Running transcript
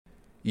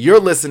You're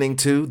listening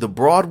to the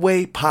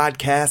Broadway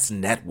Podcast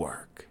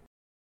Network.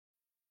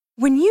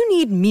 When you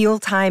need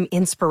mealtime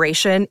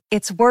inspiration,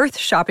 it's worth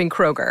shopping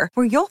Kroger,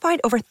 where you'll find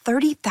over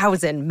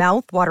 30,000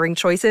 mouth-watering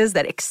choices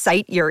that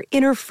excite your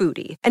inner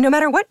foodie. And no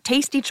matter what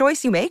tasty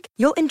choice you make,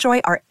 you'll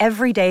enjoy our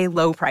everyday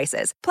low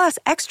prices, plus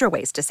extra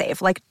ways to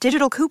save, like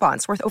digital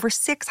coupons worth over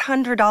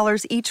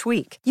 $600 each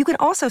week. You can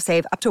also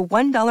save up to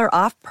 $1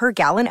 off per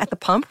gallon at the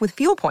pump with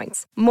fuel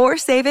points. More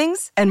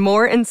savings and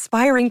more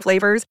inspiring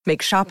flavors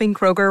make shopping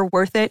Kroger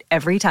worth it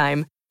every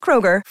time.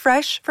 Kroger,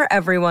 fresh for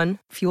everyone.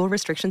 Fuel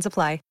restrictions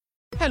apply.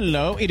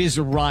 Hello, it is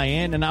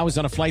Ryan, and I was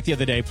on a flight the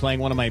other day playing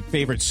one of my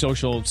favorite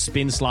social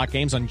spin slot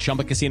games on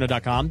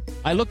ChumbaCasino.com.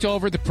 I looked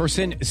over at the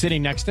person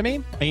sitting next to me,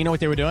 and you know what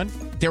they were doing?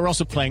 They were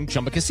also playing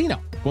Chumba Casino.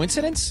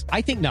 Coincidence?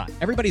 I think not.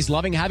 Everybody's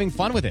loving having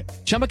fun with it.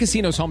 Chumba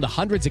Casino is home to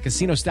hundreds of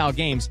casino-style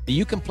games that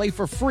you can play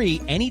for free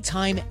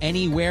anytime,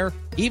 anywhere,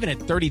 even at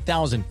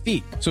 30,000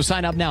 feet. So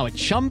sign up now at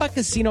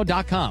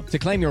ChumbaCasino.com to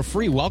claim your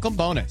free welcome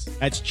bonus.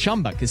 That's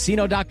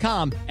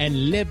ChumbaCasino.com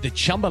and live the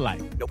Chumba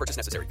life. No purchase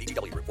necessary.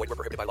 VGW. Void where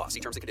prohibited by law. See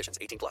terms and conditions.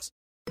 18+.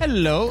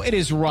 Hello, it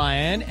is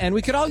Ryan, and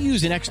we could all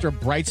use an extra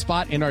bright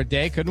spot in our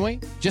day, couldn't we?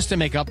 Just to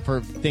make up for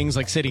things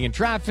like sitting in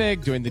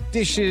traffic, doing the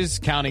dishes,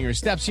 counting your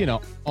steps, you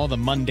know, all the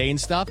mundane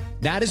stuff.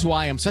 That is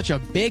why I'm such a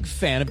big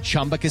fan of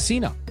Chumba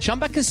Casino.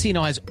 Chumba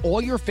Casino has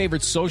all your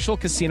favorite social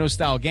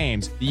casino-style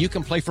games that you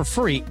can play for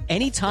free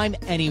anytime,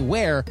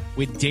 anywhere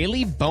with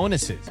daily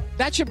bonuses.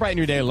 That should brighten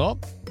your day a little.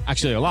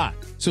 Actually, a lot.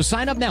 So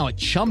sign up now at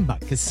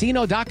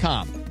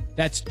ChumbaCasino.com.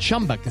 That's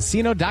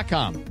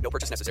ChumbaCasino.com. No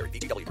purchase necessary.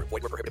 VGW. Void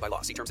where prohibited by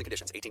law. See terms and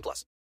conditions.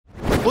 18+.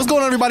 What's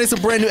going on, everybody? It's a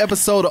brand new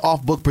episode of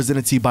Off Book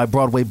presented to you by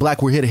Broadway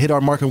Black. We're here to hit our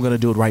mark, and we're going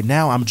to do it right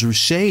now. I'm Drew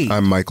Shade.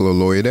 I'm Michael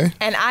Oloyede.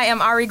 And I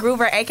am Ari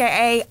Groover,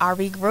 a.k.a.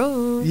 Ari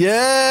Groove.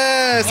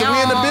 Yes, and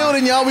we in the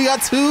building, y'all. We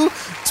got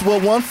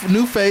one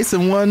new face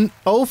and one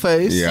old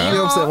face. Yeah. You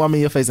know what I'm saying? Well, I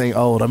mean, your face ain't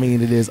old. I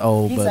mean, it is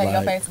old. He but said like,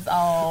 your face is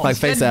old. Like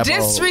face app old.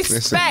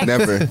 Disrespect.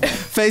 Never.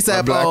 Face My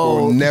app black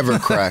old. will never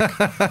crack.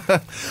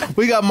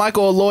 We got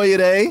Michael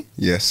Oloyede.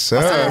 Yes, sir.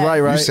 I said it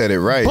right? You said it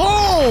right.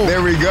 Boom!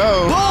 There we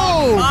go.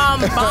 Boom!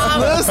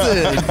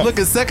 Listen, look,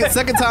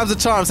 second time's a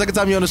charm. Second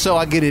time you're on the show,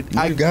 I get it.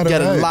 I got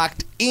get it it right.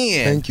 locked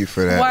in. Thank you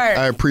for that. Word.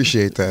 I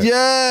appreciate that.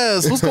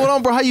 Yes. What's going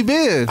on, bro? How you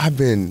been? I've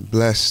been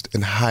blessed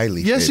and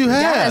highly Yes, favored. you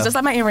have. Yes, just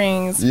like my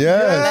earrings.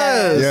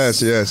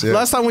 Yes.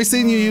 Last time we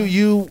seen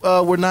you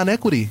were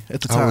non-equity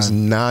at the time. I was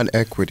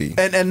non-equity.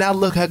 And now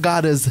look how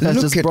God has Look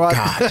just at brought,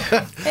 God.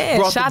 Yeah,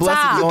 brought the shots blessings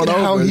out. on Look at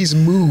how over. he's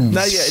moved.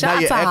 Now you're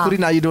Shots out. equity.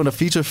 Now you're doing a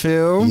feature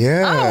film.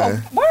 Yeah.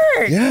 Oh,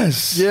 word.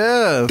 Yes.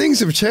 Yeah. Things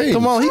have changed.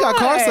 Come on, he got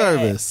car Word.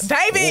 service.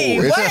 Baby,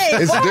 It's,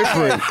 wait. it's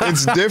different.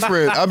 It's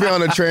different. I'll be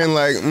on a train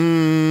like,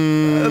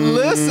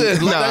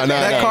 Listen,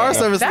 that car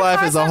service That life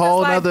car is a service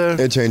whole life- nother.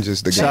 It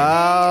changes the game.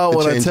 Child, It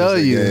what I changes tell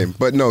the you. game.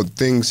 But no,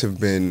 things have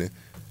been.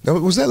 That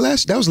was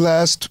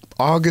last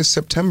August,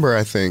 September,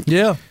 I think.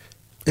 Yeah.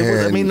 It was,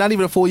 I And- mean, not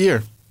even a full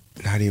year.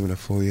 Not even a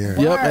full year.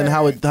 Yep, and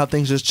how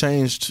things just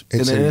changed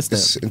in an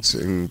instant. It's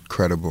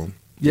incredible.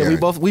 Yeah,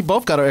 we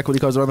both got our equity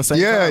cards around the same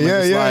Yeah, time. yeah,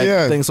 It's yeah, like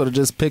yeah. Things sort of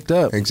just picked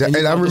up. Exactly.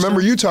 And I you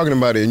remember you talking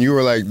about it, and you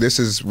were like, "This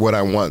is what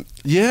I want."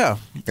 Yeah,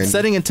 And-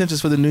 setting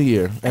intentions for the new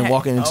year and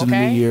walking into the new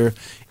Okay. year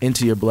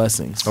into your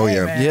blessings. Oh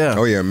yeah, Amen. Yeah.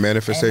 Oh yeah,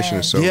 manifestation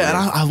is so. Yeah,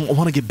 real. and I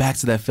want to get back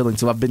to that feeling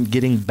too. I've been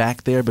getting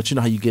back there, but you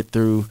know how you go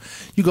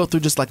through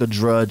just like a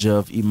drudge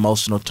of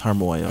emotional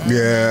turmoil.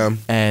 Yeah.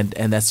 And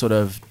that sort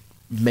of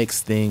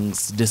makes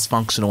things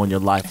dysfunctional in your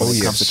life when Oh,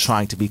 it comes to yes.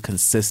 trying to be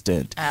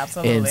consistent in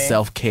Absolutely.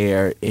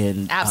 self-care,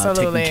 in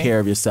Absolutely. taking care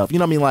of yourself. You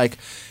know what I mean? Like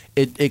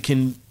it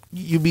can,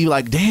 you be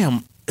like,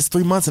 damn, it's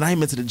 3 months and I ain't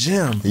been to the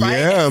gym.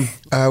 Yeah.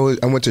 I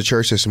went to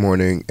church this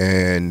morning,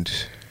 and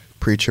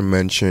preacher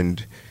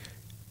mentioned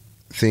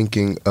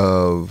thinking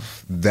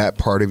of that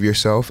part of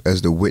yourself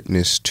as the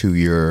witness to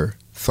your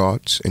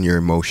thoughts and your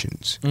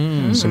emotions.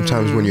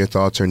 Sometimes when your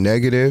thoughts are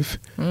negative,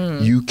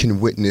 you can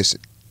witness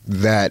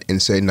that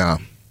and say, "Nah,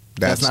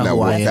 that's not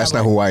who I am. That's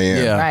not who I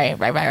am." Yeah.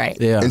 Right.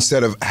 Yeah.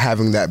 Instead of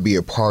having that be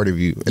a part of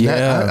you. And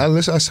Yeah.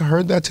 I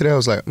heard that today. I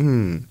was like,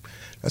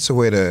 that's a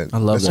way to. I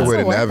love that's that. a way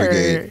to That's a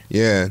navigate. word.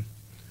 Yeah.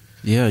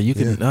 Yeah, you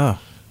can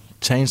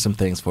change some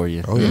things for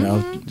you. Oh, You yeah.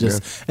 know,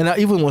 just and I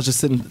even was just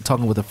sitting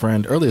talking with a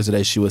friend earlier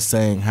today. She was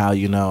saying how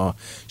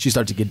she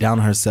started to get down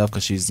on herself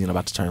because she's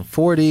about to turn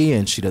 40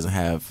 and she doesn't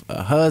have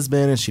a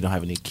husband and she don't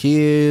have any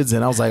kids.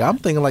 And I was like, I'm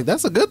thinking like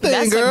that's a good thing,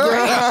 That's a girl.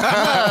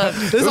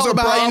 great It's all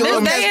about how you In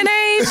look this day and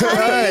age, honey,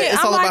 Right. It's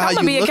I'm all like, about how I'm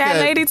going to you be a look cat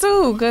at- lady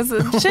too,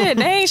 because shit,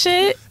 they ain't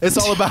shit. It's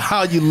all about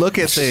how you look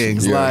at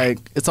things. Yeah. Like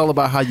it's all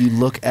about how you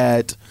look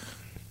at.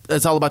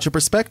 It's all about your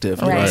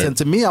perspective. You know? Right. And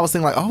to me, I was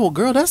thinking like, oh,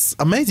 girl, that's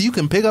amazing. You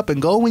can pick up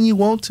and go when you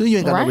want to. You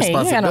ain't got no Right. You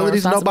ain't got no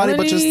responsibilities, nobody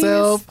but responsibilities.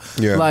 yourself.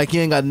 Yeah. Like you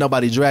ain't got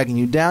nobody dragging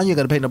you down. You ain't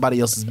got to pay nobody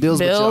else's bills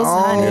but your Bills,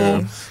 honey.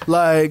 own.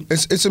 Like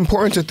It's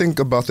important to think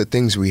about the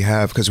things we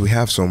have because we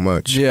have so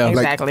much. Yeah. Like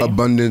Exactly.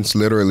 abundance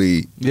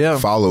literally Yeah.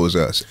 follows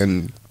us,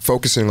 and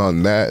focusing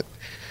on that,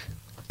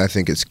 I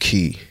think, is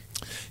key.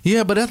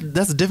 Yeah, but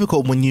that's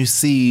difficult when you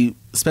see,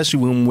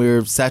 especially when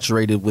we're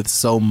saturated with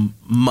so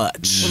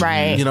much.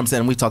 Right. You know what I'm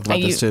saying? We talked about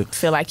And you this too.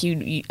 feel like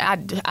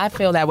I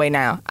feel that way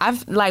now.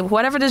 I've like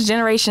whatever this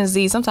Generation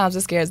Z. Sometimes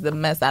it scares the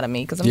mess out of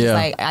me because I'm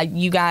Yeah. just like,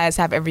 you guys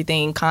have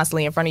everything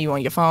constantly in front of you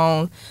on your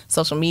phone,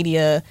 social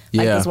media.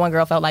 Like Yeah. this one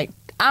girl felt like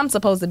I'm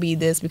supposed to be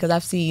this because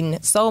I've seen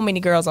so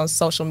many girls on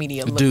social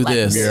media look Do like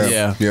this.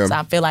 Yeah. Yeah. So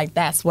I feel like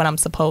that's what I'm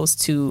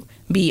supposed to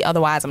be.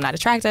 Otherwise, I'm not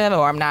attractive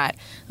or I'm not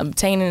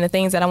obtaining the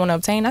things that I want to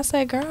obtain. I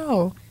say,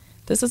 girl,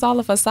 this is all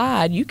a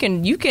facade. You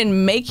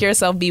can make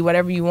yourself be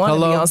whatever you want to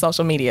be Hello? on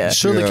social media.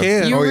 Surely Yeah.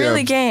 can. You Oh, yeah.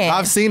 really can.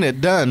 I've seen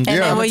it done. And Yeah,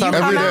 then when you every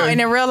come out day.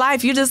 and in real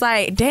life, you just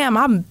like, damn,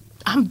 I'm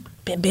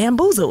been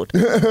bamboozled.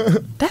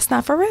 That's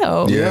not for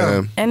real.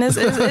 Yeah. And it's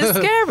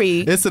scary.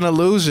 It's an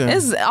illusion.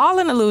 It's all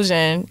an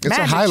illusion. It's a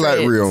Magic highlight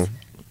tricks. reel.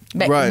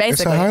 Right. It's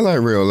It's a Basically.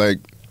 highlight reel. Like,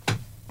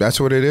 that's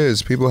what it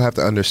is. People have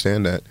to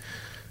understand that.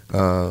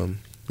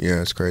 Yeah,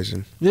 it's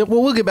crazy. Yeah,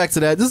 well, we'll get back to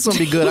that. This is going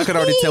to be good. I can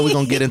already tell we're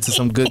going to get into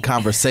some good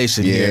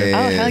conversation here.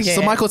 Oh, hell yeah.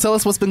 So, Michael, tell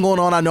us what's been going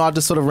on. I know I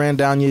just sort of ran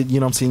down your, you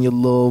know what I'm saying, your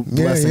little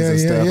blessings and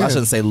stuff. yeah. I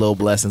shouldn't say little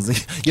blessings.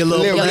 your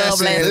little Little blessings.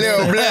 blessings.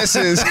 Little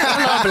blessings.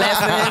 Little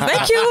blessings. They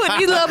cute.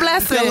 These little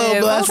blessings. Your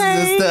little blessings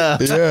okay. and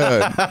stuff.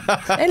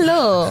 Yeah. They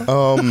little.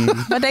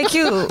 But they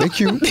cute. They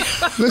cute.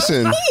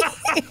 Listen.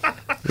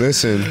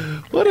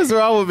 What is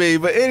wrong with me?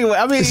 But anyway,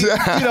 I mean, you know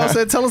what I'm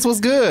saying? Tell us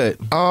what's good.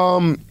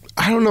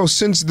 I don't know.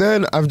 Since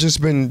then, I've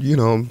just been,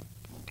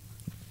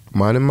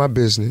 minding my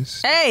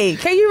business. Hey,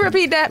 can you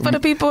repeat that for the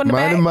people in the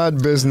Minding back? my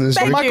business.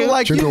 Thank Michael, you.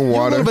 like, you, Drinking you're a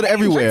water. little bit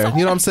everywhere. You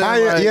know what I'm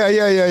saying? Like,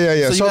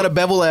 Yeah. So you got a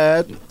Bevel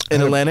ad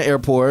in Atlanta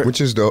Airport.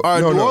 Which is dope. Or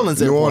No, New no, Orleans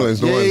New Airport.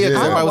 Orleans, New Yeah, Orleans, yeah. 'cause yeah.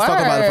 Everybody was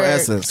talking about it for Word.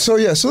 Essence. So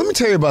let me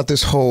tell you about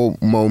this whole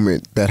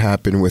moment that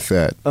happened with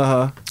that.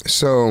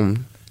 So,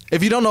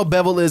 If you don't know,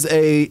 Bevel is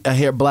a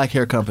black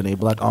hair company,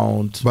 black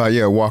owned. but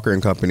yeah, Walker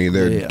and Company,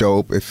 they're Yeah.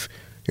 dope. If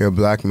you're a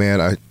black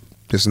man,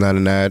 this is not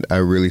an ad. I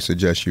really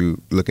suggest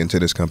you look into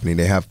this company.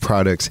 They have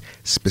products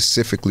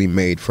specifically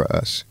made for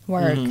us.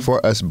 Word.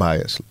 For us, by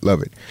us.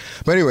 Love it.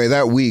 But anyway,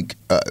 that week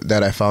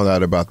that I found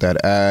out about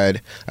that ad,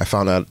 I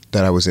found out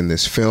that I was in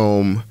this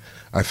film.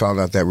 I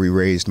found out that we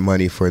raised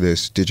money for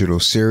this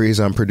digital series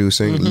I'm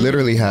producing.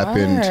 Literally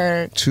happened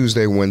Word.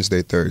 Tuesday,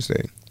 Wednesday,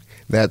 Thursday.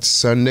 That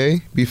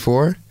Sunday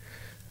before,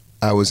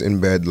 I was in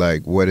bed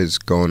like, what is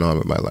going on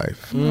with my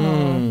life?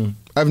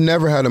 I've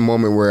never had a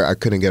moment where I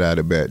couldn't get out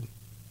of bed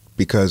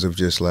because of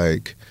just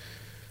like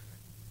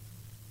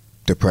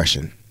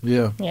depression.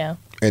 Yeah. Yeah.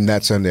 And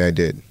that Sunday I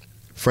did.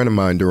 A friend of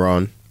mine,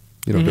 Duran,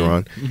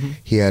 Duran,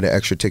 he had an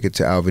extra ticket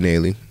to Alvin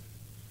Ailey.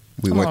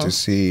 We went to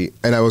see,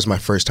 and that was my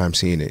first time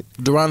seeing it.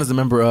 Duran is a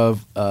member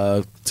of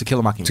To Kill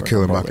a Mockingbird. To Kill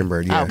a on Broadway.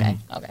 Mockingbird, yeah.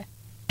 Okay.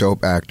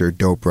 Dope actor,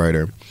 dope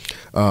writer.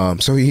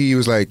 So he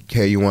was like,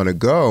 hey, you want to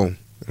go? And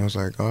I was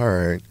like, all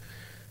right.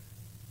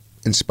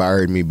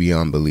 Inspired me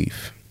beyond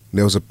belief.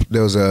 There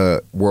was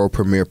a world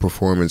premiere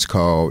performance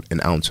called An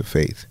Ounce of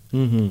Faith.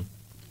 Mm-hmm.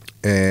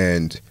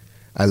 And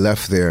I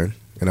left there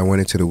and I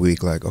went into the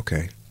week like,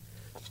 okay,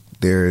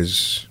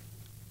 there's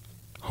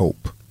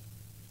hope.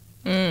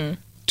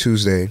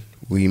 Tuesday,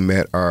 we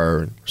met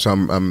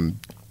I'm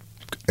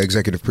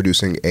executive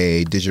producing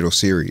a digital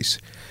series.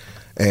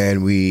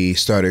 And we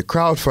started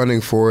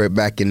crowdfunding for it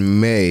back in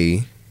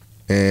May.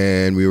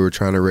 And we were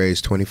trying to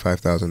raise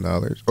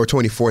 $25,000 or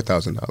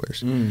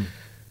 $24,000.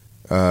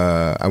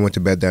 I went to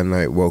bed that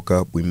night, woke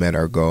up, we met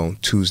our goal.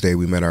 Tuesday,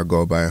 we met our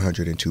goal by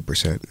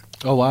 102%.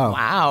 Oh, wow.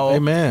 Wow.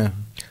 Amen.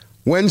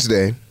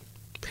 Wednesday,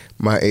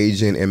 my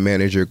agent and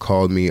manager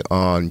called me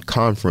on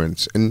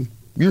conference. And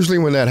usually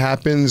when that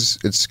happens,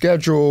 it's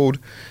scheduled.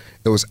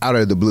 It was out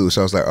of the blue.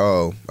 So I was like,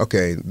 oh,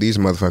 okay, these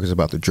motherfuckers are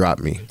about to drop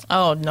me.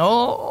 Oh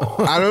no.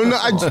 I don't know.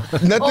 Oh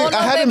no,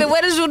 baby,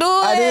 what did you do?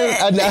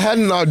 I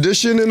hadn't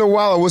auditioned in a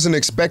while. I wasn't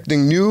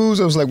expecting news.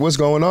 I was like, what's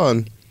going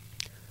on?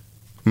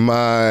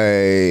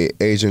 My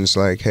agent's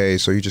like, hey,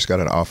 so you just got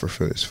an offer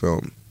for this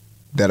film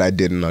that I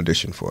didn't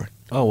audition for.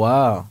 Oh,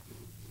 wow.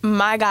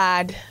 My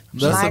God.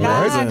 That's My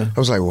amazing. God. I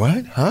was like,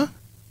 what? Huh?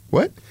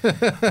 What?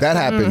 That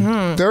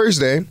happened.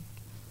 Thursday,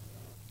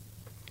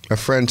 a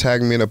friend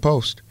tagged me in a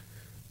post.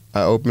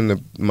 I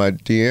opened my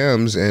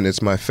DMs and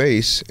it's my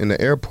face in the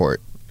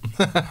airport.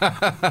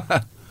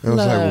 I was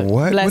like,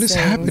 what? What is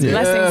happening?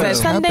 Blessings What at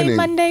is Sunday, happening?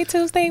 Monday,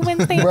 Tuesday,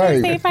 Wednesday,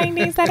 Right. Thursday,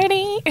 Friday,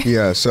 Saturday.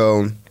 Yeah,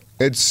 so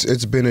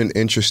it's been an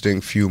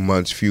interesting few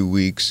months, few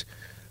weeks.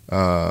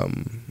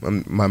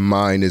 My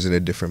mind is in a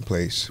different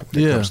place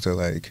when it comes to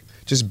like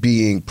just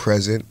being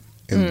present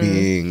and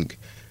being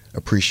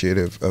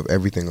appreciative of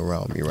everything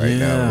around me right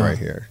now, right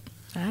here.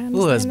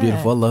 Oh, that's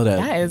beautiful. I love that.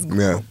 That is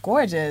Yeah.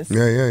 gorgeous.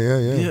 Yeah.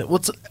 Yeah.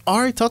 Well,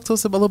 Ari, talk to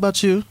us a little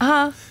about you.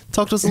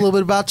 Talk to us a little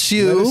bit about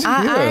you.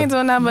 I ain't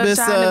doing nothing but Miss,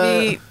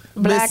 trying to be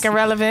black Miss and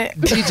relevant.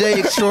 DJ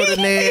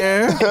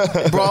extraordinaire,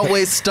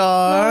 Broadway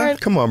star.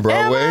 Lord. Come on,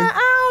 Broadway.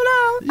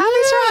 I don't know. I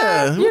be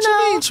trying. What you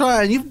mean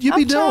trying? You be I'm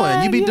doing.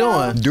 trying, You be you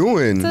know.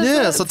 doing. Doing.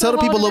 Yeah, so tell the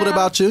people a little bit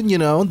about you,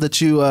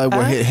 that you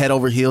were head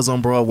over heels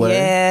on Broadway.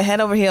 Yeah, head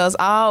over heels.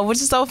 Oh,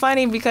 which is so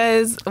funny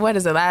because what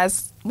was it,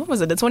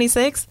 the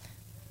 26th?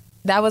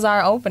 That was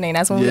our opening.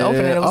 That's when we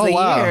opened it. It was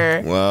wow.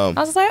 year. Wow.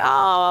 I was like,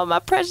 oh, my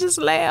precious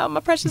lamb, my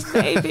precious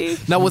baby.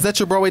 Now, was that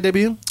your Broadway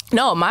debut?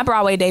 No, my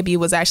Broadway debut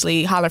was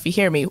actually Holler If You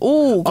Hear Me.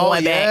 Ooh,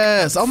 going back.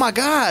 Yes. Oh my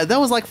God. That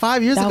was like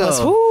 5 years That ago. was,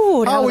 How that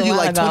old were was a you?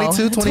 while Like ago.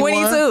 22, 21?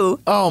 22.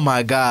 Oh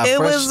my God. It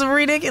was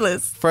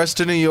ridiculous. Fresh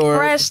to New York.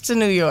 Fresh to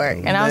New York.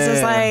 And I was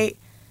just Man.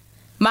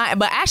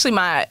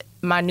 like,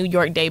 my New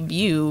York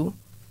debut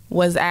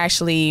was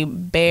actually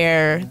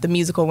Bear, the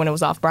musical, when it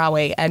was off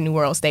Broadway at New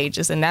World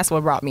Stages. And that's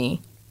what brought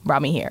me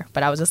here.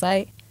 But I was just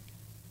like,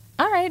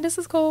 all right, this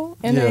is cool.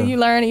 And then you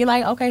learn and you're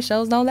like, okay,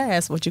 shows don't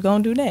last. What you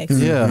gonna do next?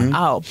 Yeah.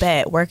 Oh,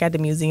 bet. Work at the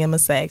Museum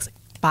of Sex.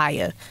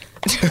 Fire.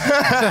 Talk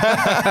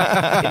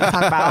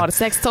about all the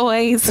sex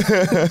toys.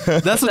 That's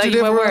what So you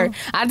did went for real? work.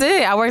 I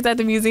did. I worked at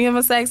the Museum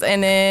of Sex,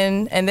 and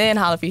then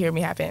Holler If You Hear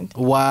Me happened.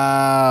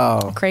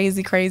 Wow.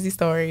 Crazy, crazy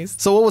stories.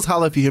 So what was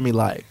Holla If You Hear Me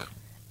like?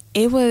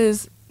 It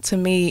was, to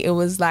me, it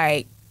was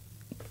like,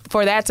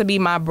 for that to be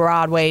my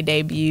Broadway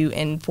debut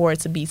and for it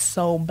to be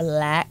so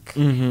black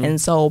and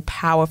so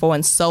powerful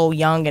and so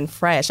young and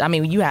fresh. I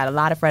mean, you had a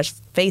lot of fresh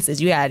faces.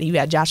 You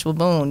had Joshua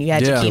Boone. You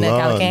had Yeah. Chiquina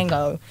Love.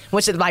 Calicango,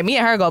 which is like me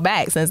and her go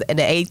back since the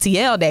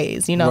ATL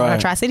days, Right. our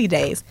Tri-City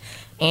days.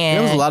 And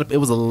It was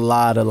a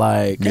lot of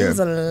like it was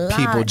a lot.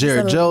 people.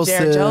 Jared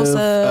Joseph.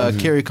 Joseph.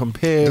 Carrie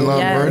Compare.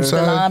 DeLon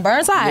Burnside? DeLon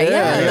Burnside.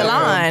 Yeah,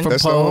 DeLon. From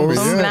That's Pose.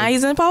 all, yeah. Now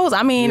he's in Pose.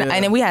 I mean, Yeah.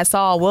 and then we had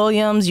Saul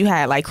Williams. You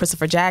had like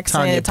Christopher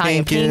Jackson,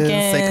 Tanya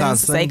Pinkins,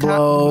 Saquon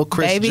Symblo,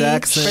 Chris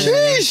Jackson.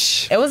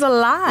 Sheesh. It was a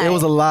lot. It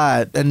was a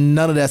lot, and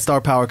none of that star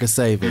power could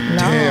save it.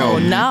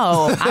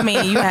 No. I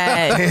mean, you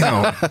had.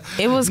 Damn.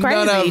 It was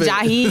None of crazy. it.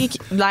 Jahi,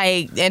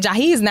 and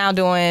Jahi is now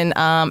doing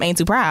Ain't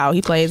Too Proud.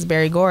 He plays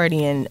Barry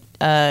Gordy and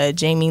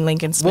Jamie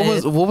Lincoln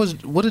Smith.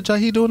 What did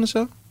Jahi do in the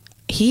show?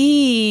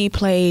 He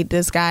played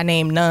this guy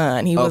named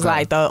Nunn. He was Okay.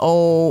 like the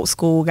old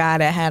school guy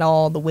that had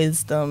all the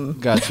wisdom.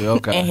 Gotcha.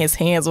 Okay. And his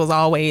hands was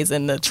always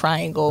in the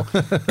triangle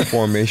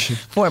Formation.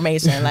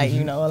 formation, like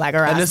like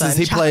a And this is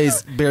he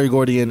plays Barry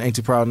Gordy in Ain't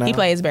Too Proud now. He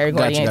plays Barry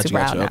Gordy in Ain't Too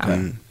Proud now.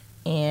 Okay.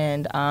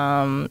 And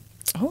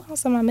who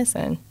else am I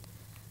missing?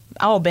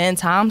 Oh, Ben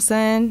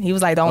Thompson. He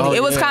was like the only. Oh,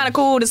 it was yeah. kind of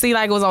cool to see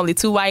like it was only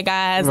 2 white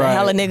guys Right. and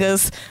hella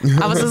niggas.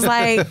 I was just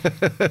like,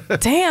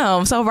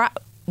 damn. So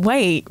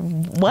wait,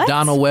 what?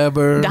 Donald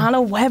Weber.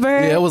 Donald Weber.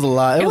 Yeah, it was a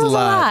lot. It was a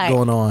lot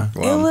going on.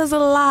 It was a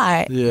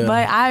lot. Yeah.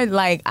 But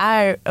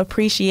I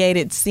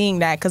appreciated seeing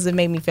that because it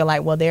made me feel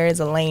like, well, there is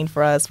a lane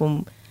for us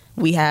when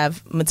we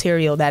have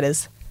material that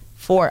is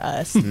for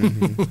us.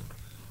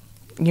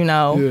 You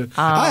know, Yeah.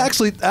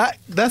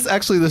 That's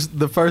actually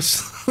the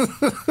first.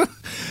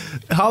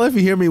 Holla If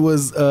You Hear Me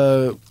was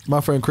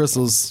my friend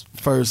Crystal's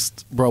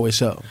first Broadway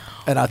show,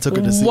 and I took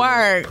her to see it.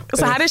 Work.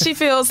 So how did she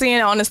feel seeing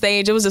it on the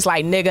stage? It was just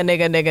like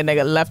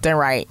nigga, left and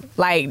right.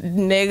 Like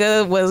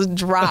nigga was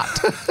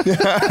dropped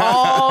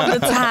all the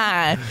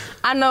time.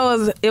 I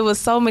know it was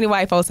so many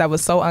white folks that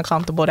was so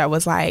uncomfortable. That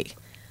was like,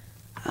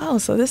 oh,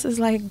 so this is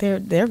like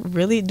they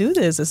really do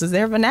this. This is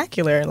their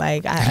vernacular.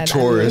 Like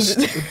Tourist.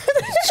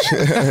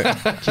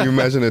 Can you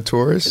imagine a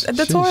tourist?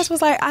 The tourist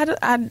was like,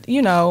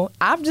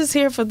 I'm just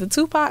here for the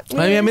Tupac.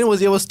 I mean,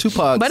 it was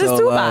Tupac, but so, it's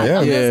Tupac. yeah.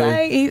 I'm just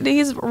like,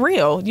 he's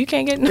real. You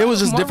can't get. It was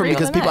just more different real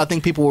because than I that.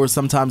 think people were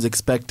sometimes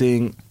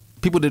expecting.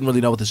 People didn't really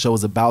know what the show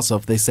was about, so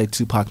if they say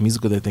Tupac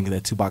musical, they're thinking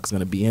that Tupac's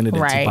going to be in it,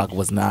 and Right. Tupac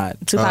was not.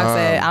 Tupac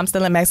said, "I'm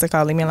still in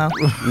Mexico. Leave me alone."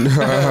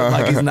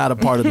 Like he's not a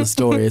part of the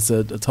story. It's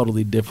a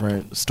totally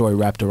different story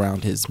wrapped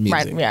around his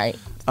music. Right.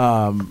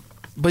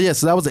 But yeah,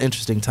 so that was an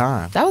interesting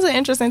time. That was an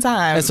interesting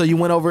time. And so you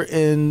went over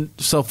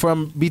so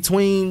from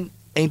between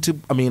not Ain't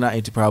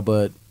Too Proud,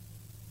 but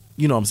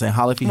you know what I'm saying,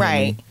 Holla If You Hear Me,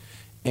 Right.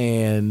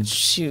 and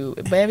Shoot,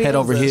 baby, Head it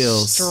Over was a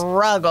Heels.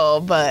 struggle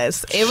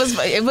bus. It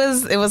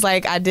was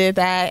like I did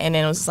that, and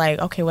then it was like,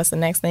 okay, what's the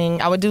next thing?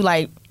 I would do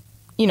like,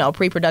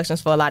 pre-productions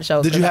for a lot of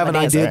shows. did you have an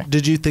I'm a idea? dancer.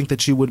 Did you think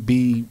that you would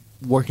be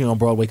working on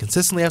Broadway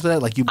consistently after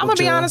that? Like you? I'm gonna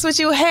be honest with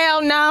you.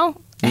 Hell no.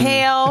 Mm-hmm.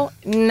 Hell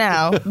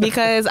no.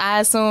 Because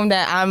I assume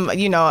that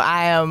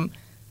I am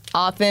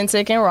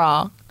authentic and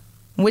raw,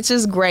 which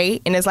is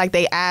great. And it's like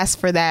they ask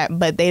for that,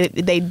 but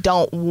they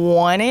don't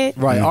want it.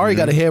 Right, Ari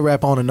got a head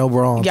wrap on and no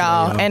bra on.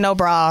 Y'all, today, and no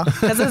bra,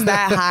 because it's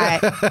that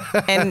hot.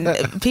 And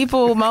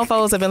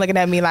mofos have been looking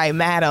at me like,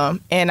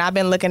 madam, and I've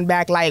been looking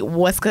back like,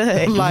 what's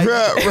good? Like,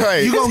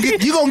 Right. you gonna get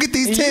these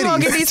titties. You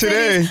gonna get these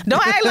today. titties.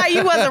 Don't act like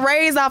you wasn't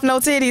raised off no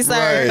titties,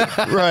 sir.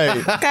 Right.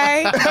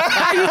 Okay?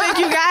 How you think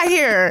you got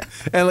here?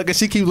 And look,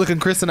 she keep looking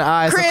Chris in the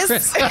eyes.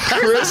 Chris.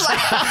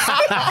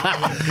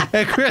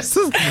 And Chris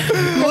is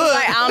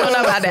Like, I don't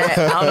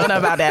know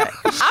about that.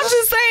 I'm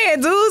just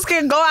saying, dudes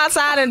can go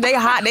outside and they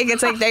hot, they can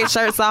take their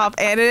shirts off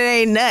and it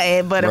ain't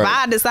nothing. But if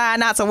Right. I decide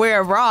not to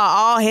wear a bra,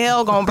 all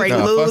hell gonna break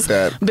Nah, loose.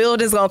 fuck that.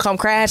 Buildings gonna come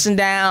crashing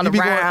down you be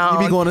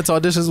around. going into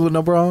auditions with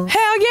no bra on?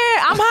 Hell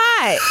yeah, I'm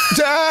hot.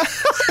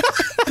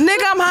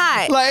 Nigga, I'm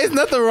hot. Like, it's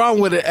nothing wrong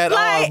with it at all.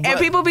 And but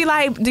people be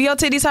like, do your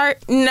titties hurt?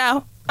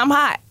 No, I'm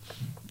hot.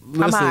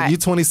 listen, hot. you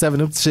 27,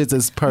 them shits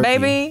is perky.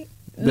 Baby,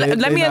 let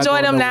they me not enjoy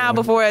going them now nowhere.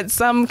 before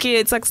some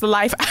kid sucks the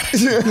life out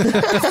of you.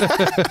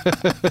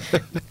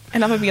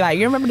 And I'm gonna be like,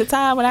 you remember the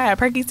time when I had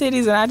perky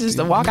titties and I just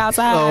walk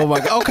outside? Oh my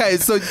god. Okay,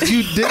 so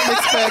you didn't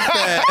expect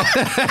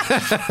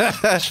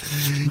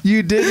that.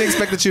 You didn't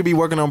expect that you'd be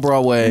working on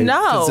Broadway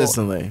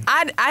consistently.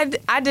 I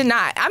did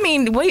not. I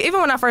mean,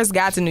 even when I first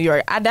got to New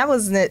York, that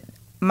wasn't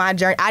my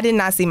journey. I did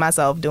not see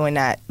myself doing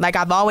that. Like,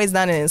 I've always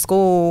done it in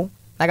school.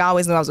 Like, I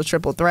always knew I was a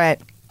triple threat.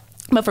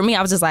 But for me,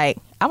 I was just like,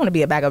 I want to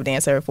be a backup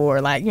dancer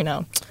for, like, you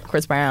know,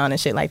 Chris Brown and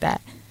shit like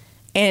that.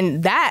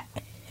 And that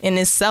in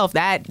itself,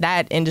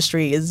 that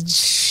industry is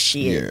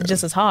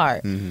just as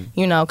hard,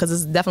 you know, because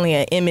it's definitely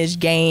an image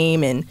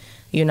game and,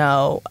 you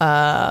know,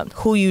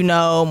 who you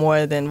know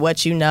more than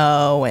what you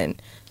know.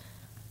 And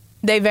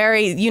they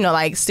very, you know,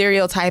 like,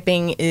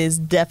 stereotyping is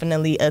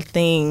definitely a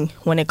thing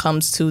when it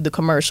comes to the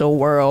commercial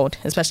world,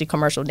 especially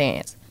commercial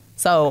dance.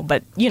 So,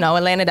 but, you know,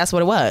 Atlanta, that's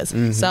what it was.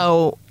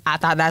 So I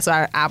thought that's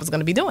why I was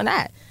going to be doing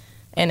that.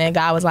 And then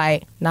God was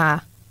like, nah.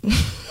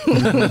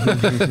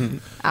 I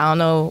don't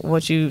know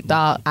what you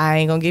thought. I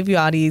ain't going to give you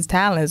all these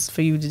talents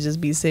for you to just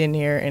be sitting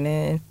here and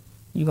then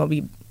you're going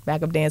to be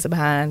backup dancing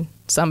behind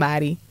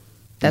somebody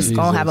that's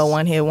going to have a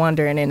one-hit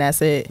wonder and then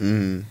that's it.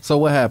 So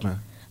what happened?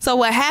 So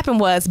what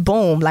happened was,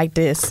 boom, like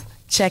this.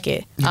 Check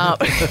it.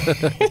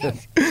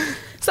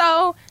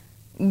 So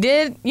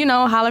did, you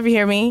know, Holler If You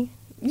Hear Me.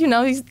 You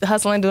know, he's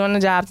hustling, doing the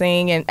job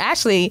thing. And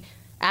actually,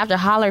 after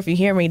Holler If You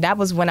Hear Me, that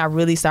was when I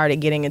really started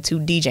getting into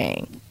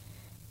DJing.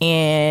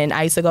 And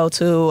I used to go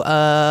to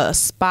a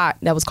spot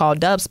that was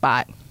called Dub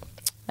Spot.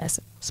 That's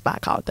a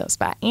spot called Dub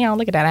Spot. You know,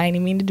 look at that. I didn't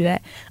even mean to do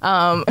that.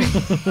 And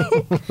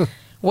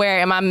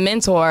my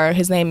mentor,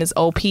 his name is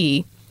OP.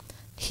 He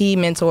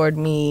mentored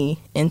me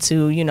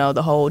into, you know,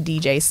 the whole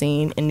DJ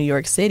scene in New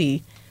York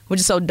City,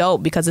 which is so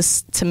dope because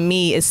it's, to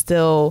me, it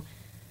still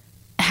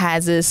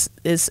has this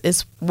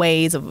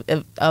ways of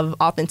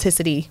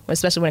authenticity,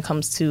 especially when it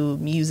comes to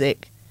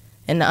music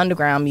and the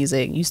underground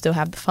music. You still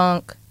have the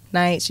funk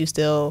nights, you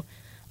still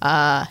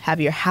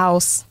have your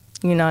house,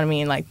 you know what I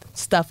mean, like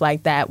stuff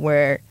like that,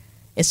 where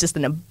it's just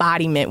an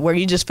embodiment where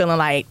you're just feeling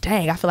like,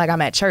 dang, I feel like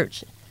I'm at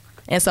church.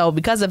 And so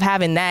because of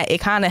having that, it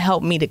kind of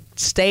helped me to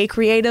stay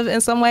creative in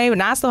some way.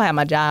 And I still have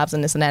my jobs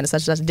and this and that and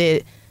such. I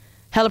did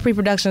hella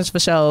pre-productions for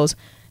shows.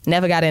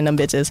 Never got in them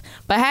bitches.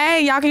 But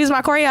hey, y'all can use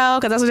my choreo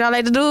because that's what y'all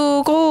like to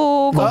do.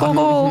 Cool.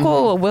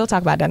 We'll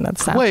talk about that another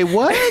time. Wait,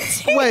 what?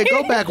 Wait,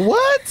 go back.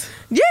 What?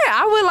 Yeah,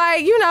 I would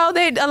like, you know,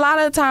 a lot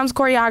of times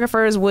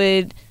choreographers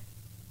would,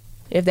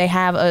 if they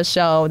have a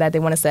show that they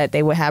want to set,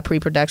 they would have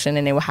pre-production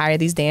and they would hire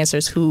these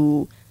dancers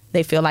who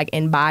they feel like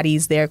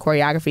embodies their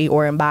choreography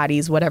or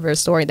embodies whatever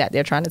story that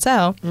they're trying to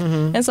tell.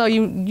 And so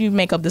you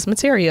make up this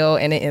material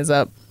and it ends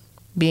up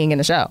being in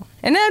the show.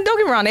 And then don't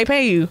get me wrong, they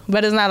pay you,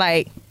 but it's not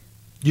like,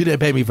 you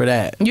didn't pay me for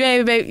that. You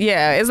ain't pay,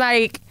 yeah. It's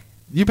like,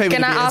 you pay me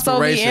can to be I also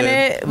be in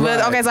it? But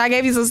right. okay, so I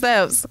gave you some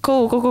steps.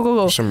 Cool.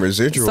 Some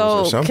residuals so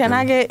or something. Can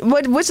I get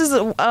which is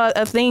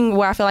a thing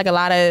where I feel like a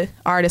lot of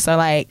artists are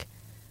like,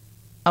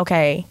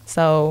 okay,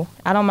 so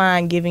I don't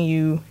mind giving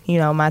you, you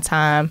know, my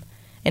time,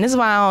 and this is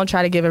why I don't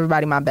try to give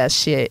everybody my best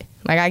shit.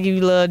 Like, I give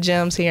you little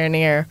gems here and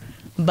there,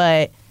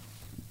 but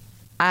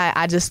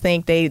I just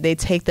think they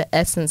take the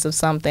essence of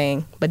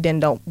something but then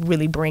don't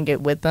really bring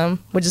it with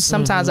them, which is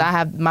sometimes I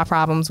have my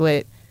problems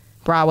with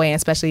Broadway, and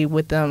especially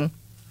with them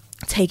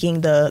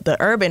taking the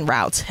urban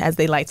route, as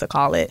they like to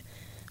call it.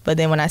 But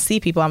then when I see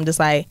people, I'm just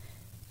like,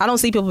 I don't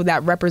see people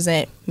that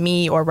represent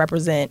me or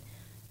represent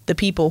the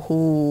people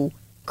who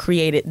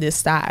created this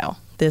style,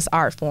 this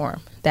art form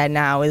that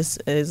now is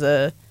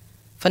a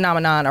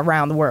phenomenon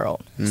around the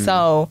world.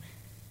 So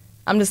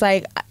I'm just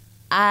like,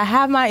 I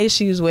have my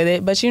issues with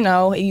it, but you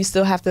know, you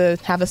still have to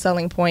have a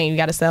selling point. You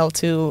got to sell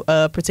to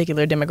a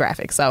particular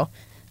demographic. So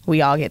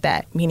we all get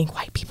that, meaning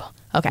white people.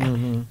 Okay.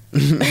 And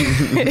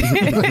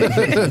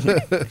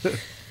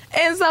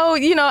so,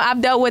 you know,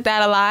 I've dealt with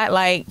that a lot.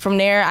 Like, from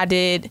there,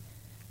 it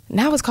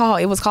was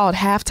called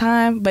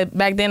Halftime, but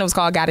back then it was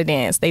called Gotta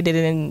Dance. They did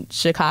it in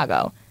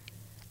Chicago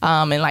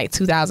in like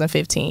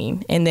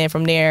 2015. And then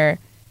from there,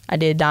 I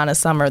did Donna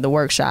Summer, the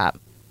workshop,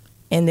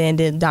 and then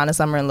did Donna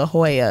Summer in La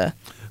Jolla.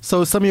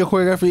 So some of your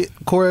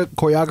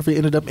choreography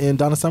ended up in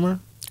Donna Summer?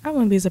 I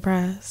wouldn't be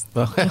surprised.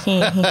 But Now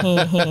they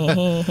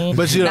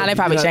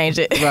probably changed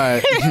it.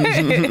 Right.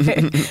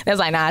 They was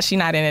like, nah, she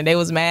not in it. They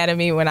was mad at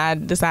me when I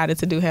decided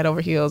to do Head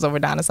Over Heels over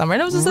Donna Summer.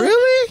 And it was just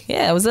really?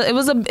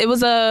 It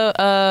was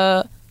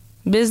a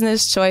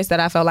business choice that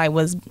I felt like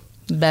was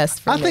best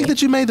for me. I think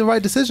that you made the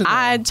right decision, though.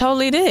 I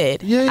totally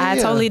did. I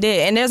totally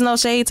did. And there's no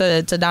shade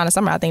to Donna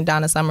Summer. I think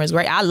Donna Summer is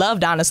great. I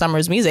love Donna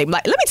Summer's music.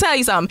 Like, let me tell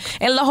you something.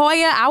 In La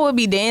Jolla, I would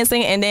be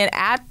dancing, and then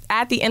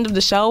at the end of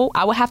the show,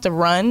 I would have to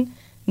run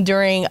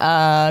during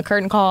a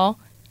curtain call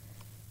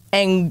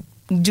and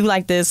do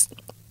like this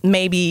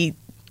maybe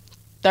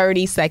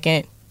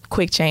 30-second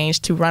quick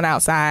change to run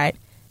outside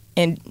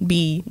and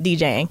be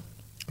DJing.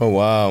 Oh,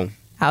 wow.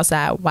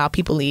 Outside while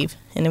people leave.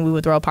 And then we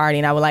would throw a party,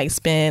 and I would like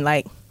spend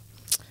like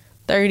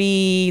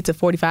 30 to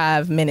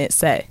 45 minute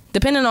set,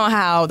 depending on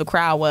how the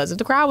crowd was. If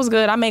the crowd was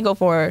good, I may go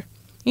for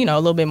a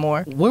little bit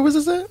more. Where was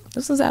this at?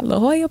 This was at La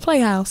Jolla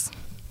Playhouse.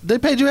 They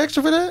paid you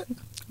extra for that?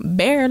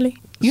 Barely.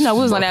 We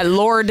was on that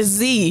Lord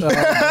Z.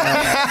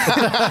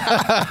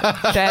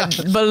 That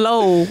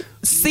below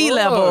sea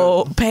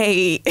level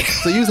paid.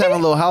 So you was having a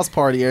little house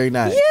party every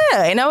night.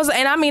 Yeah, and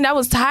that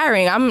was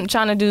tiring. I'm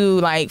trying to do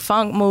like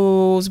funk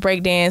moves,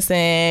 break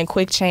dancing,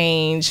 quick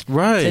change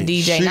Right. to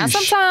DJ. Now Sheesh.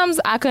 sometimes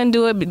I couldn't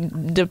do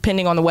it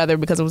depending on the weather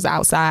because it was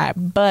outside.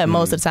 But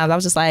most of the times I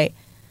was just like,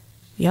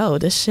 yo,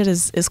 this shit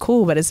is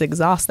cool, but it's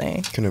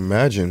exhausting. Can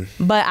imagine.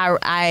 But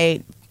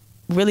I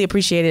really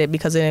appreciated it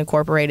because it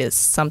incorporated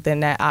something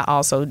that I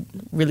also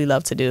really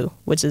love to do,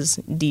 which is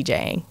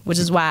DJing, which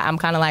is why I'm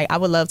kind of like, I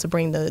would love to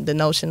bring the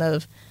notion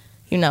of,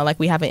 like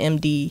we have an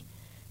MD.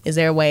 Is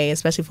there a way,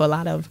 especially for a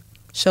lot of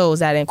shows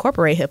that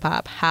incorporate hip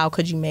hop, how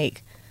could you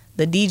make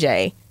the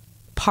DJ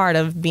part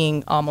of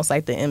being almost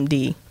like the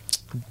MD?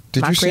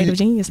 Did My you creative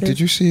see? geniuses. Did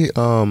you see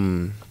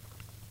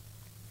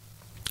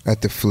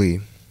at the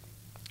Flea?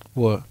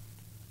 What?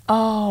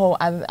 Oh,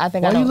 I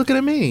think Why I are know. you looking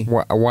at me?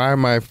 Why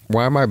am I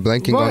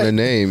blanking on Right. the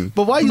name?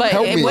 But why you But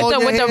help me?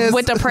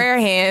 with the prayer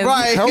hands.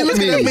 Right, Help he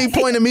looking me. at me,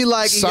 pointing at me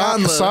like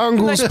Iyanla.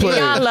 Sangu's play.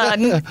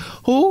 Iyanla.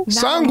 Who?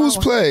 Sangu's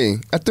play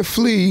at the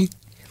Flea.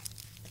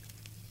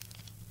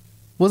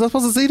 Was I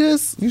supposed to see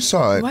this? You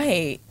saw it.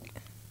 Wait.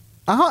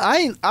 I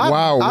ain't. I've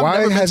Why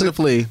never been has to the it?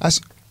 Flea.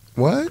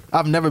 What?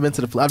 I've never been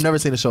to the Flea. I've never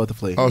seen a show at the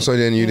Flea. Oh, so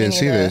then you didn't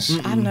see this?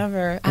 I've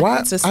never. Why?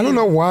 need to see I don't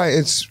know it. why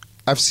it's.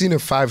 I've seen it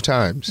 5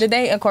 times. Did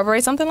they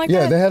incorporate something like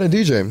Yeah, that? they had a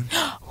DJ.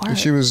 And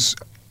she was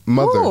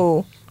mother.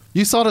 Ooh.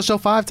 You saw the show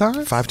 5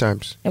 times? 5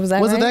 times. It was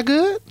that Was great? it that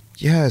good?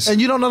 Yes.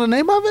 And you don't know the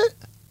name of it?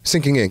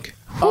 Sinking Ink.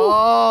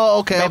 Oh,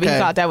 okay, Maybe okay. he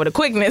caught that with a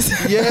quickness.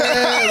 Yeah,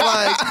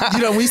 like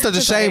when you start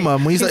to shame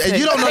them, when you start, and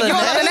you don't know the You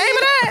don't know the name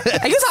of that?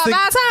 And you saw it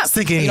 5 times?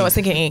 Sinking You know Ink. what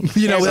Sinking Ink.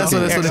 You know, There's that's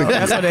what something.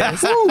 that's what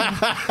That's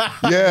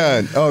what it is.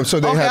 Yeah. Oh, so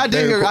they Okay, had. I did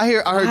they hear.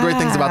 inco- I heard great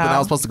things about that. I Wow.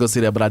 was supposed to go see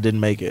that, but I didn't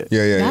make it.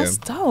 Yeah. That's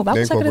dope. I They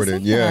wish I could have incorporated.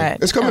 seen Yeah,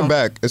 that. it's coming Oh.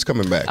 back. It's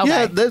coming back. Okay.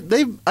 Yeah,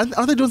 they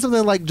aren't they doing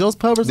something like Joe's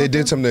Pub or something? They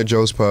did something at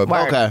Joe's Pub.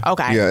 Word. Okay.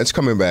 Okay. Yeah, it's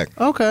coming back.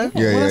 Okay.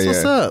 Yeah, well, that's yeah,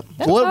 what's yeah. up.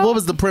 That's What dope.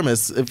 was the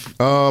premise? If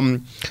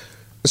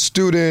A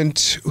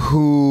student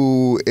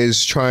who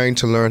is trying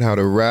to learn how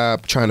to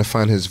rap, trying to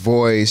find his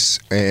voice,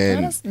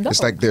 and That's dope.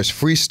 it's like there's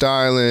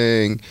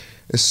freestyling.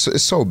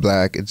 It's so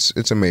black. It's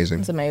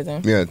amazing. It's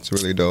amazing. Yeah, it's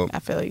really dope. I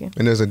feel you.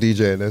 And there's a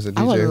DJ. There's a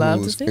I would DJ love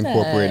to who's see that.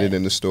 incorporated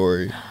in the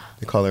story.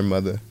 They call her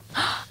mother.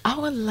 I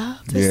would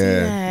love to see Yeah,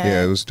 that.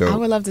 yeah, it was dope. I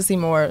would love to see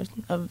more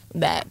of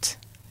that.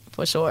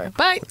 For sure.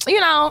 But,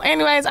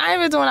 anyways, I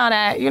ain't been doing all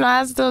that.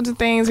 I still do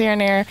things here and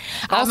there.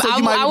 Also,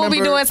 you might I will be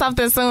remember- doing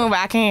something soon, but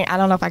I can't. I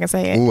don't know if I can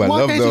say it. Ooh, I why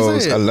love can't you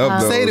those. say it? I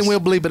love those. Say it and we'll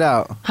bleep it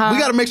out. Huh? We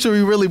got to make sure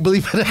we really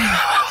bleep it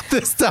out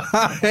this time.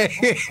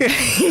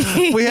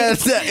 We had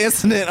that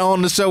incident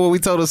on the show where we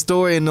told a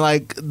story and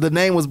like the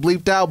name was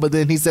bleeped out, but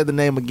then he said the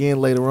name again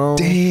later on.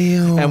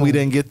 Damn. And we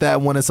didn't get that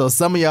one. And so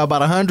some of y'all,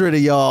 about 100 of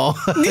y'all,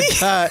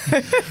 got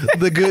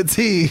the good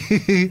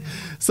tea.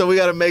 So we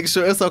got to make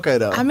sure it's okay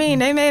though. I mean,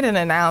 they made an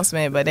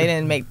announcement, but they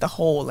didn't make the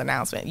whole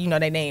announcement.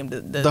 They named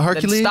the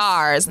Hercules?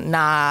 stars.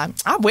 Nah,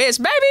 I wish,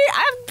 baby.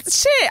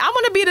 I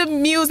want to be the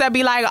muse that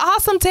be like,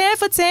 awesome 10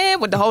 for 10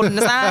 with the holding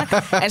the sign,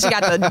 and she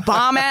got the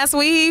bomb ass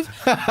weave.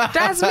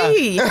 That's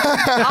me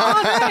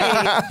all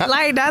day.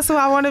 Like that's who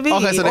I want to be.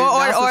 Okay, so they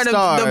announced the or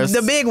stars.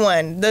 the big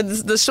one,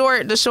 the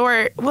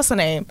short. What's the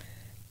name?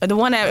 The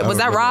one that was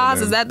that remember Roz?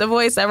 that Is that the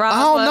voice that Roz?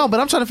 I don't was? know,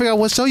 but I'm trying to figure out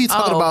what show you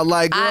talking Oh, about.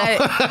 Like, girl.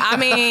 I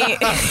mean,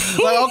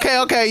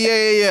 like,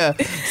 okay, yeah.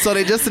 So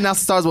they just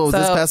announced the stars. What was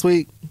this So- past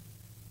week?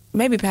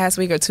 maybe past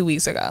week or 2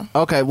 weeks ago.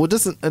 Okay, well,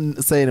 just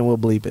say it and we'll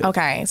bleep it.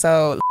 Okay,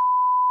 so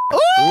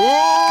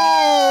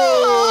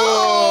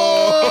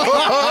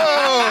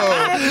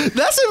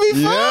That should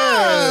be fun.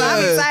 Yeah.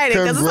 I'm excited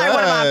because it's like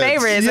one of my Congrats.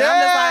 favorites. Yes. And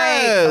I'm just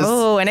like,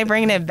 oh, and they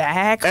bringing it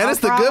back. And off it's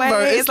the good Broadway.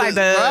 version. It's like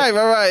the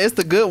right. It's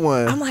the good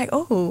one. I'm like,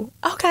 oh,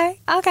 okay.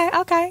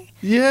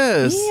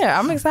 Yes. Yeah,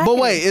 I'm excited. But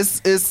wait,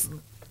 it's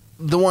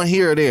the one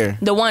here or there.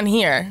 The one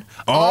here,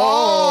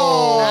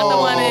 Oh, not the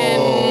one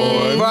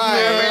in.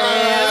 right.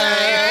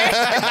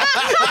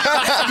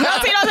 No,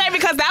 see, don't say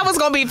because that was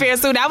gonna be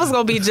fierce too. That was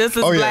gonna be just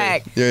as Oh, yeah.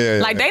 black. Yeah.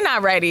 Like they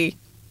not ready.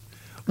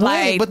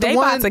 Like Wait, but the they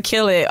one- about to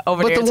kill it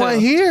over But there the too. one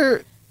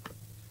here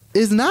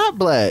is not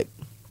black.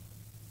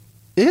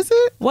 Is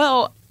it?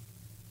 Well,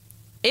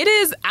 it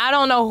is. I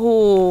don't know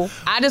who.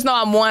 I just know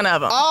I'm one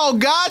of them. Oh,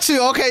 got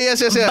you. Okay,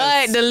 yes.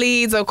 But the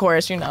leads, of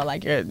course,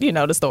 like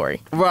the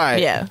story. Right.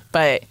 Yeah,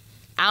 but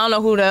I don't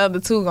know who the other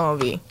two gonna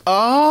be.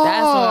 Oh,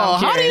 That's what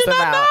I'm how do you curious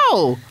not about.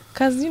 know?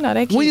 Cause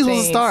they keep When you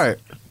supposed things. to start?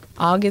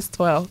 August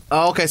 12th.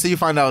 Oh, okay, so you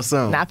find out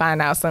soon. And I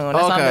find out soon.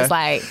 That's why I'm just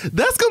like,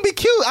 That's gonna be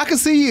cute. I can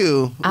see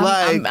you.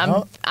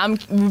 I'm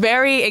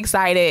very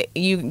excited.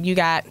 You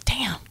got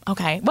damn.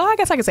 Okay. Well, I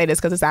guess I can say this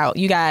because it's out.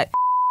 You got.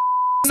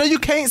 No, you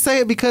can't say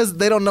it because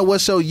they don't know what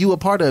show you a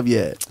part of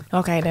yet.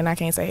 Okay, then I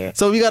can't say it.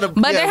 So you gotta.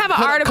 But they have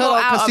an article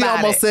out because she about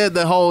almost it. said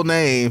the whole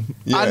name.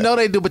 Yeah. I know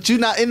they do, but you're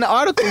not in the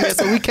article yet,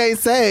 so we can't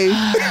say.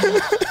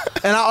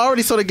 And I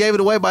already sort of gave it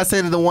away by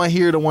saying the one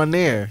here, the one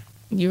there.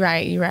 You're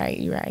right.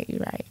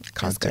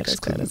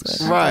 Context clues.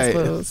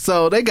 Right.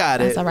 So they got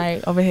That's it. all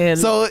right. Over here.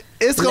 So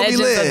it's gonna Legends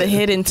be lit. of the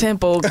Hidden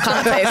Temple.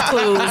 Context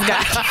clues.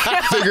 Got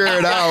Figure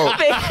it out.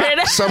 Figure it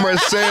out. Summer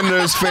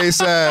Sanders face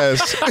ass.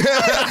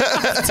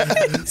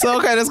 So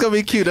okay, that's gonna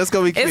be cute. That's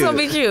gonna be cute. It's gonna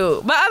be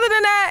cute. But other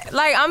than that,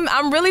 like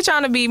I'm really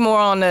trying to be more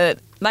on the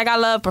like I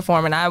love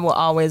performing. I will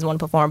always want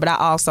to perform, but I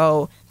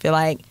also feel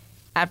like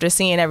after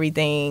seeing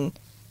everything,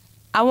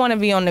 I want to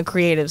be on the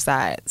creative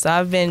side. So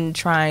I've been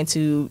trying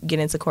to get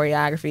into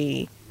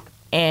choreography,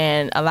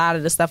 and a lot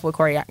of the stuff with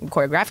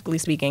choreographically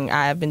speaking,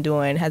 I've been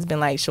doing has been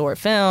like short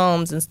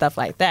films and stuff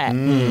like that.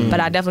 But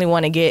I definitely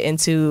want to get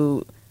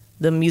into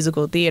the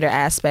musical theater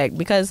aspect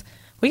because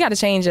we got to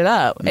change it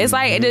up. It's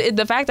like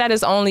the fact that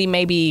it's only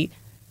maybe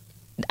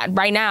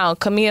right now,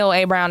 Camille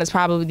A. Brown is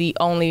probably the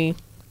only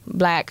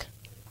black,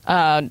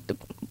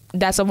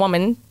 that's a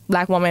woman,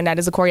 black woman that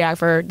is a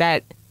choreographer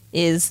that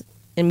is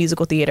in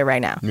musical theater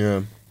right now.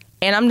 Yeah.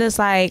 And I'm just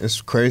like, It's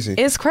crazy.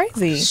 it's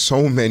crazy.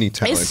 So many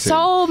talented. It's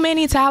so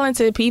many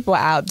talented people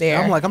out there.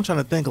 I'm trying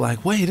to think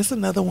like, wait, it's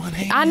another one.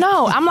 Hey, I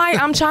know.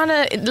 I'm trying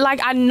to,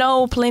 like, I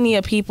know plenty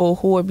of people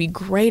who would be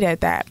great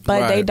at that,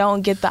 but they Right.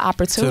 don't get the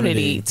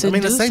opportunity to do so. I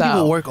mean, the same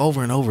people work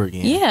over and over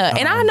again. Yeah,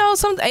 and I know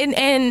some,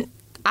 and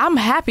I'm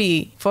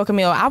happy for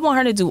Camille. I want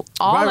her to do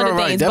all Right, of the right,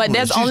 right, things, but definitely.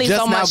 there's She's only just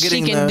so now much she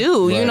getting can the-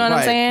 do. You Right. know what I'm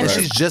Right. saying? And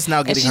she's just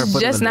now getting her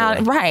foot in the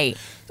door. right.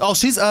 Oh,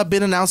 she's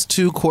been announced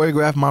to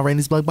choreograph Ma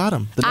Rainey's Black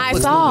Bottom. The I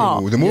Netflix saw.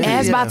 movie. The movie. And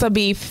it's Yeah. about to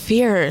be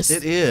fierce.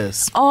 It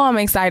is. Oh, I'm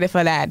excited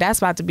for that. That's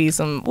about to be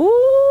some some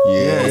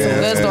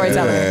good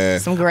storytelling. Yeah.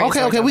 Some great.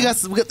 Okay. We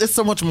storytelling. got. There's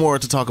so much more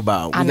to talk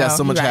about. I We got know,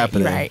 so much you're right,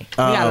 happening. you're right. We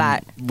got a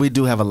lot. We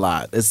do have a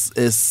lot. It's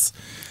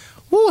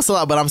a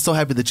lot. But I'm so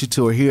happy that you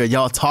two are here.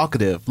 Y'all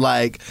talkative.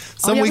 Like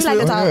some yeah, we weeks like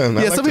to talk. Yeah, I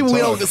like some to people we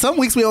talk. don't. Some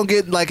weeks we don't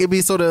get like it'd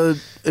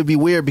be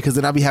weird because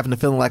then I'd be having the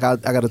feeling like I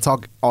got to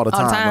talk all the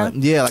All the time.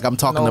 time? Like, like I'm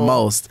talking the No.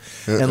 most.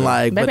 And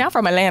like, Baby, but, I'm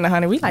from Atlanta,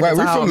 honey. We like Right, to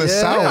we're talk. from the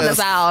South. From the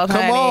South,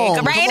 Come honey. on, Right,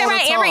 come on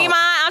right, and every talk.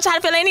 month. I'm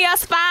trying to fill in your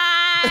spot.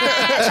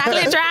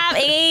 Chocolate Drive,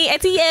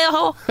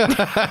 ATL.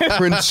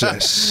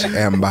 Princess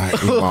Amber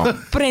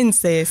Imam.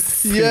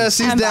 Princess. yeah,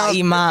 she's Amber down.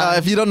 Iman.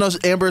 If you don't know,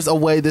 Amber's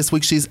away this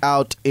week. She's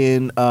out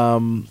in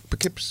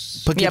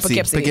Poughkeepsie.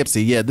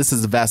 Poughkeepsie. Yeah, this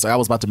is Vassar. I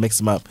was about to mix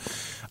them up.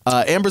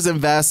 Amber's in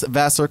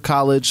Vassar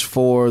College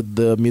for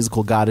the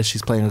musical Goddess.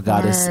 She's playing a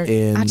goddess Word.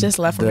 in I just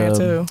left from the there,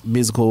 too.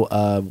 musical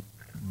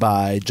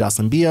by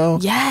Jocelyn Bio.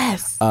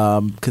 Yes.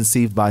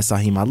 Conceived by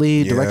Saheem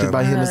Ali, directed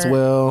by him as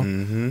well.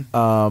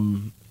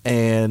 Mm-hmm.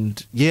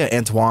 And yeah,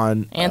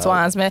 Antoine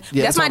Smith.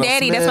 yeah, That's my Antoine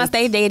daddy. Smith. That's my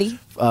stage daddy.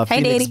 Hey,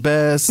 Phoenix daddy.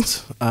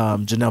 Best,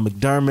 Janelle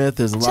McDermott.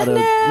 There's a lot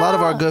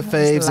of our good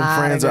There's faves a and lot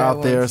friends of are good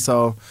out there. ones.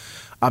 So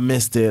I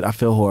missed it. I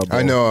feel horrible.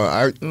 I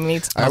know. Me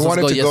too. I was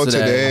wanted supposed to to go go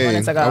yesterday. today. I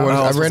wanted to go. I was I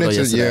ran supposed to go into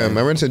yesterday.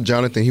 I ran into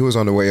Jonathan. He was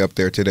on the way up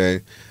there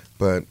today,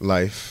 but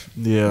life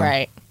Yeah,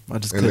 Right. I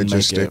just and couldn't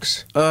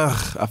logistics. make it.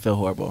 Ugh, I feel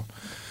horrible.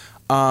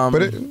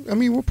 But I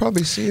mean, we'll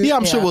probably see it. Yeah,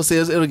 I'm sure Yeah. we'll see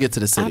it. It'll get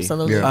to the city.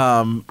 Absolutely.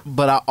 Yeah.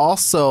 But I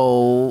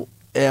also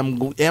am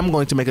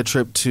going to make a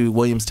trip to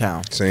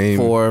Williamstown Same.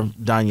 for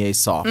Danye's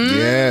Soft.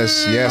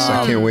 Yes,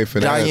 I can't wait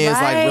for that. Danye is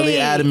like really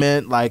Right.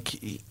 adamant. Like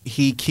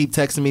he keep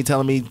texting me,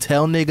 telling me,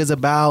 "Tell niggas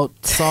about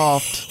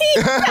Soft.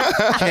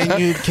 can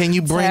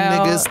you bring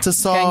niggas to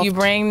Soft? Can you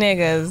bring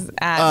niggas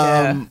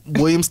out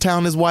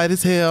Williamstown is white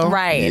as hell, there?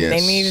 Right.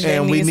 Yes. They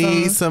And we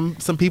need some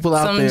some people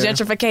out there.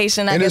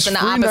 gentrification, I And guess, it's in the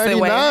free opposite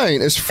way.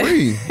 $99. It's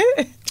free.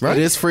 Right?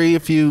 It is free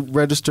if you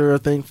register. I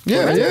think.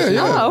 Yeah.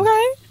 Oh,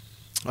 okay.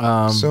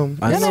 So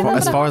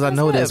As far as I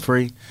know, it That's is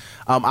free.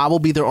 I will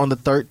be there on the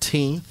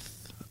 13th,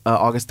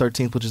 August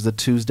 13th, which is a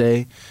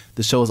Tuesday.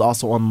 The show is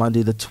also on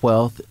Monday, the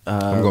 12th.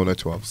 I'm going at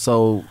 12.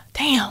 So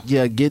Damn.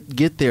 yeah,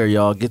 get there,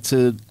 y'all. Get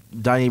to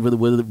Diane.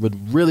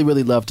 Would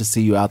really love to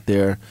see you out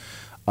there.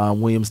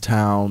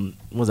 Williamstown.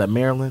 What was that,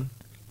 Maryland?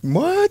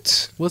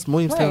 What? What's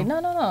Williamstown?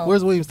 Wait, no.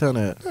 Where's Williamstown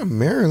at? Not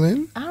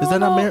Maryland. Is that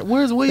not Maryland?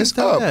 Where's It's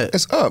Williamstown up. at?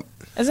 It's up.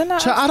 Is it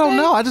not? I don't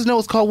know. I just know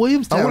it's called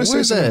Williamstown. I want to say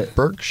Where's it's in that?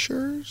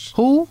 Berkshires.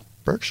 Who?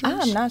 Berkshires.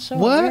 I'm not sure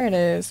What? where it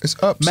is. It's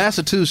up.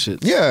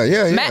 Massachusetts. Yeah.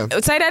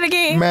 Say that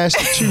again.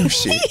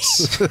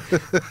 Massachusetts.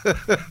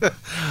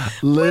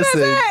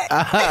 Listen,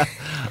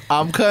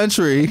 I'm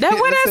country.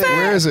 What is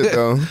Where it? is it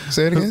though?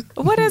 Say it again.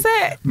 What is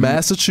it?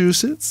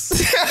 Massachusetts.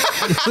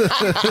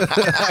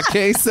 I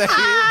can't say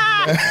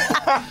it.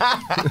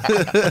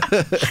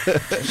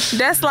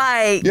 That's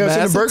like Yeah, it's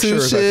in the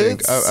Berkshires, I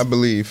think. Massachusetts. I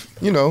believe.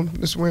 You know,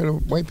 this is where the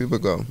white people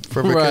go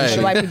for Right. the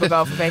vacation. white people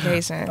go for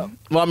vacation.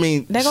 Well, I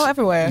mean, They go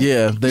everywhere.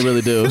 yeah, they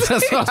really do.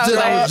 That's what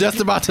I was just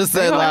about to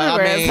say. They go Like, I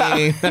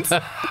everywhere.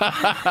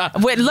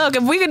 mean, Wait, look,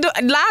 if we could do,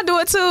 I'll do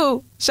it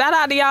too. Shout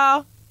out to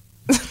y'all.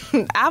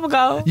 I would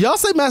go. y'all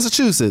say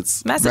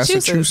Massachusetts.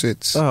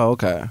 Massachusetts. Oh,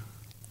 okay.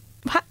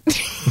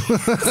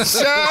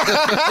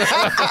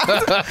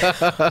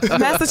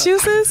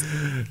 Massachusetts?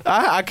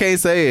 I can't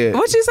say it.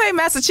 What you say,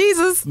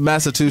 Massachusetts?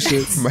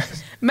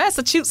 Massachusetts.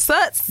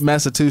 Massachusetts.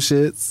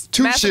 Massachusetts.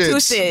 Two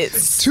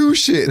Massachusetts. shits. Two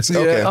shits.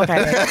 Okay.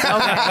 Okay.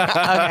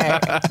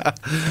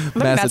 Let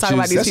me not talk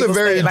about these That's a people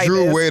very state like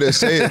Drew this. way to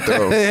say it,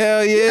 though.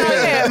 Hell yeah.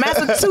 Oh, yeah,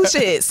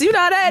 Massachusetts. You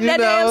know that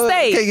damn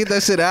state. Can't get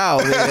that shit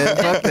out, man. Fuck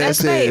that That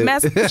state, shit.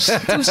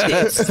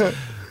 Massachusetts.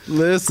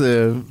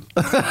 Listen,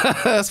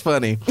 that's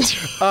funny.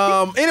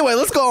 Anyway,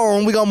 let's go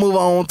on. We're going to move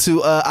on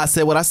to I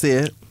Said What I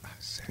Said.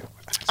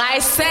 I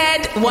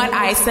said what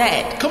I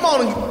said. Come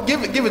on,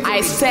 give it to I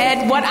me.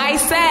 said what I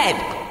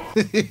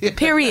said.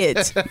 Period.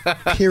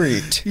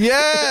 Period.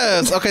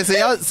 Yes. Okay, so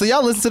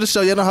y'all listen to the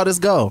show. Y'all know how this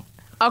go.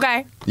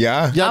 Okay.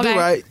 Yeah. Y'all Okay. do,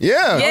 right?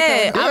 Yeah.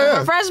 Yeah. I'm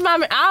refresh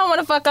my. I don't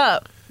want to fuck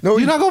up. No,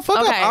 You're not going to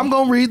fuck Okay. up. I'm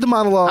going to read the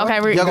monologue. Okay,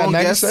 read. Y'all got going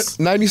to 90, guess?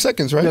 90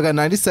 seconds, right? Y'all got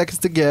 90 seconds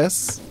to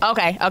guess.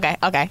 Okay.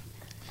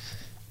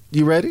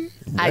 You ready?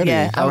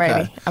 Yeah, I'm Okay.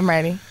 ready. I'm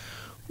ready.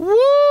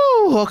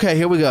 Woo! Okay,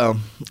 here we go.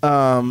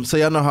 So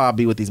y'all know how I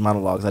be with these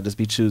monologues. I just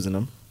be choosing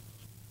them.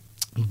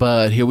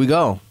 But here we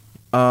go.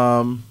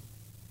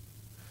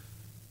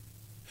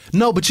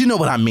 No, but you know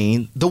what I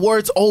mean. The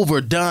words over,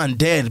 done,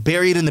 dead,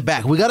 buried in the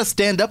back. We got to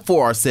stand up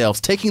for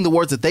ourselves, taking the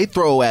words that they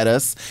throw at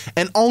us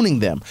and owning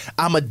them.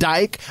 I'm a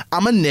dyke.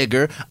 I'm a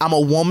nigger. I'm a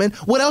woman.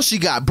 What else you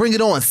got? Bring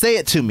it on. Say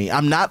it to me.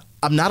 I'm not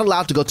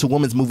allowed to go to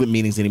women's movement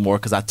meetings anymore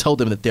because I told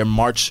them that their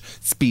March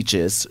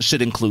speeches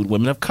should include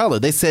women of color.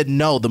 They said,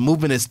 no, the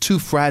movement is too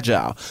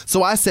fragile.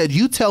 So I said,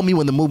 you tell me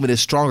when the movement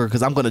is stronger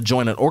because I'm going to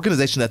join an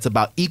organization that's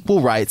about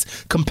equal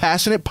rights,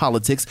 compassionate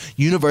politics,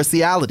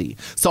 universality.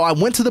 So I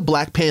went to the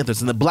Black Panthers,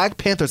 and the Black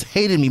Panthers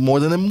hated me more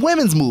than the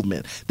women's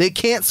movement. They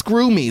can't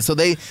screw me, so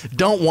they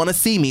don't want to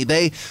see me.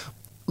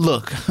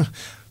 Look,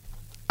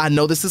 I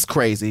know this is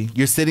crazy.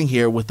 You're sitting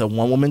here with a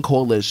one-woman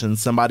coalition,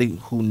 somebody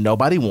who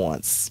nobody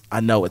wants.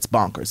 I know it's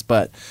bonkers,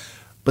 but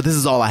this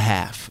is all I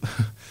have.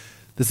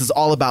 This is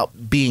all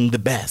about being the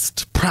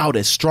best,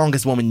 proudest,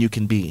 strongest woman you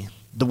can be.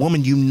 The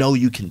woman you know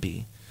you can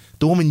be.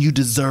 The woman you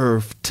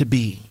deserve to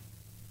be.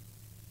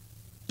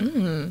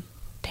 Damn.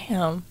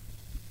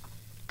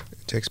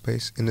 It takes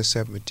place in the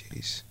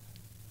 70s.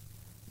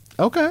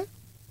 Okay.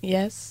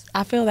 Yes,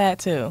 I feel that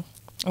too.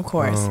 Of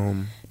course.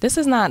 This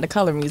is not the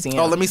Color Museum.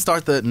 Oh, let me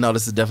start no,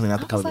 this is definitely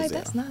not the I was Color like,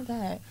 Museum. that's not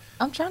that.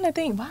 I'm trying to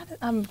think. Why did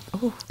I'm?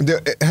 Ooh.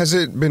 Has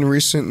it been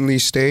recently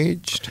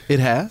staged It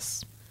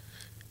has?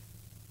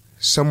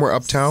 somewhere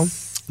uptown?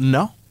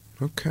 No.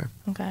 Okay.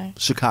 Okay.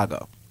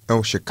 Chicago.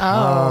 Oh,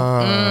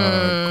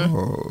 Chicago.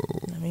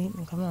 Let me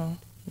come on.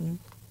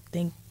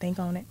 Think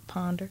on it.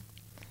 Ponder.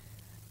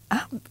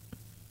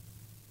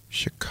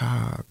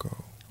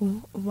 Chicago.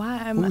 Why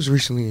am Who was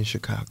recently in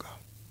Chicago?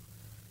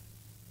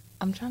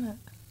 I'm trying to.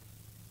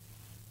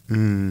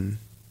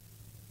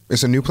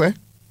 It's a new play?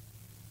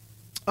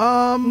 This,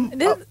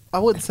 I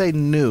wouldn't say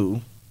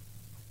new.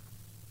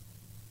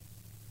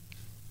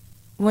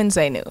 wouldn't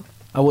say new.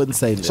 I wouldn't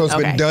say new. So it's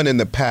Okay. been done in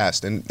the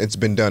past, and it's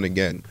been done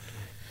again.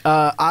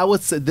 I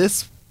would say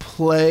this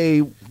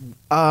play,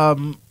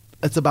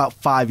 it's about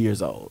 5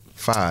 years old.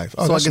 5.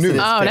 Oh, So I that's guess new. it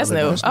is. Oh, that's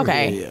fairly new. new. That's new.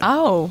 Okay. Yeah, yeah.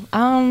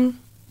 Oh,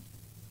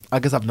 I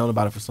guess I've known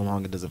about it for so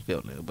long it doesn't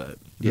feel new, but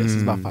yes,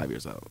 it's about 5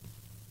 years old.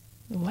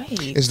 wait.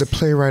 Is the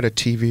playwright a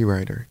TV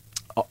writer?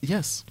 Oh,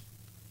 yes.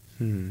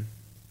 Did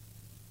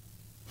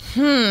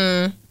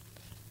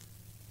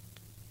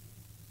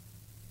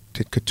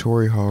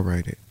Katori Hall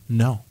write it?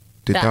 No.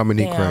 Did That-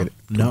 Dominique damn. write it?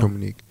 No.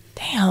 Dominique.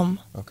 Damn.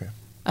 Okay.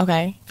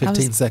 Okay.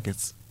 15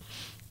 seconds.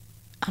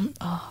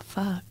 Oh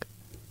fuck.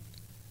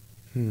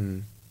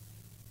 No.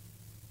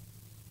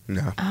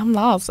 I'm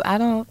lost. I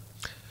don't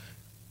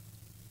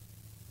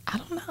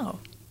know.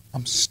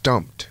 I'm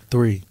stumped.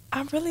 3,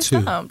 I'm really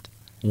 2. stumped.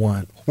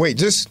 1. Wait,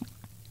 just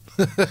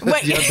Wait. No. I'm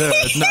like,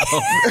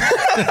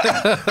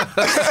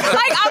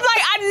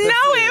 I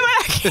know it, but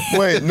I can't.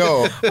 wait.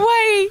 No.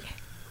 Wait.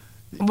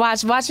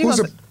 Watch. You Who's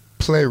a gonna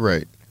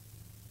playwright?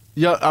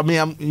 Yeah, I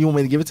mean, you want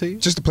me to give it to you?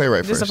 Just the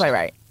playwright just first. to play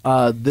right.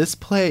 This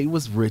play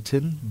was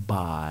written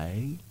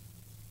by.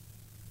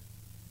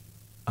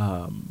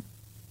 Don't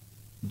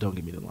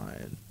give me the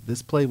line.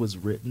 This play was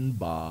written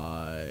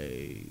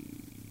by.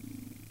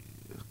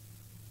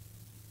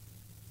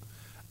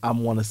 I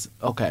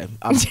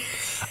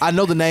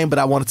know the name, but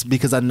I want it to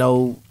because I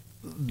know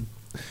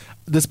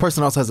this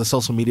person also has a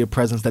social media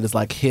presence that is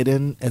like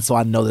hidden, and so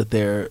I know that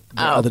their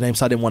other name.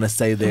 So I didn't want to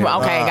say their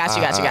Okay, got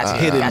you.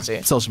 hidden Got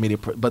you. social media.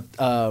 But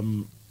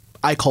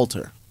Ike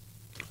Coulter.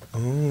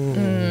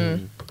 No,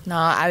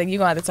 you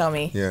gonna have to tell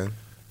me. Yeah.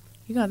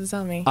 You gonna have to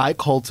tell me. Ike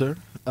Coulter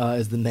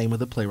is the name of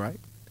the playwright,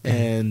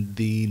 and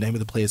the name of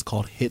the play is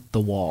called Hit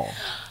the Wall.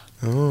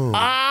 Oh.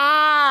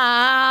 Ah.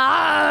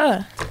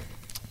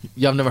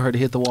 Y'all never heard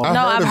of Hit the Wall?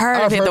 No, I've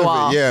heard of Hit the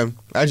Wall. It, yeah.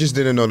 I just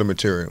didn't know the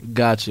material.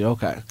 Got you.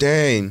 Okay.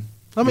 Dang.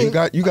 I mean,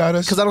 you got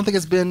us. Because I don't think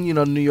it's been,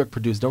 New York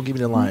produced. Don't give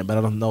me the line, but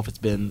I don't know if it's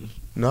been.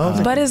 No.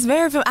 But it's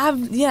very.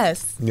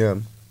 Yes. Yeah.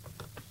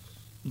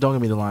 Don't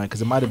give me the line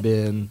because it might have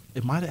been.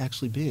 It might have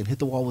actually been. Hit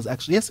the Wall was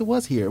actually. Yes, it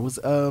was here. It was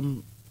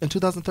in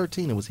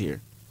 2013. It was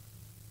here.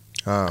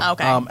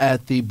 Okay.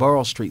 At the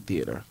Borough Street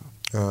Theater.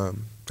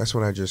 That's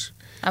when I just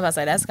I'm about to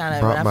say that's kind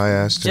of Brought my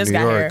ass to just New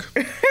got York.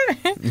 here.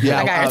 Yeah,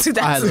 I got here in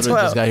I literally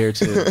 2012. just got here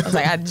too. I was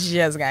like, I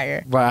just got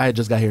here. Right, I had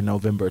just got here in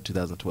November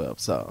 2012.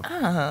 So,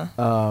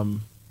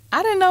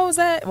 I didn't know it was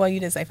that. Well, you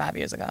did say 5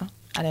 years ago.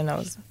 I didn't know it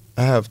was.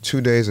 I have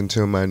 2 days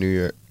until my New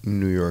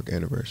York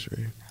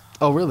anniversary.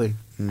 oh really?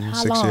 How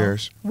 6 long?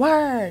 years.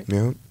 Word.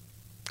 Yep.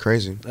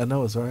 Crazy. I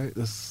know it's right.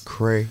 It's,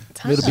 Cray.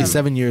 it'll be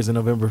 7 years in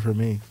November for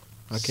me.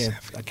 I can't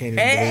even believe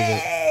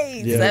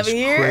Hey, Yeah. 7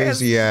 years.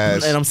 Crazy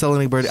ass. it. And I'm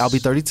celebrating birthday. I'll be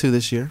 32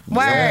 this year.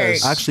 Word.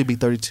 Yes. I'll actually be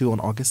 32 on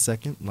August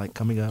 2nd, like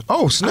coming up.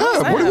 Oh snap! Oh,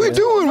 What are we snap.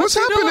 doing? What's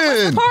You doing?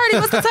 happening? What's the party?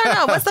 What's the turn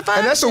up? What's the fun?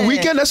 And that's a shit?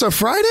 weekend. That's a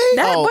Friday.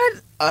 That, Oh, what?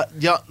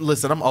 y'all,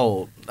 listen, I'm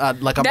old.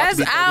 Like I'm That's, about to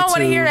be I don't want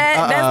to 32. hear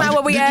that. That's not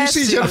what we Did you asked.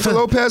 see Jennifer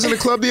Lopez in the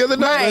club the other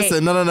night? Right.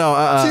 Listen,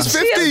 no. She's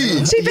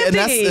 50. She 50.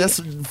 Yeah, that's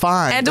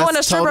fine. And doing That's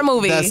a stripper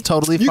movie. That's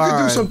totally You fine.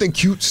 could do something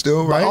cute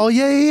still, right? Oh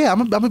yeah.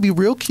 I'm gonna be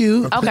real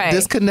cute. Okay.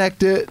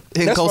 Disconnected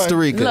in That's Costa fine.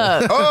 Rica.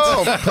 Look,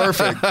 Oh,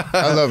 perfect.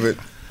 I love it.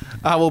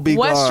 I will be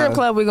what gone. strip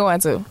club we going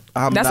to?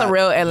 I'm That's not- a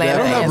real Atlanta They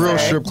don't have answer. real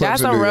strip clubs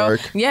That's in a New real,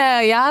 York.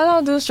 Yeah, y'all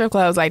don't do strip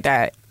clubs like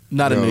that.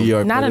 Not in No. New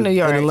York. Not but in New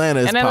York. In Atlanta,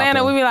 it's In Atlanta,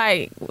 poppin'. we be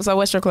like, so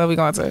what strip club we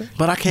going to?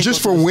 But I can't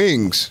Just go for to-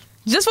 wings.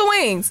 Just for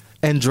wings.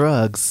 and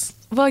drugs.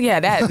 Well, yeah,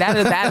 that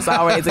is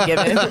always a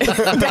given.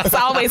 That's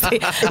always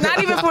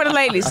not even for the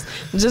ladies.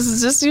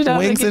 Just you know,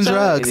 Wings get and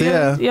drugs,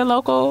 yeah. your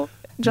local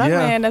drug Yeah.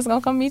 man that's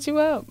gonna come meet you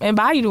up and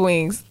buy you the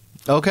wings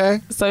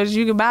Okay. so that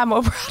you can buy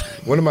more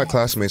product. One of my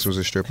classmates was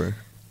a stripper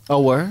Oh,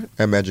 word?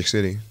 at Magic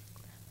City.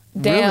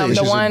 Damn, Really?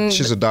 the one,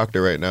 She's a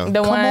doctor right now. the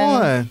Come one,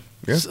 on.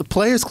 Yeah.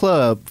 Players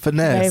Club.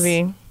 Finesse.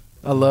 baby.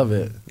 I love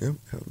it. Yep.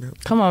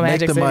 Come on, Make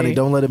Magic the City. money.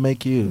 Don't let it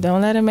make you.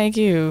 Don't let it make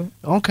you.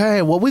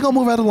 Okay. Well, we're going to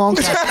move right along.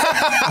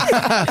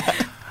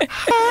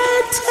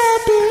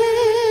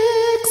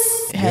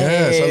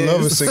 Yes, I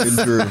love a singing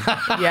Drew.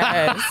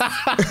 Yes.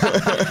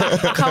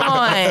 Come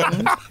on.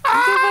 Give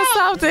us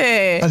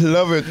something. I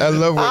love it. I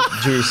love what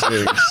Drew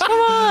sings. Come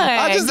on.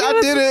 I just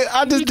did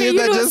that you do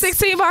just a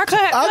 16 bar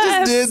cut.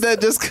 I just did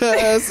that just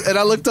cuz, and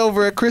I looked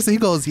over at Chris and he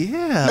goes,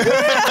 "Yeah."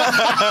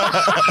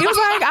 He was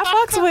like,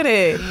 I fucks with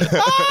it.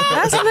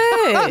 That's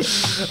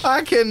lit.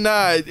 I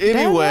cannot. That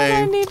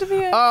Anyway, need to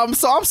be a-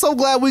 so I'm so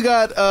glad we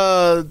got.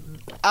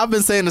 I've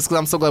been saying this because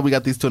I'm so glad we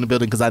got these two in the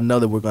building because I know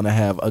that we're going to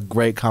have a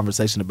great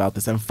conversation about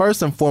this. And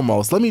first and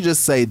foremost, let me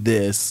just say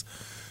this.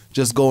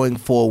 Just going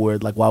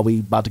forward, like while we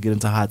about to get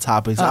into hot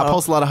topics, I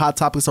post a lot of hot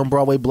topics on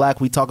Broadway Black.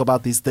 We talk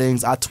about these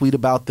things. I tweet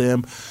about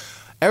them.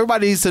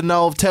 Everybody needs to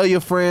know. Tell your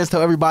friends. Tell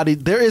everybody.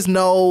 There is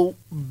no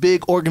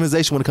big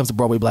organization when it comes to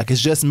Broadway Black. It's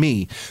just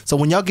me. So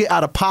when y'all get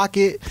out of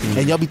pocket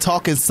and y'all be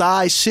talking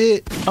side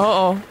shit,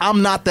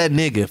 I'm not that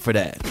nigga for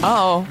that.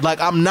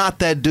 Like I'm not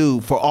that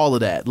dude for all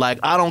of that. Like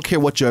I don't care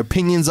what your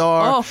opinions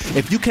are.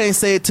 If you can't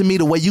say it to me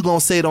the way you gonna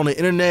say it on the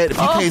internet, if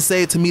you can't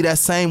say it to me that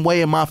same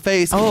way in my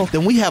face,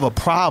 then we have a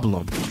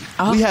problem.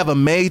 We have a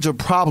major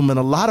problem, and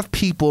a lot of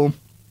people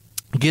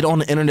get on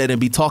the internet and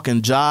be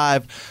talking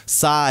jive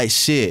side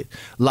shit,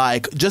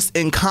 like just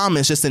in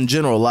comments, just in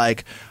general,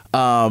 like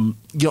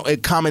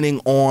commenting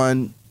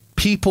on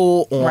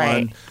people,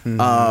 on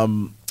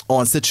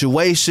on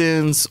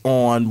situations,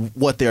 on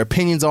what their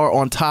opinions are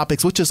on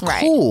topics, which is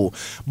cool.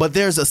 But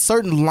there's a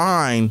certain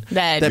line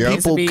that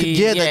people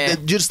that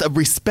just a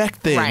respect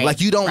thing.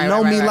 Like you don't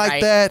know me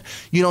like that.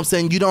 You know what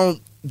I'm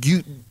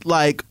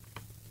saying?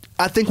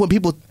 I think when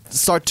people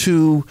start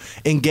to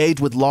engage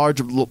with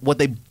what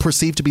they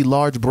perceive to be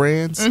large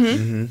brands,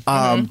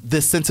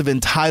 this sense of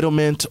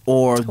entitlement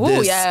or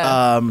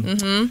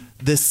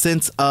this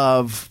sense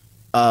of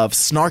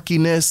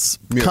snarkiness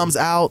comes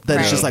out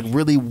that is just like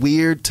really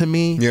weird to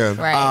me. Yeah.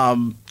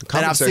 Right.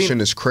 Comment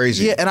section is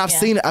crazy. Yeah, and I've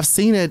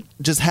seen it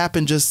just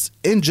happen just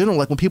in general.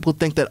 Like when people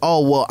think that,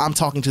 oh well, I'm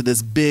talking to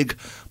this big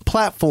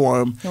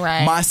platform,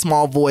 my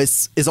small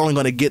voice is only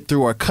going to get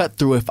through or cut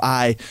through if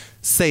I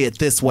say it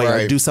this way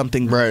or do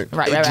something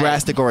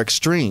drastic or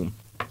extreme.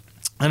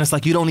 And it's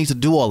like, you don't need to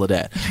do all of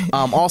that.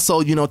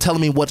 Also,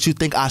 telling me what you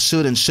think I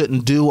should and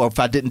shouldn't do, or if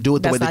I didn't do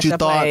it the way that you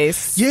thought.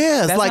 Place.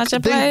 Yeah, it's like,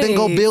 then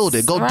go build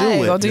it. Go do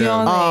it. Go do your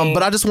own thing.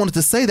 But I just wanted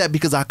to say that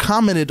because I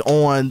commented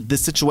on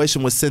this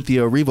situation with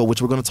Cynthia Erivo, which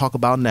we're going to talk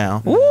about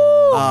now.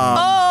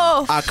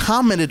 I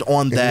commented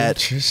on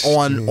that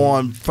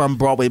on from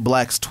Broadway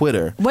Black's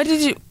Twitter. What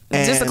did you...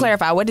 Just to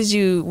clarify, what did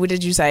you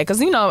say?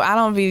 Because I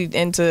don't be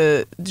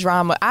into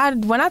drama.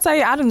 When I tell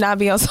you, I do not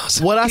be on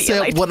social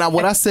media.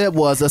 What I said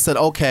was,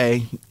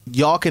 okay,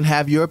 y'all can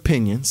have your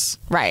opinions,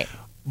 right?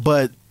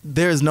 But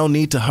there's no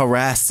need to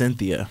harass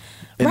Cynthia.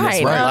 In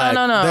this way.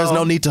 No. There's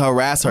no need to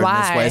harass her Why?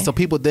 in this way. So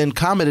people then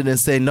commented and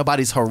said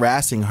nobody's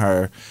harassing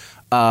her.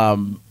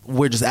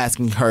 We're just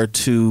asking her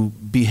to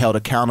be held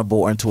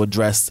accountable and to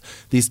address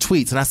these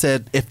tweets. And I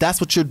said, if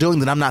that's what you're doing,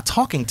 then I'm not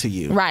talking to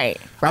you. Right.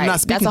 I'm not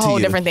speaking to you. That's a whole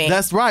different thing.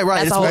 That's right.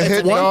 That's a whole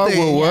different thing.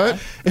 Will what?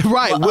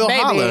 Right. Will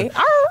baby. holler.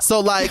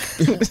 So like,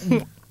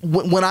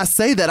 when I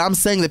say that, I'm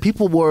saying that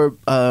people were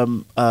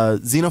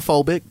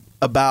xenophobic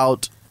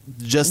about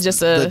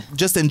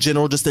just in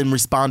general, just in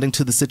responding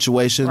to the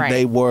situation.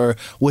 They were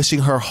wishing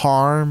her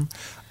harm.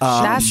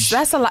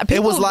 That's a lot.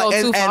 People it was like,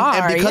 go too far.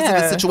 and because of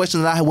the yeah.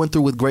 situation that I went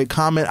through with Great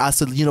Comment, I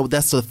said,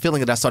 that's the feeling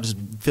that I started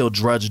to feel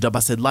drudged up. I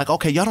said, like,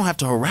 okay, y'all don't have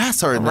to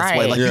harass her in this way.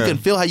 Right. Like, you can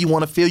feel how you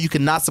want to feel. You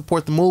cannot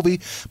support the movie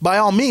by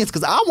all means,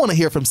 because I want to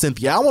hear from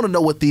Cynthia. I want to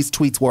know what these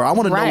tweets were. I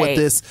want to know what Right.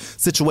 this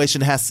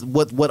situation has,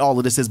 what all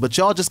of this is. But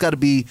y'all just got to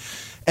be.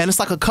 And it's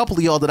like a couple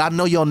of y'all that I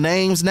know your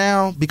names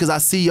now because I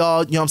see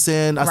y'all, you know what I'm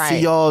saying? I see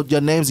Right. y'all,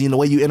 your names and the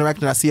way you interact,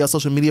 and I see y'all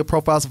social media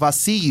profiles. If I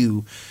see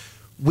you,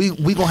 we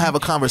gonna have a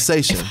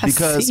conversation If I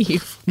because see you.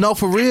 no,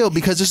 for real,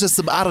 because it's just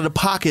some out of the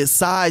pocket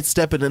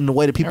sidestepping in the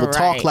way that people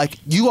talk. Right. Like,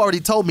 you already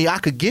told me I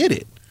could get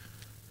it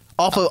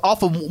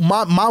off of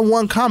my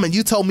one comment.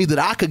 You told me that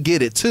I could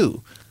get it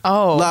too.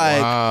 Oh.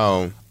 Like,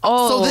 Wow.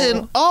 oh. so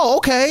then,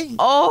 okay.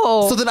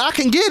 Oh. So then I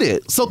can get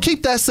it. So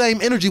keep that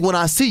same energy when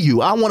I see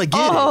you. I want to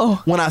get it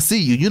when I see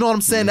you. You know what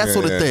I'm saying? That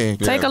sort of thing.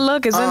 Take a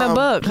look. It's in the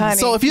book, honey.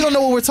 So if you don't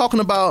know what we're talking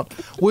about,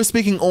 we're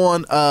speaking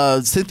on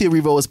Cynthia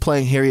Erivo is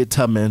playing Harriet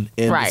Tubman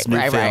in this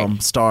new film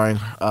starring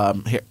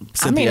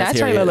Cynthia that as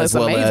trailer Harriet, looks as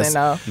well amazing,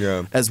 as,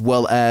 though. as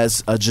well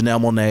as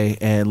Janelle Monáe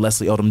and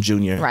Leslie Odom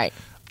Jr. Right.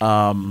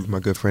 My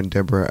good friend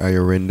Deborah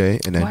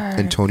Ayorinde and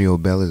Antonio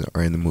Bell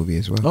are in the movie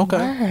as well.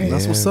 Okay,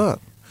 that's what's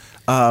up.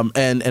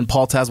 And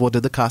Paul Tazewell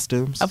did the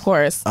costumes, Of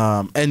course.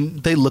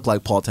 and they look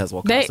like Paul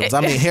Tazewell costumes.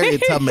 I mean,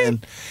 Harriet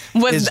Tubman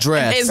is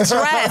dressed. Is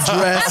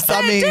dressed.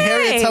 I mean,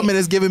 Harriet Tubman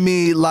is giving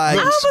me like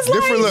I was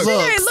different like,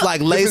 looks.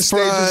 like lace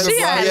Different stages fronts. of She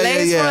had Yeah,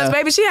 lace yeah, fronts,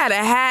 baby. She had a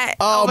hat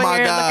Oh, over my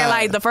here God. looking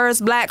like the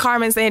first black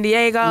Carmen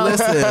Sandiego.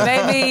 Listen.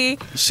 baby.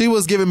 She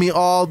was giving me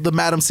all the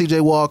Madam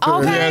C.J. Walker.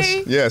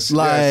 Okay. Yes.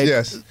 Like,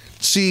 yes.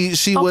 She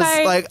was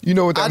Okay. like, You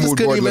know what that I just mood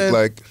couldn't board looked even-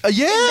 like.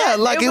 Yeah,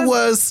 like it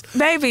was.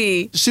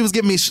 Baby. She was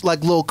giving me like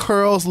little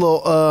curls,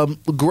 little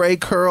gray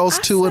curls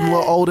too, in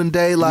little olden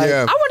day. Like,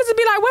 Yeah. I wanted to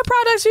be like, what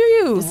products you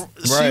use?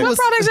 Right. What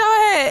products y'all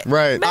had?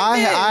 Right. back I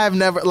then? have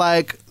never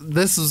like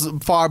this is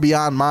far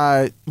beyond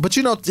my. But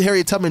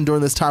Harriet Tubman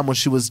during this time when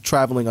she was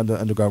traveling under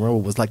Underground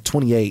Railroad was like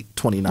 28,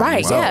 29.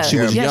 Right, So yeah. she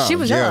was yeah, young. she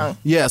was young.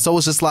 Yeah, so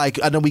it's just like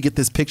I know we get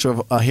this picture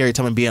of Harriet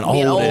Tubman being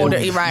Being old. older,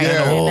 and, right.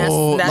 Yeah.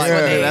 And that's like, what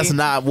they... that's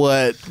not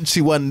what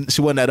she wasn't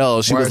that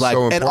old. She Why was it's like,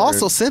 so and important.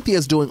 also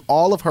Cynthia's doing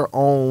all of her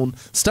own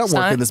stunt work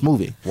Stunt? in this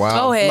movie.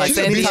 Wow. Go ahead, Like,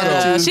 Cynthia.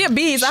 anytime She a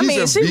beast. I she's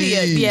mean, a she be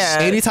a, beast. yeah.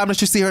 Anytime that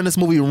you see her in this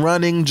movie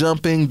running,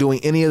 jumping, doing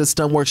any of the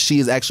stunt work, she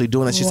is actually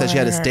doing it. She said she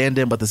had a Word.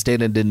 stand-in, but the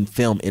stand-in didn't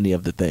film any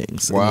of the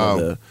things. Wow.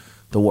 Any of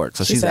the work.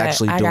 So She she's said,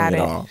 actually "I doing got it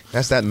it." all.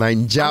 That's that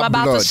Ninja I'm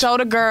about blood. to show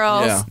the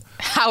girls Yeah.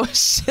 how it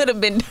should have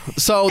been.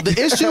 So the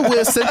issue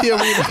with Cynthia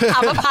Erivo,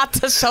 I'm about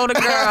to show the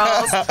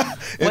girls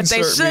what they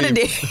Insert should have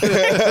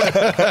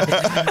meme.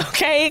 did.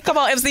 Okay, come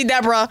on, MC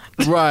Deborah.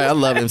 right? I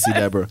love MC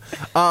Deborah,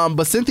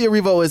 but Cynthia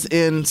Erivo is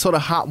in sort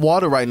of hot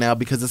water right now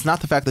because it's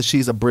not the fact that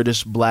she's a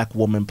British black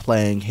woman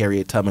playing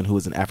Harriet Tubman, who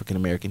is an African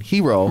American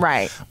hero,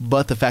 Right.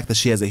 But the fact that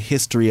she has a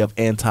history of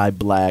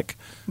anti-black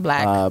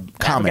Black, comments.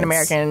 African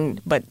American,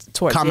 but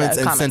towards comments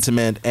and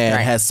sentiment, and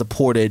Right. has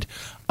supported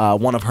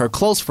one of her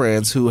close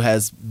friends who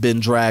has been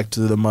dragged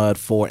through the mud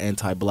for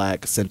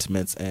anti-black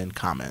sentiments and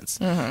comments.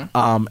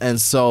 Mm-hmm.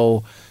 And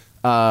so,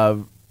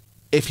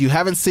 if you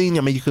haven't seen,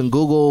 I mean, you can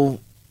Google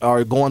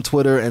or go on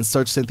Twitter and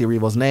search Cynthia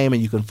Erivo's name,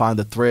 and you can find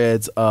the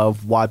threads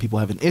of why people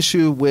have an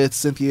issue with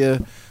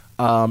Cynthia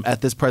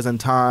at this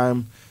present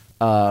time.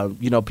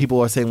 People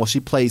are saying, well, she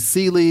plays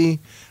Celie.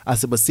 I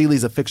said, but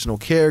Celie's a fictional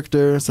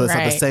character, so it's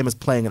not the Right. same as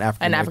playing an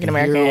African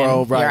African-American.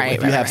 hero, right? Right, If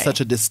you right, have right.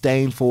 such a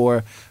disdain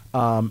for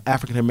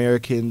African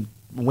American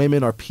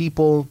women or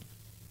people,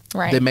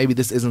 Right. then maybe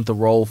this isn't the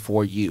role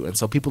for you. And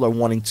so people are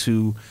wanting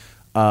to,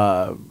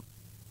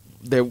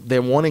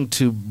 they're wanting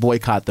to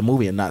boycott the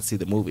movie and not see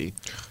the movie.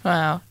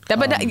 Wow.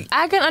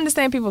 I can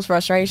understand people's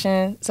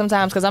frustration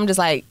sometimes because I'm just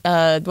like,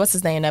 what's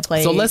his name that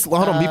played? So let's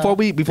hold on before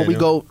we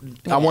go.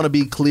 I want to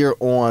be clear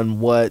on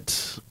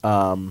what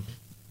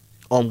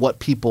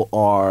people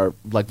are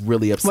like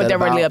really upset What they're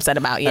about. really upset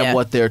about, yeah. And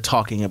what they're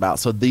talking about.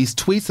 So these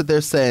tweets that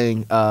they're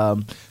saying,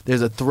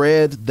 there's a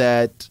thread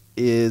that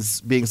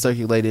is being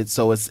circulated.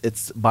 So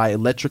it's by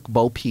Electric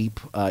Bo Peep,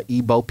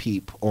 Bo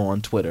Peep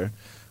on Twitter.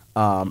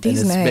 And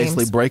These it's names.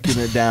 basically breaking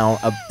it down,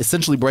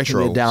 essentially breaking it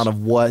Trolls. down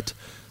of what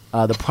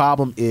the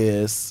problem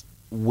is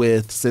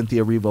with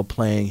Cynthia Erivo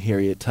playing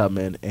Harriet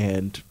Tubman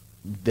and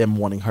them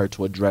wanting her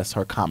to address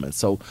her comments.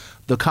 So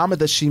the comment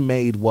that she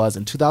made was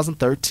in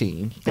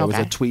 2013. There was a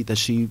Okay. tweet that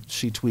she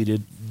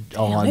tweeted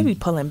Damn, on. they be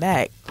pulling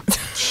back.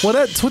 Well,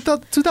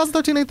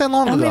 2013 ain't that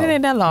long I ago. mean, it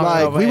ain't that long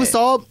like, ago, we but- was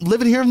all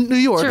living here in New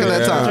York True, at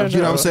that yeah, time. true, You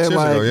know what I'm saying? true.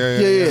 Like,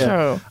 Years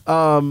ago,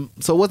 yeah. True.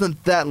 So it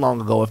wasn't that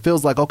long ago. It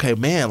feels like, okay,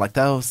 man, like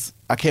that was.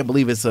 I can't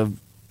believe it's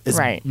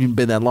Right.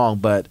 been that long,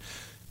 but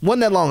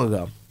wasn't that long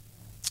ago.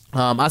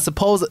 I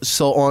suppose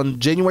so. On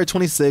January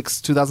 26,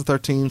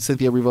 2013,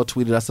 Cynthia Erivo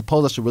tweeted, "I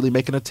suppose I should really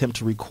make an attempt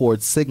to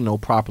record Signal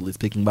properly."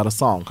 Speaking about a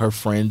song, her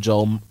friend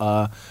Joe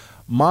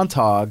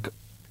Montague,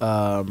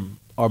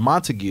 Joel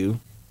Montague,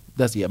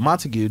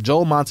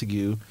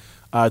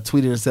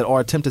 tweeted and said, "Or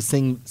attempt to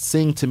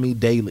sing to me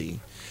daily."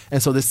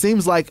 And so this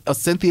seems like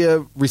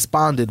Cynthia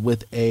responded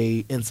with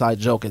a inside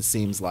joke, it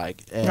seems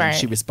like. And Right.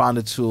 she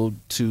responded to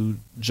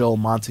Joel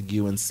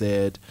Montague and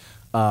said,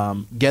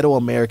 ghetto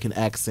American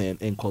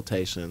accent in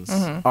quotations,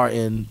 or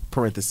in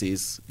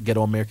parentheses,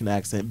 ghetto American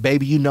accent.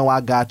 Baby, you know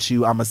I got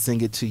you. I'ma sing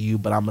it to you,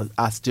 but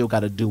I still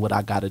gotta do what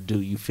I gotta do.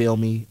 You feel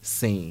me?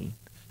 Scene.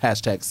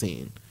 Hashtag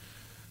scene.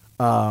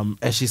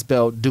 And she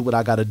spelled do what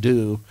I gotta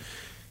do,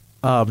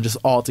 just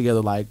all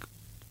together like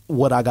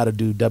what I gotta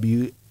do,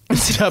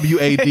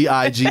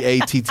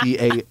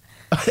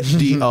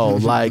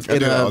 WADIGATTADO, like I in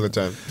do that a all the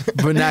time.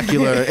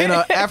 vernacular, in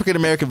an African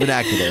American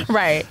vernacular.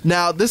 Right.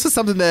 Now, this is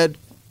something that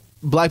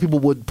Black people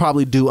would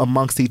probably do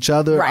amongst each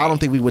other. Right. I don't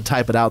think we would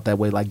type it out that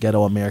way, like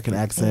ghetto American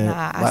accent.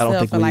 Nah, I don't still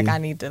think feel like I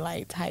need to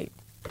like type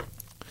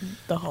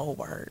the whole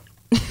word.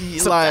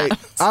 like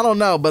I don't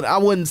know, but I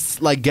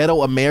wouldn't like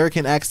ghetto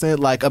American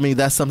accent. Like I mean,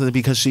 that's something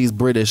because she's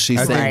British.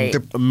 She's I saying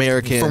think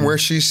American From where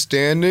she's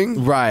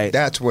standing, Right.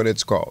 that's what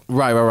it's called.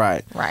 Right.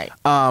 Right.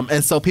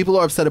 And so people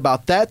are upset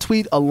about that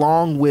tweet,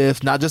 along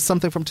with not just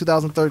something from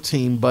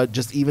 2013, but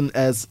just even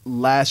as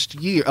last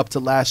year, up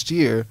to last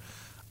year,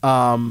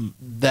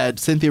 that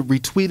Cynthia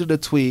retweeted a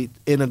tweet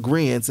in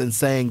agreement and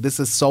saying this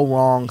is so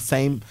wrong.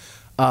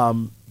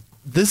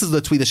 This is the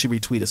tweet that she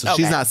retweeted. So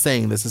she's Okay. not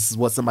saying this. This is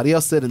what somebody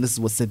else said, and this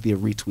is what Cynthia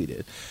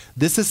retweeted.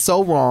 This is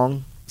so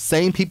wrong.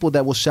 Same people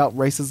that will shout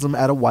racism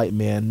at a white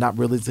man, not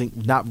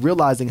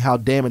realizing how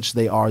damaged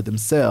they are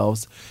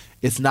themselves.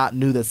 It's not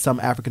new that some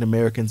African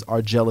Americans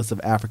are jealous of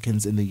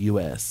Africans in the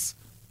U.S.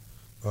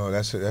 Oh,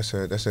 that's a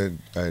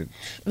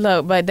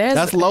Look, but there's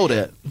That's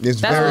loaded. it's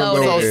That's very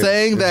loaded. loaded. So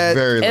saying It's that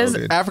very is-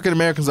 loaded. African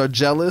Americans are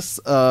jealous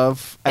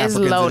of Africans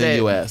in the loaded.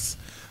 U.S.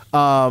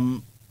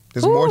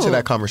 There's more to Ooh.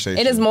 that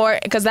conversation. It is more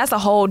because that's a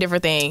whole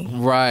different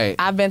thing. Right.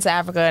 I've been to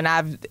Africa and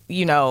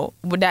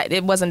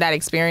it wasn't that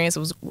experience. It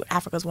was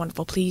Africa's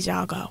wonderful. Please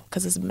y'all go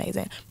because it's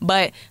amazing.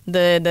 But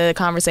the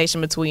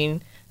conversation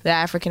between the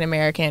African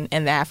American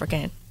and the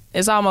African,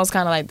 it's almost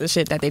kind of like the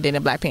shit that they did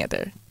in Black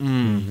Panther.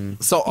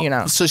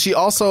 So So she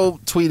also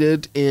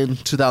tweeted in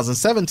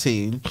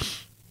 2017.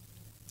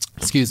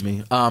 Excuse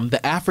me. The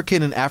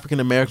African and African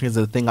American is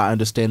a thing I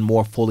understand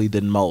more fully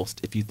than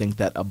most. If you think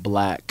that a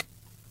black,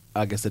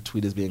 I guess the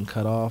tweet is being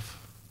cut off.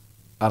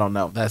 I don't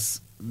know.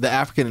 That's the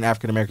African and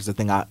African American is a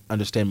thing I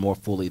understand more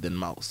fully than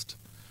most.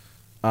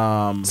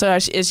 So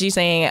is she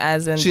saying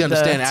as in She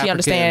understands she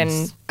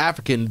understand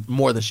African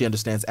more than she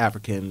understands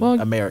African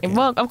American.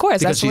 Well, of course,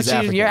 Because that's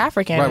what she's you're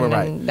African,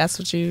 Right. and that's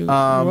what you grew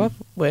up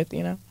with,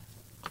 you know.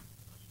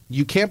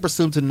 You can't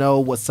presume to know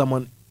what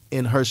someone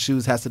in her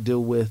shoes has to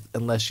deal with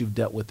unless you've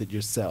dealt with it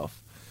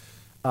yourself.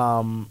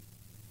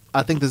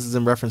 I think this is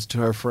in reference to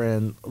her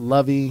friend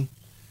Lovey,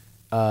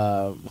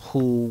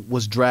 who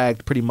was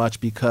dragged pretty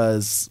much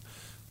because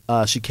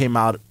she came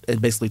out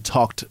and basically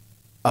talked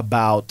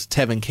about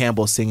Tevin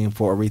Campbell singing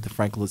for Aretha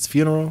Franklin's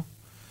funeral.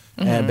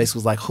 And basically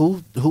was like,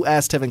 who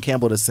asked Tevin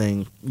Campbell to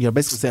sing? You know,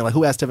 basically saying like,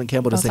 who asked Tevin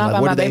Campbell to Don't sing? talk Like,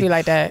 about where my did baby they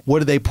like that. Where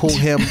did they pull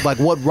him? Like,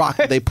 what rock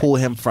did they pull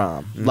him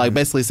from? Like,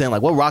 basically saying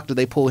like, what rock did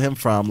they pull him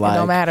from? Like, It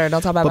don't matter.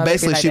 Don't talk about But my baby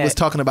basically, like she was that.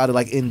 talking about it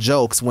like in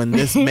jokes when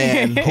this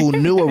man who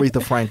knew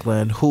Aretha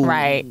Franklin, who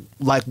Right.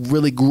 like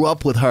really grew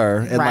up with her,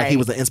 and like he Right.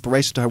 was an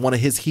inspiration to her, one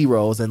of his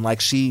heroes, and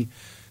like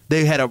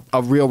they had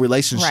a real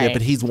relationship, Right.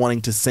 and he's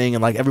wanting to sing,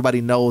 and like everybody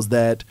knows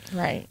that.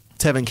 Right.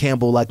 Tevin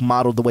Campbell like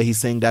modeled the way he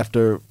sang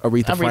after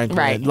Aretha Franklin.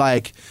 right.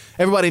 Like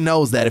everybody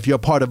knows that if you're a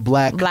part of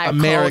Black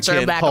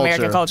American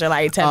culture,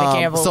 like Tevin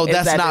Campbell. so is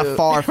that's that not dude.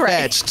 far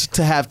fetched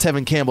to have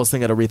Tevin Campbell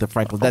sing at Aretha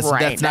Franklin. That's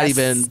Right, not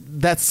even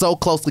that's so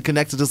closely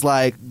connected. Just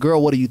like,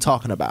 girl, what are you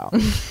talking about?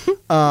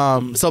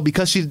 So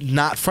because she's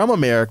not from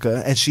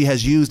America and she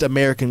has used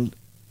American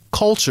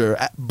culture,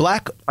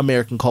 Black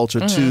American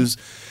culture,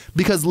 Mm-hmm.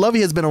 because Lovey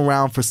has been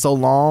around for so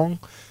long.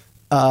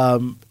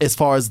 As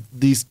far as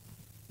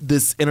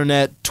this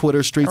internet,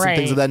 Twitter streets and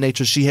things Right. of that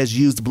nature, she has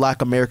used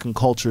Black American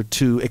culture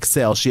to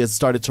excel. She has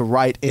started to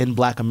write in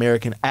Black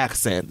American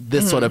accent,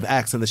 this sort of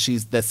accent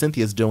that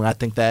Cynthia's doing. I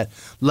think that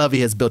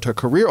Lovey has built her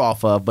career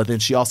off of, but then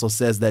she also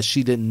says that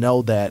she didn't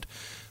know that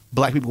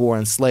Black people were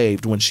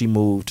enslaved when she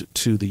moved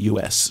to the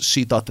U.S.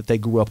 She thought that they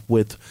grew up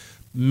with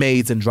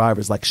maids and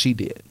drivers like she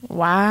did.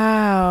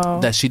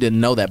 Wow. That she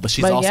didn't know that, but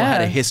she's But also had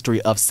a yeah. history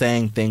of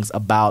saying things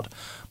about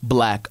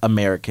Black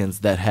Americans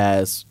that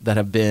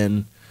have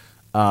been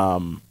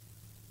that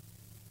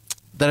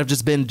have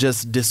just been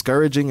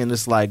discouraging, and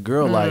it's like,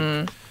 girl,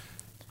 like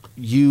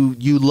you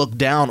look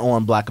down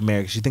on Black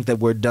Americans. You think that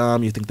we're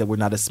dumb. You think that we're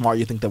not as smart.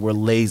 You think that we're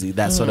lazy.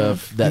 That sort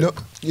of that.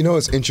 You know,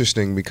 it's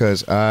interesting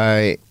because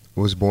I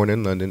was born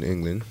in London,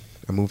 England.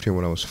 I moved here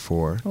when I was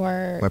 4.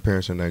 Word. My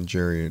parents are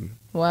Nigerian.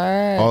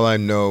 Word. All I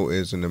know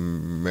is an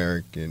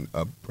American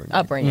upbringing.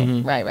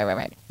 Upbringing.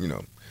 Right. You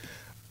know,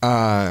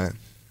 and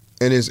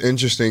it's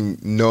interesting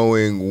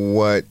knowing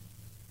what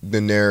the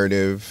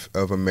narrative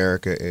of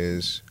America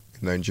is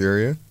in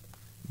Nigeria,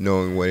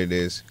 knowing what it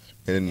is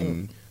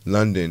in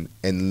London,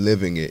 and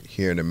living it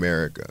here in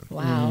America.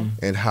 Wow.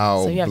 And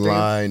how So you have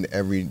blind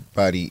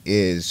everybody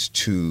is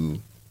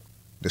to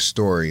the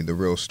story, the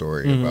real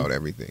story about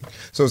everything.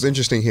 So it's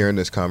interesting hearing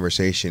this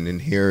conversation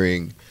and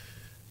hearing.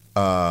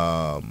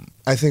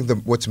 I think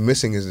what's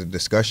missing is a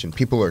discussion.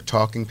 People are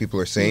talking, people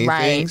are saying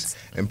things,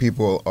 and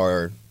people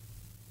are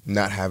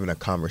not having a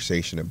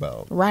conversation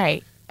about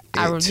Right.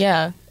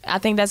 it. I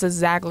think that's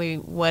exactly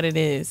what it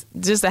is.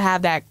 Just to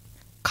have that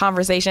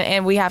conversation,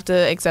 and we have to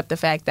accept the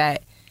fact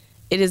that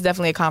it is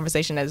definitely a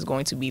conversation that is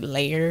going to be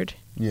layered.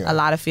 Yeah. A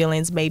lot of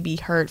feelings may be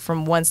hurt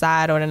from one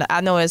side or another.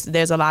 I know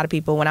there's a lot of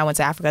people, when I went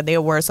to Africa,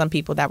 there were some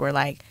people that were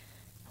like,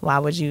 why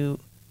would you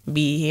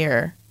be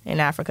here in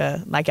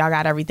Africa? Like, y'all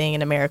got everything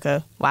in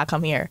America. Why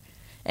come here?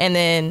 And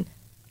then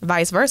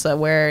vice versa,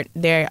 where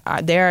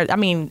I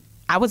mean,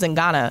 I was in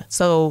Ghana,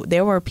 so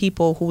there were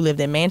people who lived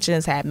in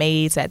mansions, had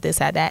maids, had this,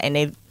 had that, and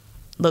they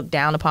looked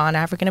down upon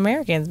African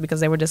Americans because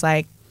they were just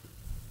like,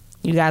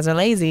 you guys are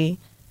lazy.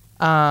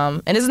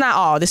 And this is not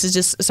all. This is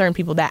just certain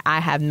people that I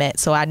have met,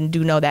 so I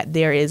do know that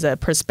there is a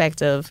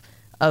perspective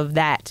of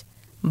that.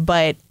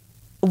 But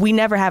we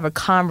never have a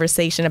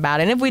conversation about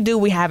it. And if we do,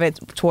 we have it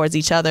towards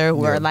each other.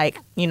 We're like,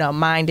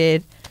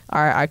 minded,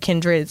 our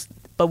kindreds,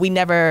 but we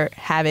never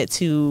have it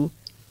to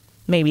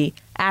maybe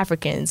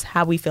Africans,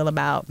 how we feel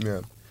about,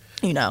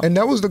 And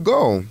that was the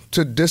goal,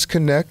 to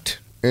disconnect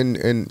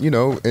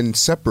and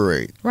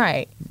separate.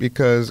 Right.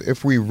 Because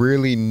if we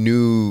really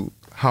knew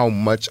how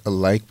much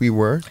alike we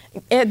were.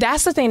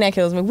 That's the thing that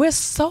kills me. We're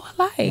so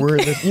alike.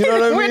 You know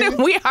what I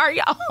mean? We are,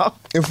 y'all.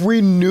 If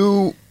we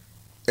knew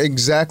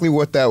exactly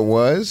what that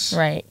was,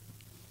 right,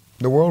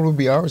 the world would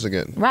be ours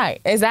again.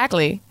 Right,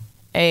 exactly.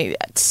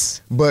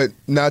 But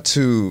not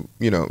to,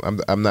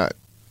 I'm not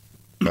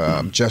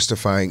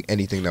justifying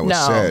anything that was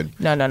said.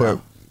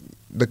 No.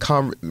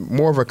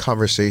 More of a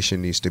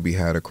conversation needs to be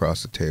had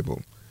across the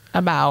table.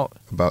 About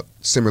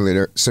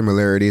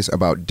similarities,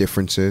 about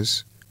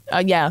differences.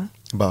 Yeah.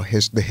 About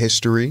the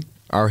history,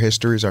 our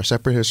histories, our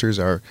separate histories,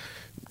 our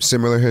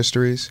similar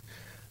histories.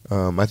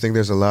 I think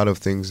there's a lot of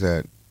things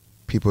that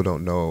people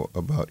don't know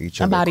about each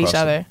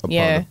other.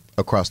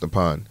 Across the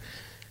pond.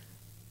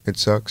 It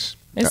sucks.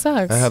 It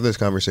sucks. I have this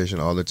conversation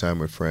all the time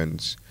with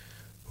friends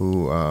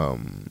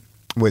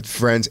with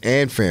friends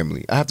and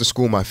family. I have to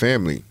school my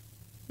family.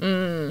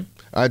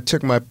 I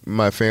took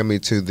my family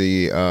to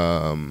the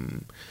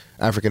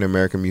African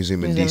American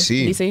Museum in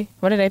D.C. D.C.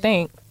 What did they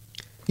think?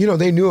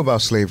 They knew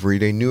about slavery.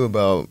 They knew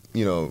about,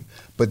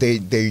 but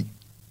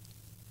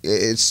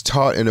it's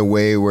taught in a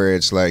way where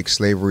it's like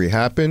slavery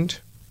happened.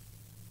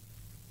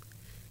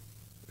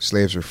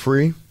 Slaves were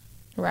free.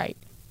 Right.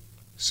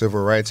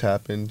 Civil rights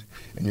happened,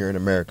 and you're in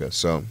America,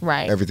 so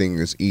everything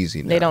is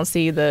easy now. They don't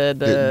see the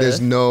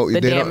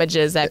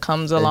damages that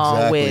comes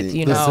along with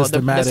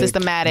the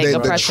systematic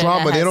oppression, the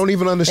trauma. They don't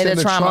even understand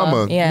the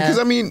trauma. Yeah.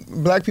 Because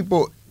Black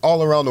people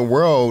all around the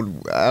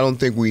world, I don't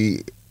think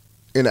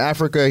in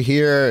Africa,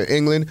 here,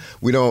 England,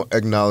 we don't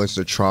acknowledge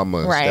the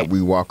traumas that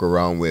we walk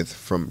around with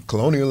from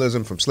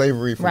colonialism, from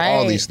slavery, from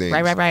all these things.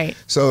 Right.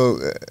 So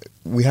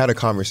we had a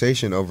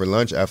conversation over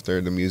lunch after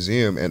the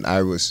museum, and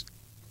I was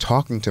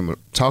talking to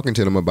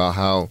them about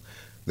how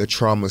the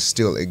trauma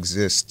still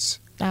exists.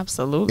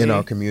 Absolutely. In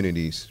our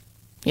communities,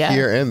 yeah,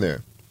 here and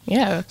there.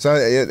 Yeah. So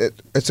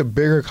it's a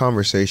bigger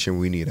conversation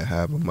we need to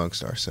have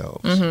amongst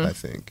ourselves, I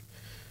think.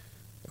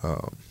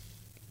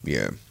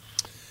 Yeah.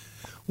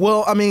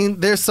 Well, I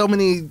mean, there's so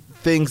many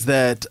things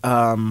that,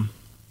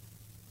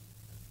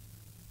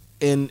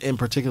 in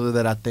particular,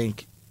 that I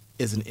think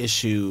is an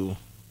issue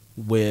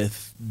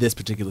with this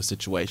particular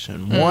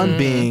situation. One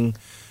being,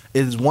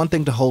 it is one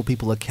thing to hold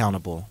people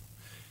accountable.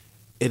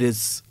 It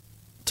is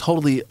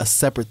totally a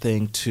separate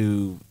thing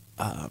to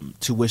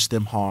wish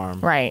them harm.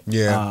 Right.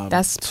 Yeah.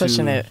 That's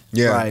pushing it.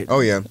 Yeah. Right.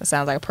 Oh yeah. It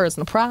sounds like a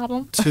personal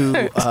problem.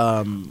 To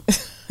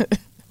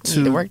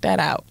work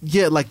that out.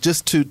 Yeah, like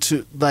just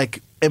to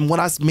like. And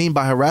what I mean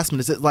by harassment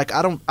is that, like,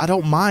 I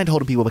don't mind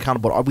holding people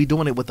accountable. Are we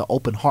doing it with an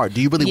open heart?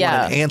 Do you really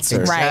want an answer?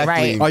 Exactly.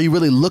 Right. Are you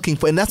really looking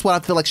for? And that's what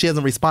I feel like she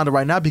hasn't responded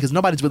right now, because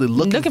nobody's really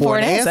looking for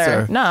an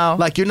answer. No.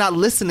 Like, you're not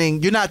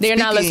listening. You're not speaking.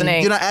 Not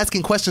listening. You're not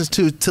asking questions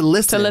to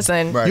listen. To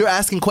listen. Right. You're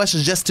asking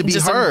questions just to be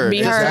heard. To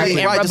be heard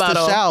and right,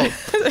 rebuttal.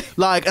 Just to shout.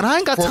 Like, and I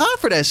ain't got time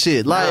for that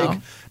shit. Like,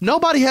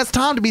 nobody has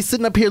time to be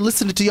sitting up here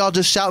listening to y'all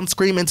just shout and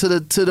scream into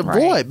the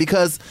void,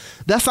 because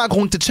that's not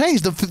going to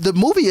change. The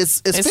movie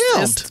is filmed.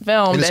 It's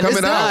filmed. And it's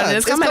coming out.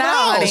 It's coming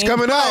out. It's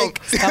coming out.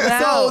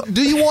 So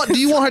do you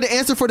want her to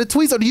answer for the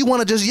tweets, or do you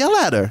want to just yell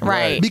at her?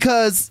 Right.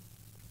 Because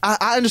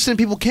I understand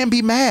people can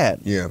be mad.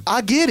 Yeah.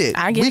 I get it.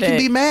 We can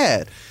be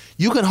mad.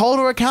 You can hold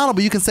her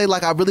accountable. You can say,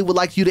 like, I really would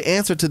like you to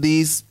answer to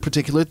these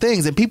particular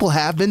things. And people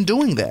have been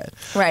doing that.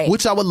 Right.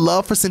 Which I would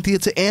love for Cynthia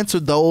to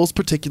answer those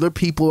particular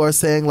people who are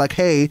saying, like,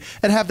 hey,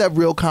 and have that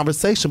real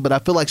conversation. But I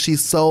feel like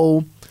she's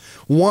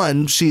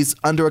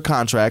under a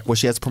contract where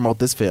she has to promote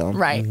this film.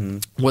 Right.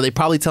 Where they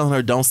probably telling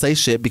her, don't say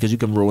shit because you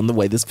can ruin the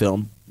way this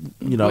film,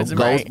 goes,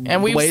 right.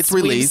 And the way it's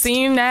released. We've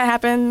seen that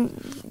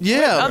happen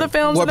with other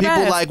films where in the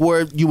people past. like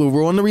where you will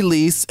ruin the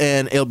release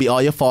and it'll be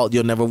all your fault.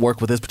 You'll never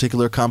work with this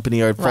particular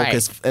company or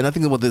Focus. Right. And I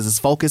think what this is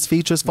Focus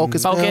Features,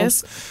 Focus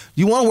Focus. Films.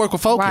 You want to work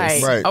with Focus,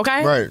 Right. Right.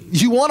 Okay. Right.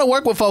 You want to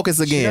work with Focus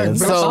again.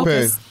 She got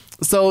bills to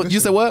pay. So you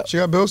said what? She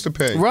got bills to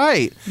pay.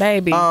 Right.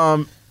 Baby.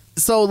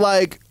 So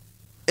like,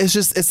 it's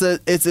just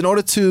it's in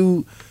order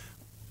to.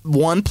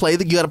 One, you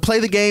got to play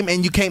the game,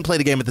 and you can't play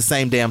the game at the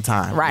same damn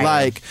time. Right.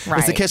 Like, it's a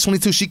Right.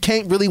 catch-22. She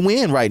can't really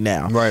win right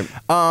now. Right.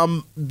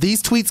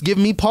 These tweets give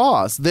me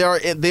pause.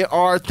 There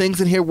are things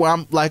in here where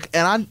I'm like,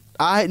 and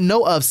I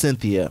know of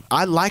Cynthia.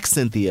 I like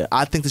Cynthia.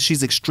 I think that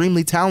she's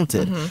extremely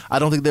talented. I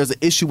don't think there's an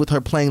issue with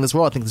her playing this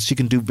role. I think that she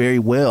can do very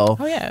well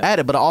at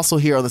it. But I also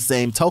hear on the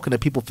same token that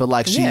people feel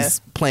like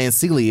she's playing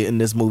Celie in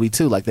this movie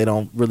too. Like they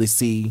don't really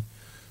see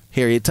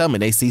Harriet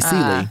Tubman. They see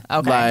Celie.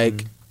 Okay.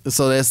 Like,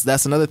 so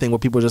that's another thing where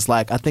people are just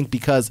like, I think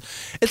because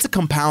it's a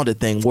compounded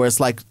thing where it's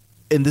like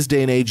in this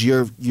day and age,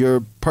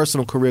 your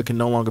personal career can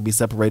no longer be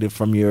separated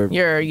from your art.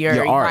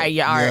 Right,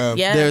 your art.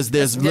 Yeah.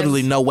 There's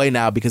literally no way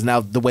now because now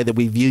the way that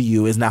we view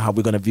you is now how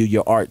we're going to view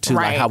your art too.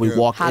 Like Right. how we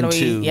walk How do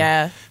into we-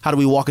 how do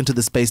we walk into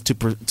the space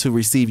to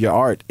receive your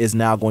art is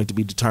now going to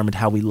be determined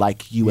how we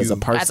like you as a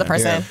person. As a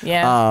person,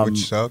 yeah.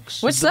 Which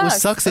sucks. Which sucks.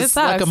 Which sucks. It It's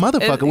like a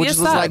motherfucker. Which it is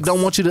just like, sucks.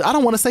 don't want you to. I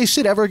don't want to say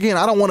shit ever again.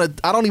 I don't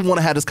even want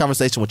to have this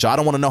conversation with y'all. I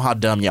don't want to know how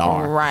dumb y'all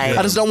are. Right.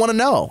 I just don't want to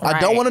know. I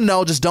don't Right. want to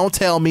know. Just don't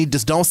tell me.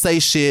 Just don't say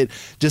shit.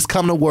 Just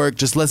come to work.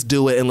 Just let's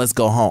do it and let's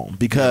go home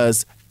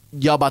because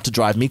y'all about to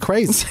drive me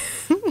crazy.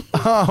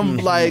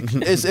 Like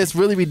it's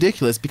really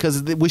ridiculous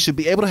because we should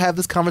be able to have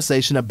this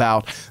conversation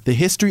about the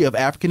history of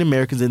African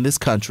Americans in this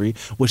country,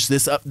 which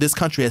this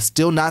country has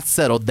still not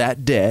settled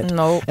that debt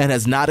Nope. and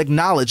has not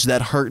acknowledged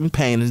that hurt and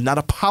pain and has not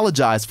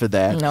apologized for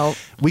that. Nope.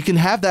 We can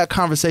have that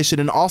conversation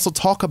and also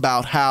talk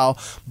about how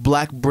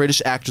Black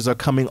British actors are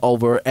coming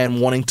over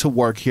and wanting to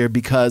work here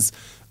because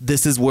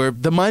this is where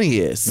the money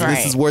is. Right.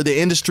 This is where the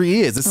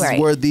industry is. This Right.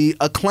 is where the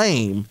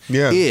acclaim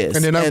Yeah. is.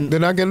 And they're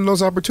not getting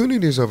those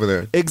opportunities over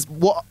there.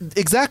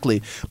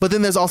 Exactly. But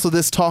then there's also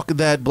this talk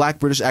that Black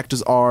British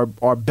actors are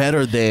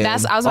better than. I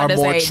was about to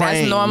more say trained.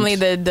 that's normally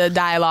the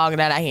dialogue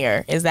that I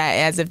hear is that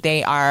as if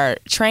they are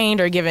trained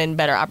or given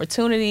better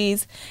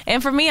opportunities.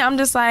 And for me, I'm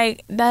just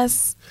like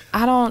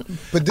I don't.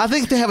 But I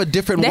think they have a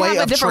different They way have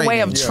a of different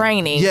way of training.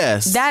 training.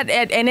 Yes. That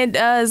and it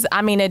does.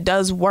 I mean, it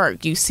does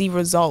work. You see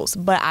results,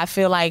 but I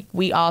feel like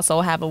we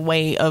also have a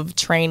way of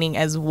training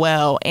as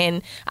well,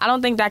 and I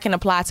don't think that can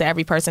apply to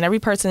every person. Every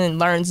person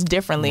learns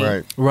differently.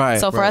 Right.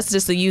 So for us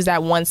just to use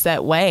that one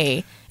set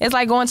way, it's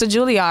like going to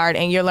Juilliard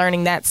and you're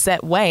learning that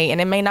set way, and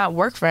it may not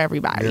work for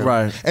everybody. Yeah.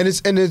 Right.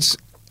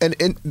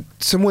 And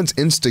someone's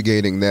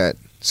instigating that.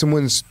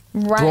 Someone's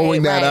Right,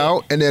 throwing that right.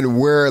 out, and then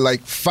we're like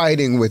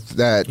fighting with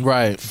that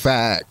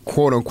fact,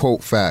 quote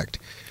unquote fact.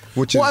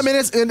 Which Well,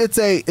 is, I mean,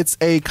 it's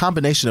a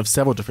combination of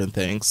several different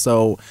things.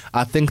 So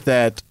I think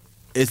that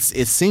it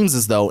seems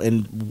as though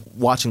in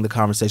watching the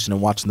conversation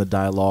and watching the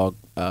dialogue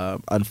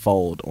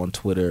unfold on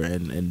Twitter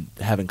and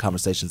having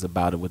conversations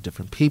about it with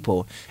different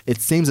people, it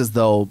seems as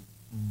though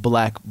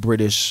Black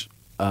British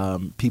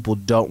people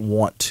don't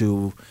want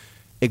to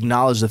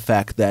acknowledge the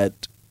fact that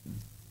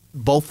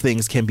both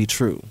things can be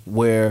true,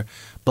 where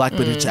Black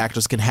British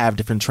actors can have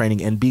different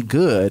training and be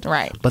good,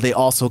 Right. but they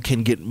also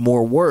can get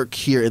more work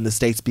here in the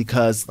States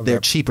because they're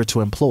cheaper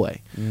to employ.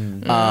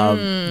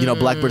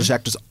 Black British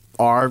actors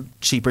are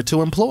cheaper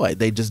to employ.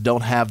 They just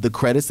don't have the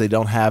credits. They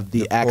don't have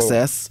the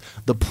access,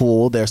 the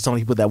pool. There are so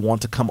many people that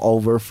want to come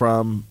over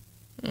from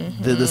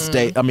the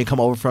state. I mean, come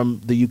over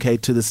from the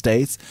UK to the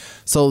States.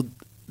 So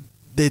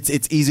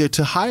it's easier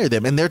to hire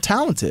them, and they're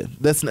talented.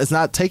 It's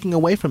not taking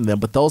away from them,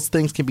 but those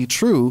things can be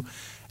true,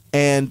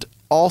 and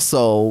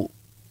also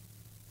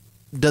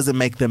doesn't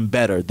make them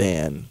better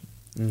than.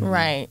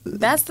 Right.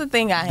 That's the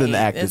thing I Than hate. the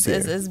actors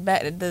Is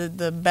better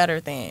the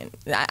better than.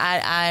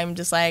 I'm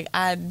just like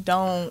I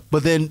don't.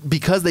 But then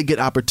because they get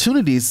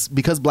opportunities,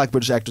 because Black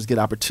British actors get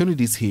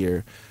opportunities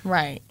here,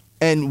 Right.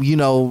 and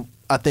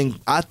I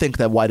think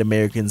that white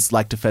Americans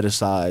like to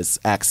fetishize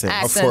accents.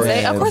 Accents. course.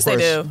 Of course they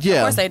do. Yeah,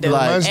 Of course they do.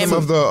 like- reminds them And-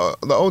 of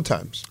the old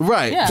times.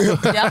 Right. Yeah.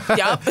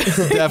 Yep.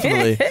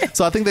 Definitely.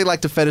 So I think they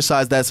like to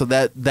fetishize that, so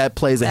that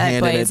plays a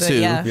hand in it too.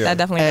 Yeah, that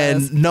definitely And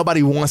does.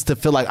 nobody wants to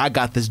feel like I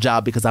got this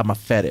job because I'm a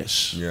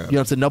fetish. Yeah. You know what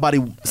I'm saying?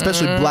 Nobody,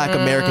 especially Black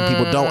American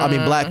people,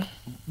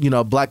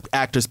 Black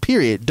actors,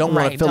 period, don't want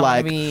Right, to feel don't wanna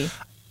like be-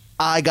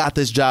 I got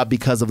this job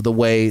because of the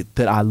way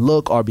that I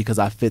look or because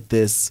I fit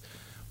this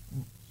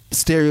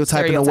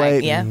stereotype in a way.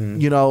 Yeah.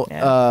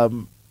 Yeah.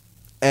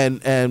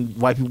 And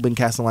white people been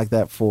casting like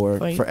that for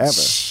forever.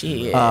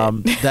 Shit.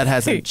 That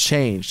hasn't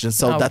changed, and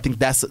so No. I think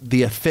that's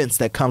the offense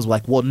that comes.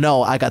 Like, well,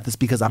 no, I got this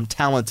because I'm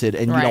talented,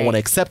 and you don't Right. want to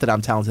accept that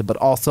I'm talented. But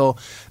also,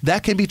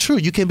 that can be true.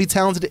 You can be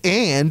talented,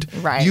 and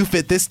Right. you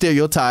fit this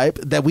stereotype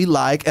that we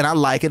like, and I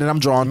like it, and I'm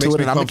drawn to Makes it,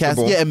 me and I'm a cast.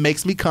 comfortable. Yeah, it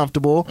makes me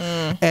comfortable,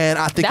 and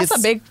I think That's it's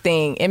a big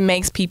thing. It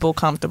makes people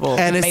comfortable.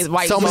 and It it's makes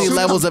white so many folks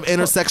levels of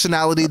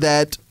intersectionality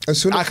that As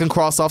soon as- I can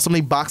cross off. So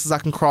many boxes I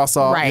can cross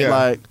off. Right. Yeah.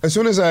 Like, As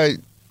soon as I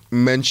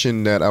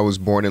mention that I was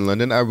born in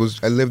London, I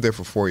lived there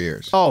for 4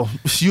 years. Oh,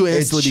 you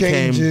instantly It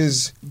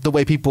changes became the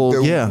way people.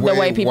 the Yeah. way, The way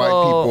white people-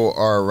 people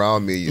are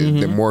around me.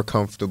 They're more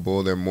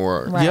comfortable. They're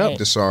more Right. Yep.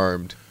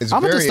 disarmed. It's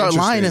I'm gonna very just start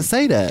lying and interesting.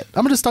 say that.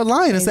 I'm gonna just start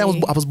lying and say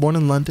Maybe. I was born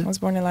in London. I was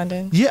born in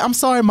London. Yeah, I'm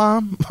sorry,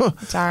 Mom.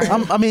 Sorry.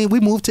 I mean, we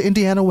moved to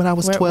Indiana when I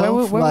was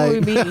 12. Where like,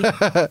 would we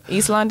be?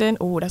 East London?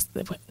 Oh, that's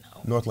the no.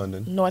 North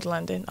London. North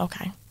London.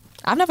 Okay.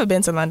 I've never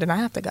been to London. I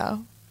have to go.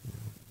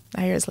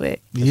 I hear it's lit.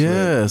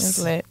 yes, It's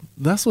lit.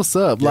 that's what's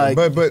up. Yeah,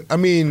 Like, but I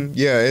mean,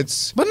 yeah,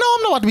 it's but no,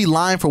 I'm not about to be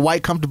lying for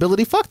white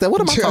comfortability. Fuck that.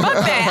 What am I talking Fuck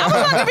about? that. I'm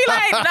about to be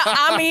like, no,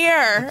 I'm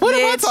here. What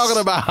am I bitch. talking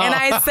about? And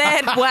I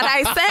said what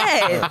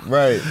I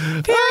right.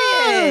 said.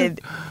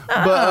 Period.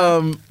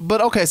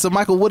 But okay, so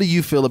Michael, what do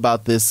you feel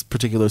about this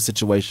particular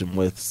situation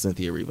with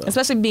Cynthia Erivo?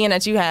 Especially being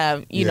that you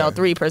have, you know, Yeah.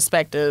 3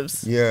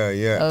 perspectives. Yeah.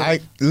 Of-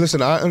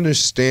 I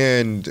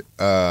understand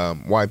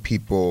why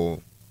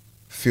people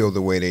feel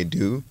the way they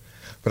do,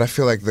 but I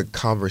feel like the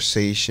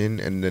conversation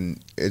and then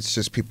it's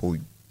just people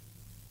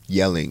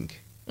yelling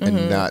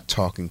and not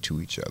talking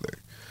to each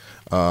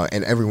other,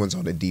 and everyone's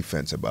on the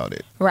defense about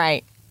it.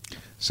 Right.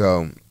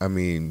 So I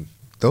mean,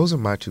 those are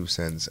my 2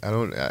 cents.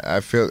 I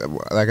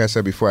feel like I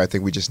said before. I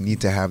think we just need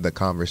to have the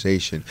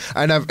conversation.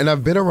 And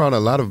I've been around a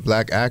lot of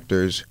black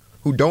actors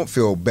who don't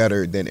feel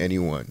better than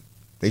anyone.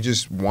 They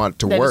just want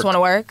to They work. just want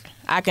to work.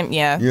 I can,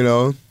 yeah. You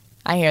know.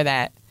 I hear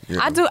that. Yeah.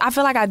 I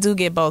feel like I do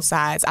get both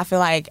sides. I feel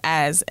like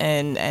as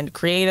an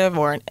creative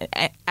or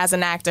as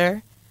an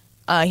actor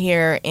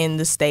here in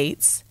the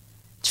States,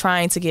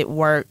 trying to get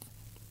work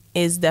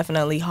is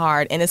definitely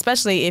hard. And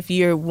especially if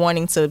you're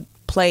wanting to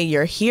play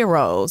your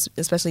heroes,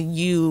 especially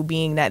you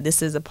being that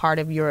this is a part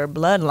of your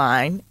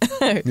bloodline.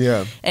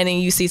 Yeah. And then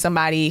you see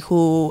somebody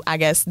who I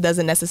guess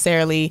doesn't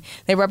necessarily,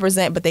 they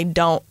represent, but they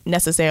don't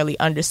necessarily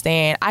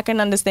understand. I can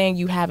understand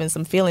you having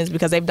some feelings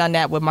because they've done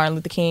that with Martin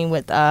Luther King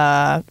with,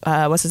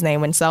 what's his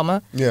name, with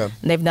Selma. Yeah.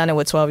 They've done it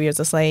with 12 Years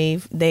a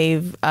Slave.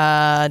 They've,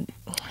 I'm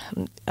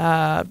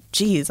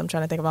trying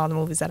to think of all the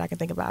movies that I can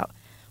think about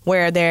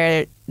where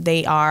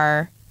they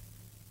are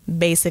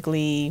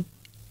basically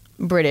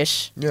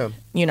British, Yeah.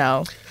 you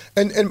know.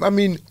 And I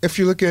mean, if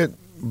you look at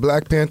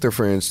Black Panther,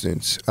 for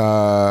instance,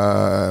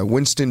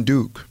 Winston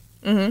Duke,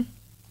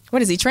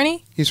 What is he,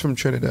 Trini? he's from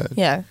Trinidad.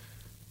 Yeah.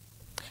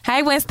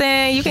 Hey,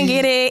 Winston, you can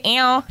get it. Ew.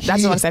 I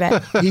just want to say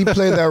that. He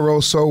played that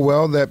role so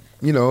well that,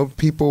 you know,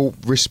 people,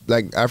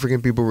 like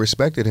African people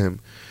respected him.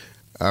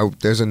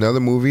 There's another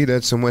movie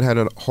that someone had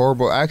a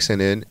horrible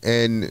accent in,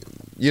 and,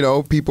 you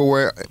know, people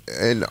were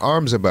in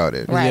arms about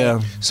it. Right.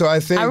 Yeah. So I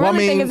think, I Well, I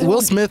really think mean, it's-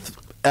 Will Smith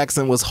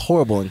accent was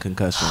horrible in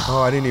Concussion.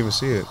 oh, I didn't even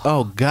see it.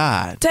 Oh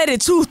God. Tell the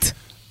truth.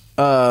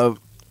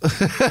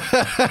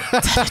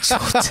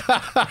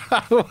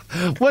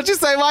 What'd you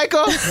say,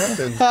 Michael?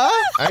 Nothing.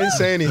 I didn't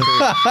say anything.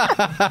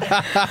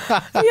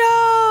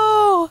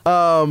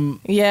 Yo.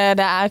 Yeah,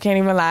 that I can't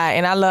even lie.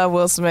 And I love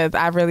Will Smith.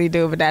 I really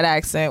do, but that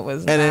accent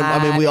was And then,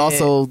 I mean, we not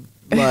also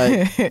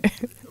like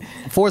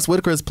Forrest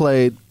Whitaker has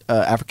played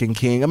African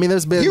King. I mean,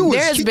 there's been He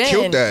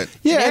killed that.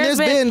 Yeah, and there's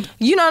been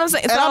you know what I'm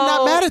saying? and I'm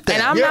not mad at that.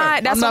 And I'm Yeah,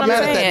 not, that's I'm not what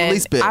mad I'm at that in saying. the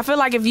least bit. I feel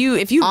like if you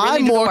really I'm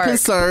do more the work,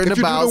 concerned If you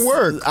do about the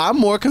work. I'm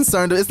more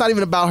concerned. It's not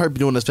even about her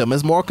doing this film.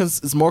 It's more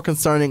it's more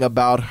concerning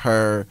about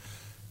her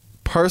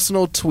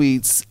personal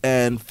tweets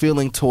and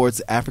feeling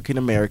towards African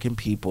American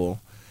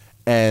people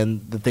and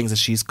the things that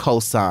she's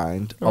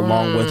co-signed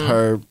along with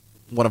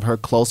one of her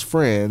close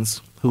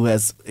friends who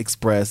has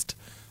expressed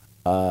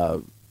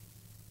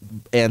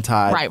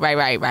anti right.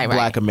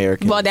 Black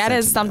American. Well, that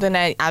is sentiment. something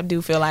that I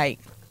do feel like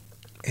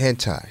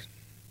Anti.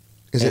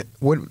 Is it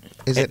what?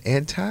 Is it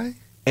anti?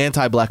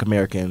 Anti-Black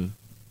American.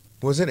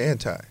 Was it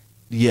anti?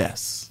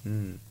 Yes.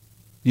 Hmm.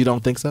 You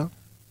don't think so?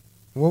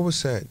 What was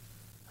said?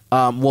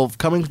 Well,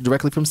 coming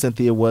directly from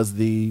Cynthia was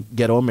the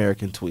Ghetto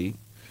American tweet,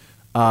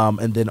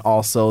 and then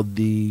also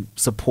the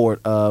support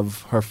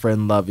of her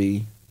friend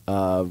Lovey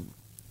in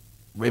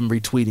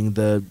retweeting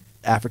the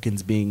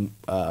Africans being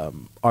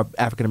or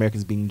African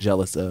Americans being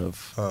jealous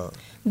of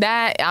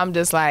that. I'm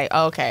just like,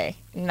 okay,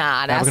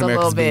 nah, that's African a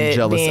little Americans being bit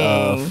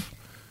jealous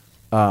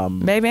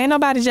of Baby, ain't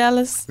nobody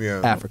jealous.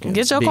 Yeah. Africans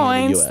Get your being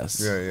in coins.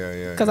 the U.S.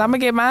 Yeah. Because I'm gonna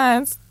get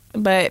mine,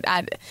 but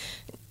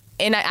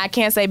I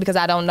can't say because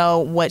I don't know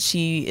what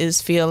she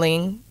is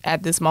feeling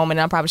at this moment.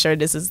 I'm probably sure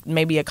this is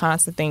maybe a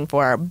constant thing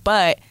for her,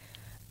 but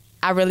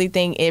I really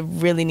think it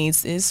really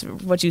needs, is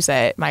what you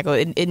said, Michael.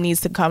 It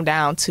needs to come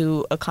down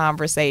to a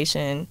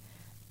conversation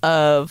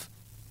of,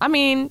 I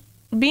mean,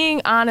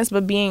 being honest,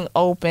 but being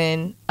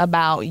open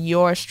about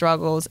your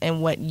struggles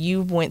and what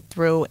you went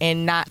through,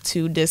 and not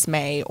to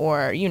dismay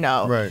or, you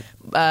know, Right.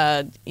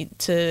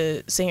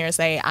 to sit here and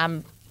say,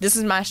 this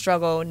is my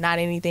struggle, not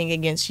anything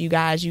against you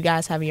guys. You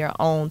guys have your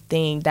own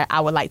thing that I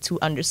would like to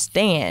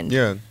understand.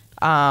 Yeah.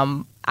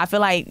 I feel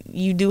like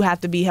you do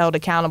have to be held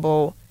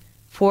accountable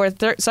for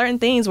certain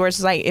things where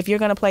it's like, if you're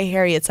going to play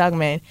Harriet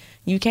Tubman,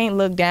 you can't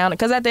look down.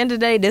 Because at the end of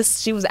the day,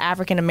 she was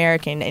African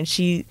American, and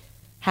she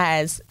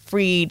has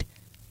freed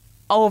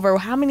over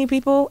how many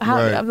people?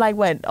 Right. Like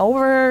what?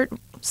 Over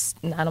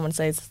I don't want to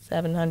say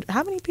 700.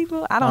 How many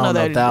people? I don't I know.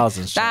 don't know,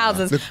 thousands,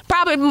 Thousands.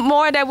 Probably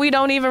more that we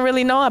don't even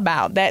really know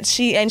about.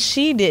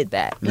 She did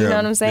that. You know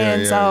what I'm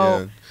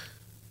saying?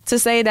 To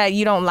say that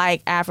you don't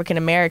like African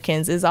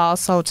Americans is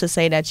also to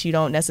say that you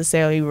don't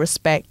necessarily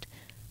respect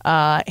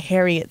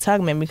Harriet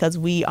Tubman, because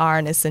we are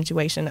in a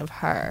situation of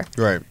her.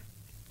 Right.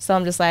 So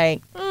I'm just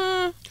like,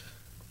 I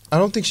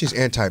don't think she's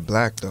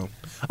anti-black though.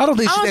 I don't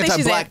think she's think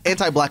she's anti-black.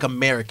 Anti-black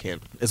American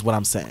is what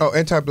I'm saying. Oh,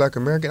 anti-black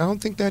American? I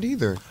don't think that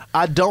either.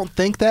 I don't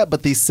think that,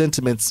 but these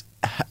sentiments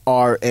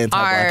are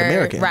anti-black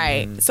American.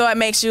 Right. So it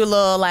makes you a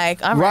little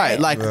like, all right.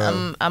 Like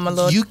I'm a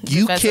little you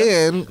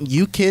defensive.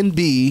 you can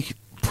be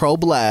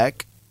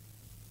pro-black.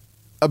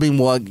 I mean,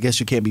 well, I guess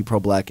you can't be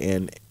pro-black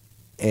and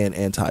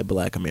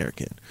anti-black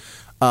American.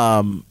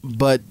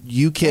 But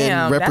you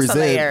can represent. That's a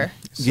layer.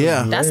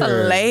 Yeah, That's a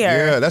layer.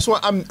 Yeah, that's why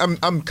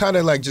I'm kind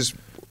of like just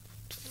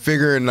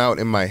figuring out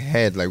in my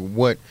head like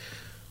what.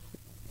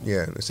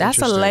 Yeah, that's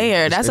a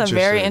layer. That's a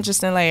very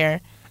interesting layer.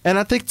 And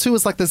I think too,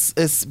 it's like this.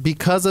 It's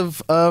because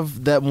of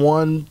that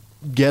one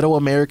ghetto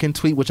American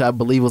tweet, which I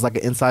believe was like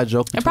an inside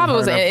joke. It probably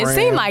was. It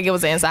seemed like it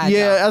was an inside joke.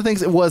 Yeah, I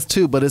think it was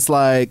too. But it's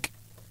like.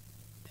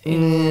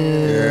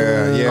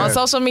 Yeah. On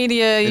social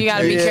media, you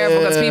got to be careful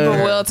because people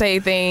will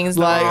take things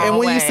the like, wrong and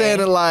when way. you saying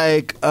it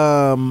like,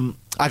 I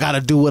gotta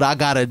do what I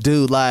gotta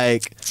do,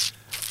 like,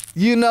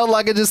 you know,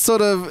 like it just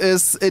sort of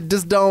is. It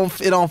just don't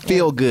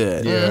feel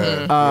good.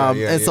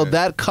 And so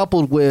that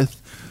coupled with,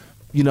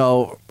 you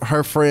know,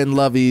 her friend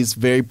Lovey's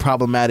very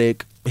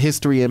problematic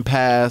history and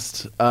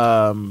past,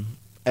 and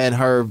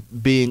her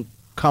being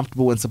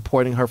comfortable in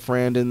supporting her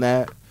friend in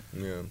that,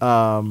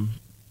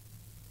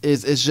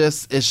 it's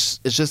just.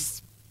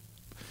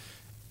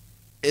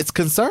 It's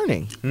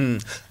concerning. You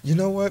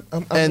know what?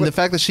 The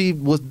fact that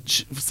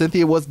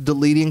Cynthia was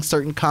deleting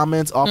certain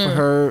comments off of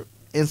her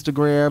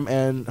Instagram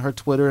and her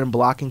Twitter and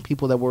blocking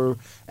people that were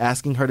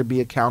asking her to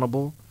be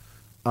accountable.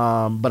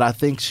 But I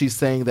think she's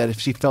saying that if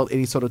she felt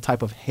any sort of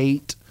type of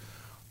hate,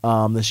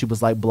 then she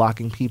was like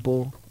blocking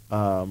people.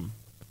 Right.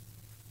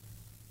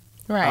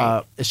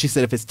 She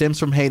said if it stems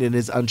from hate and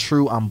is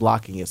untrue, I'm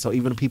blocking it. So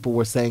even if people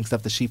were saying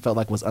stuff that she felt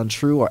like was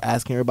untrue or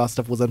asking her about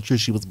stuff was untrue,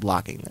 she was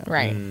blocking them.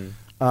 Right.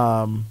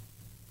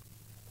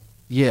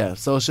 Yeah,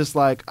 so it's just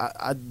like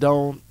I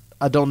don't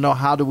know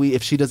how do we,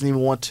 if she doesn't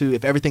even want to,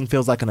 if everything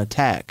feels like an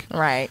attack,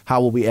 right?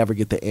 How will we ever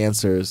get the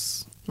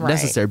answers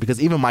necessary?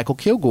 Because even Michael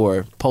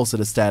Kilgore posted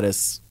a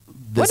status this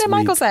week. What did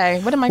Michael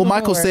say? What did Michael? Well,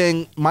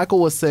 Michael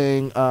was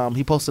saying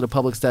he posted a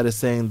public status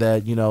saying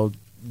that, you know,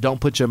 don't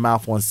put your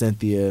mouth on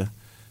Cynthia,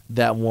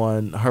 that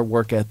one, her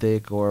work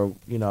ethic, or,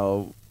 you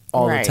know,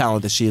 all the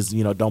talent that she is,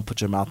 you know, don't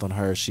put your mouth on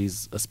her.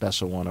 She's a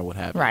special one, or what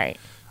have you. Right.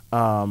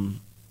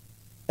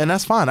 And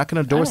that's fine. I can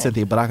adore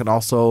Cynthia, but I can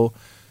also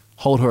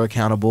hold her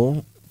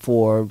accountable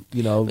for,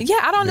 you know. Yeah,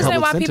 I don't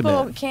understand why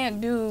sentiment. people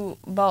can't do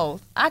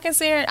both. I can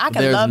see her, I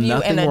can There's love you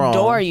and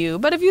adore wrong. you,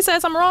 but if you said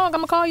something wrong,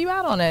 I'm gonna call you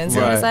out on it and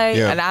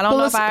say, and I don't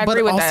know if I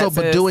agree with that.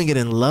 But doing it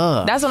in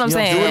love. That's what I'm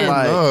saying. Do it in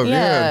love.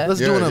 Yeah. Let's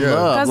do it in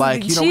love.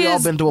 Like, you know, we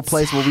all been to a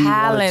place where we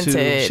wanted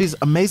to. She's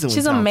amazingly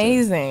She's talented.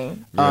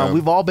 amazing.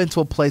 We've all been to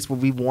a place where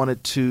we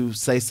wanted to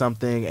say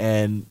something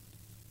and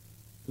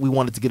we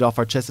wanted to get off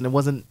our chest, and it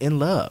wasn't in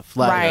love.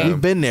 Like,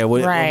 we've been there.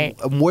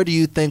 What do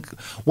you think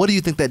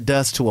that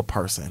does to a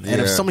person?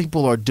 And if so many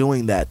people are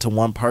doing that to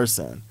one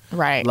person,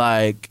 right?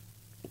 Like,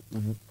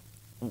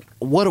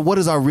 what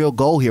is our real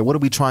goal here? What are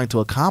we trying to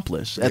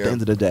accomplish at the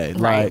end of the day?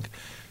 Right. Like,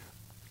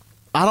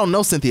 I don't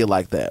know Cynthia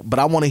like that, but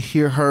I want to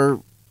hear her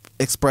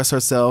express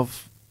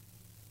herself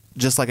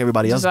just like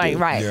everybody else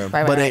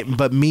did.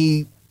 But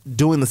me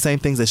doing the same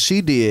things that she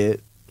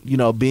did, you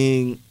know,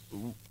 being,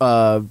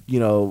 you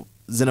know,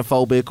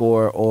 xenophobic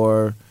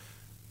or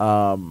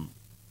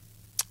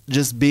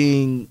just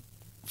being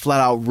flat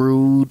out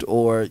rude,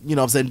 or, you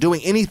know what I'm saying, doing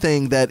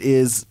anything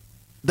that's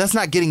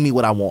not getting me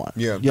what I want.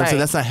 Yeah. You know what I'm saying?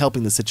 That's not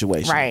helping the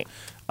situation. Right.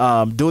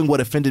 Doing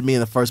what offended me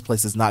in the first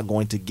place is not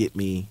going to get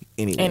me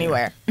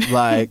anywhere.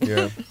 Like,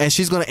 and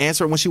she's going to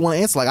answer it when she want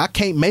to answer. Like, I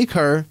can't make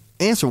her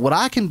answer. What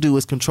I can do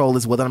is control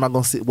is whether am I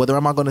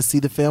going to see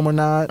the film or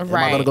not. Am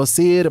I going to go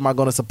see it? Am I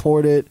going to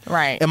support it?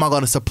 Right. Am I going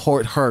to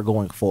support her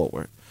going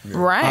forward?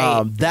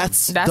 Right.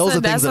 Those are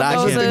things that I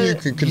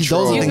can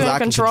control. Those are things I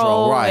can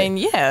control. Right. And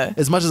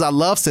as much as I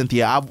love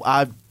Cynthia,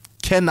 I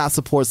cannot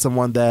support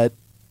someone that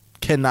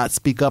cannot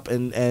speak up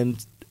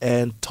and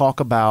talk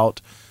about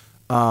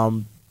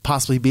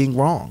possibly being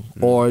wrong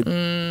or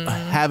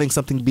having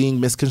something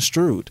being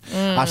misconstrued.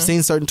 I've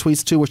seen certain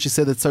tweets too where she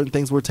said that certain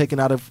things were taken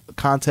out of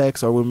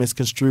context or were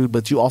misconstrued,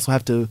 but you also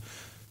have to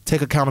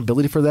take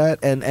accountability for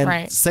that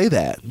and say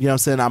that. You know what I'm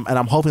saying?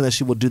 I'm hoping that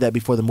she will do that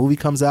before the movie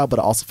comes out, but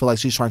I also feel like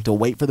she's trying to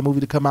wait for the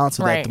movie to come out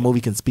so that the movie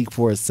can speak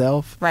for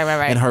itself. Right.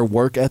 And her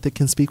work ethic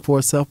can speak for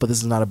itself. But this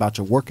is not about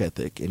your work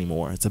ethic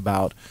anymore. It's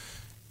about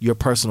your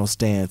personal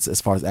stance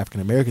as far as African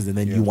Americans, and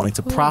then you wanting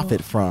to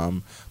profit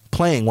from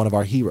playing one of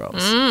our heroes.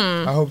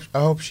 I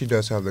hope she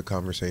does have the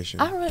conversation.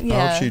 I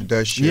hope she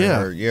does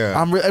share her.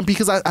 Yeah.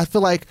 Because I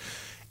feel like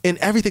in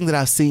everything that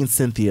I've seen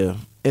Cynthia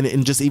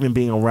and just even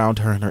being around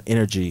her and her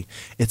energy,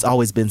 it's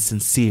always been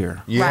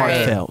sincere,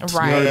 heartfelt.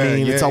 Right. You know what I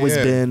mean? Yeah, It's always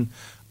yeah. been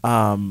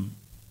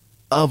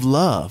of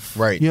love.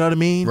 Right. You know what I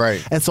mean?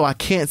 Right. And so I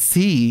can't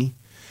see,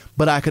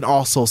 but I can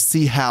also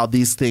see how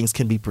these things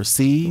can be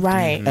perceived.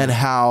 Right. And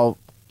how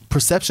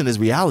perception is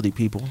reality,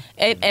 people.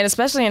 And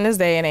especially in this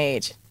day and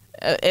age.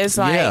 It's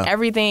like Yeah.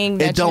 everything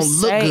that It don't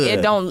you look say, good.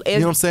 it don't. You know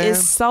what I'm saying?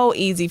 It's so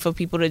easy for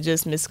people to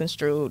just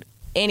misconstrue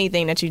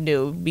anything that you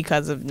do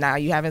because of now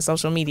you having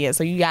social media.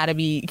 So you got to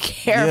be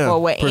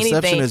careful with Perception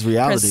anything. is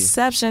reality.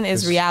 Perception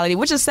is reality,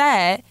 which is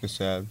sad, It's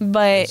sad.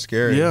 but It's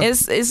scary. Yeah.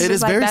 it's It just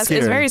is like very that's scary.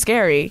 it's very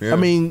scary. Yeah. I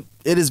mean,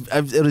 it is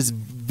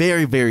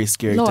very, very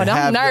scary. Lord, to I'm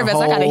have your nervous.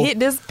 I gotta whole- hit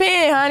this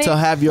pen, honey. To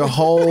have your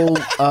whole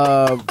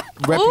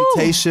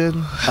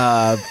reputation,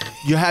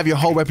 you have your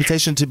whole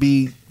reputation to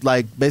be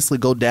like basically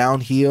go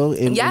downhill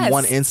in Yes.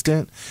 one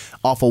instant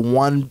off of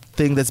one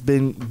thing that's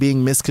been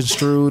being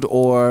misconstrued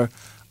or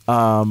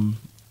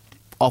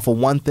off of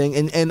one thing,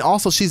 and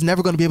also she's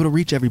never going to be able to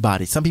reach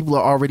everybody. Some people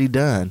are already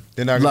done.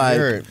 They're not gonna Like-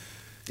 hear it.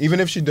 Even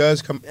if she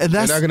does come, And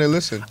they're that's- not gonna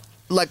listen.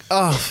 Like,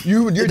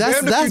 You're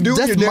damned if you do,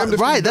 you're damned if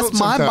you right. don't That's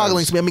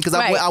mind-boggling sometimes. to me. I mean, because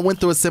Right. I went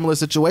through a similar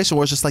situation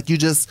where it's just like you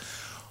just.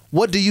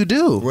 What do you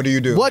do? What do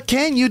you do? What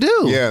can you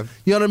do? Yeah.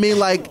 You know what I mean?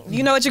 Like,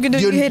 you know what you can do?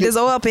 You hit this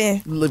oil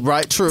pen.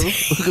 right, true.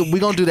 We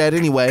gonna do that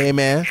anyway,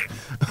 amen.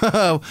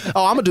 I'm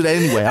gonna do that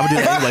anyway. I'm gonna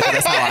do that anyway 'cause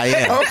that's how I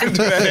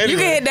am. You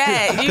can hit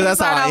that. You can That's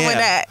start how I off with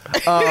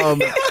am.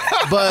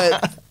 that.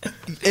 But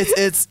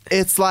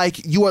it's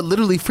like you are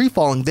literally free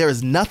falling. There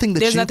is nothing that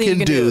There's you nothing can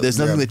you can do. There's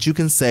nothing Yeah. that you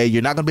can say.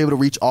 You're not gonna be able to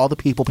reach all the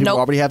people. People Nope.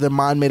 already have their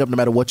mind made up no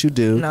matter what you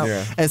do. No.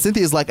 Yeah. And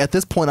Cynthia's like, at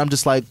this point, I'm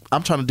just like,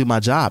 I'm trying to do my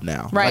job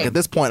now. Right. Like at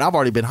this point, I've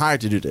already been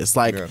hired to do this.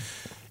 Like. Yeah.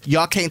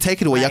 Y'all can't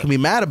take it away. Y'all Right. can be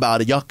mad about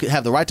it. Y'all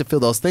have the right to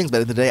feel those things,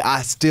 but at the end of the day,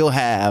 I still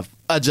have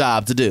a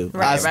job to do.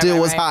 Right, I right, still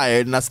right, was right.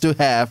 hired, and I still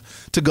have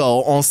to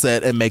go on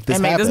set and make this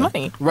And make this happen.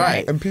 money.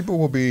 Right. And people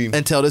will be.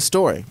 And tell this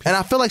story. And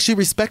I feel like she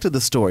respected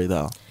the story,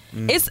 though.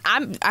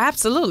 I'm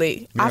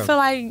absolutely. I Yeah. feel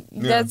like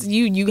that's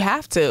you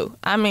have to.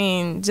 I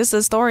mean, just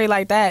a story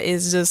like that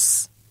is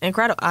just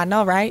incredible. I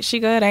know, right? She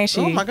good, ain't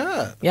she? Oh, my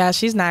God. Yeah,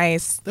 she's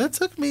nice. That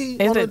took me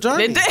It on a did-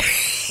 journey. it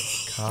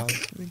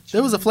did.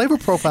 There was a flavor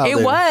profile It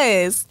there.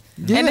 was.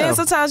 Yeah. And then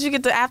sometimes you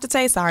get the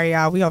aftertaste. Sorry,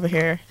 y'all. We over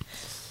here.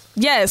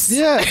 Yes.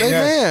 Yeah,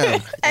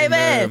 amen.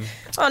 Amen.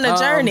 On a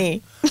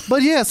journey.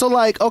 But yeah, so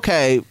like,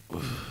 okay,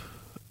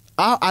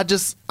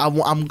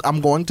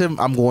 I'm going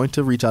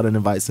to reach out and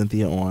invite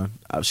Cynthia on.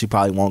 She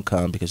probably won't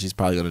come because she's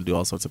probably going to do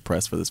all sorts of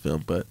press for this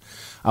film. But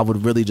I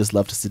would really just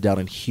love to sit down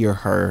and hear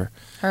her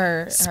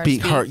Her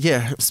speak.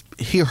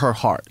 Hear her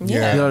heart.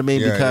 Yeah. You know what I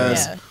mean? Yeah,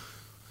 Because Yeah.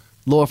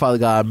 Lord Father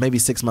God, maybe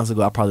 6 months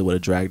ago, I probably would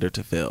have dragged her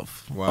to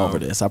filth Wow. over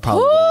this. I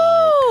probably.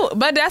 Woo!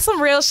 But that's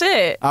some real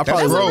shit. I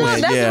probably That's would've growth.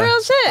 went, That's yeah.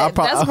 real shit. I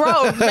prob- That's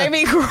growth,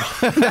 baby.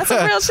 That's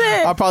some real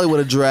shit. I probably would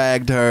have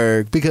dragged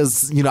her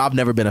because I've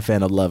never been a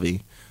fan of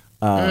Lovey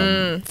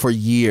for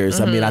years.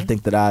 I mean, I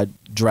think that I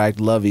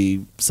dragged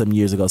Lovey some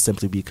years ago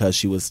simply because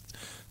she was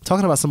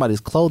talking about somebody's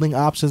clothing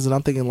options, and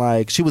I'm thinking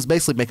like she was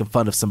basically making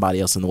fun of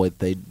somebody else in the way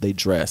that they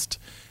dressed.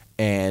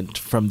 And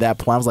from that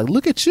point, I was like,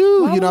 "Look at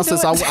you!" Why we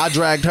since doing- I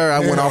dragged her, I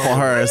went off on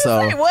her, and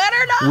so Say what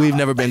or not? we've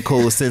never been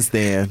cool since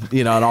then.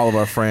 And all of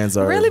our friends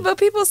are Really, but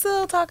people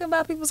still talking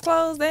about people's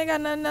clothes. They ain't got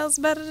nothing else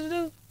better to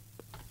do.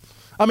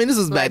 I mean, this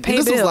is Like, back. pay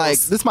This was bills. like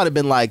this might have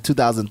been like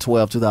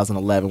 2012,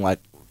 2011, like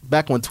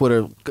back when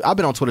Twitter. I've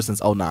been on Twitter since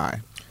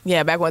 2009.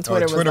 Yeah, back when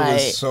Twitter, Twitter was like,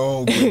 was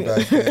so good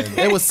back then.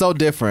 It was so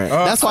different.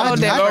 That's why so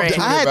different.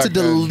 I had to Back then.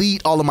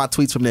 delete all of my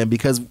tweets from them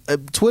because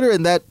Twitter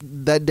in that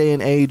day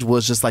and age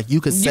was just like you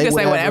could you say can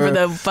say whatever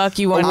the fuck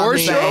you want Award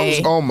to say.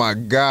 shows? Oh my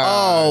God.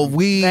 Oh,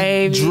 we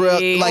Baby.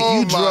 drug like Oh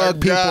you my drug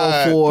people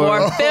God. for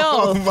Or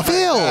filth.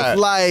 filth,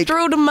 like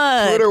Through the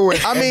mud. Twitter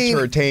was I mean,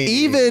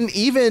 entertaining.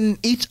 even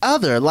each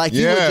other, like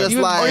you Yeah. were just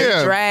You like, Oh,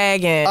 yeah.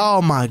 dragging.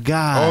 oh my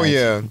God. Oh,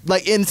 yeah.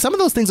 Like, and some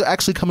of those things are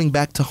actually coming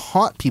back to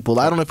haunt people.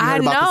 I don't know if you I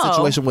heard about the know.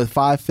 situation with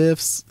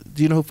 5/5.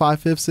 Do you know who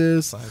 5/5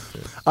 is?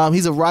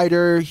 He's a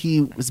writer.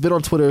 He's been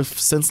on Twitter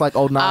since like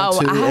 2009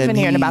 Oh, too. I have and been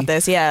hearing he, about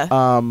this. Yeah.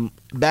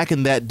 Back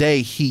in that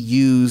day,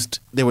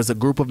 there was a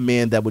group of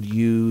men that would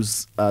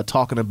use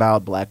talking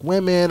about black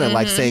women and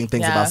like saying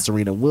things Yeah. about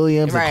Serena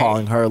Williams Right. and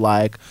calling her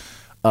like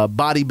a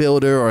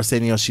bodybuilder or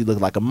saying, she looked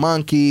like a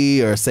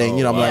monkey or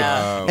saying, I'm like,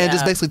 wow. and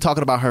just Yeah. basically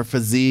talking about her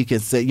physique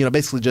and say,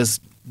 basically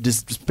just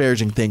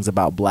disparaging things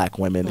about black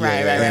women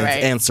Right, right, and,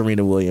 right. and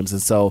Serena Williams.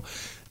 And so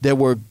that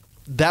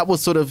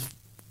was sort of,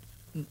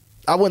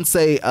 I wouldn't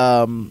say,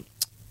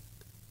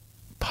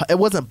 it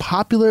wasn't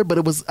popular, but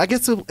it was, I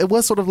guess it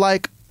was sort of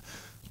like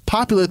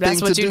popular That's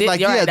thing what to you do. did. Like,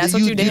 You're right. That's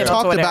what you did on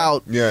talked Twitter.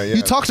 about, Yeah, yeah.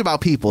 you talked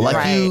about people. Like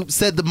Right. you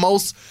said the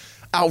most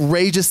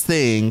outrageous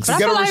things. But I You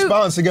feel got a like-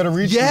 response. You got to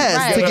reach. Yes,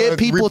 Right. to get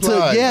people reply. to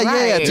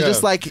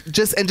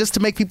Right. just to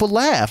make people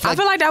laugh. I Like,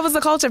 feel like that was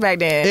the culture back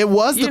then. It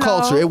was the You know?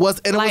 culture. It was,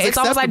 and it like was it's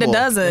almost like the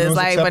acceptable. It dozens. was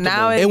Like, but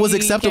now acceptable. It was you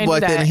acceptable can't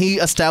do back then. that. He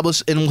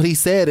established, and what he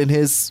said in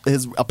his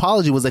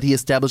apology was that he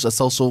established a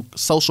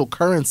social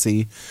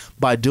currency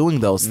by doing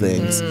those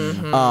things,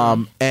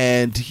 Mm-hmm.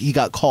 and he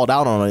got called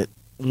out on it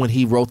when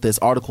he wrote this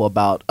article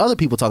about other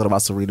people talking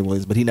about Serena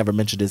Williams, but he never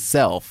mentioned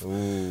himself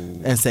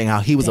and saying how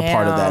he was a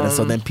part of that. And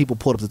so then people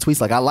pulled up the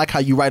tweets like, I like how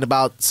you write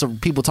about some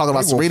people talking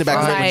about Serena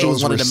back then when she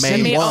was one of the main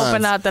Let me ones.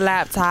 open up the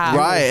laptop.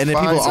 Right, and then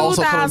people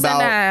also coming about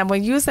 2009,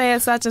 when you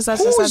said such and such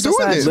Who and was such and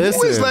doing such. this?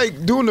 Who was Listen.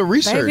 like doing the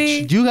research?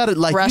 Baby. you got to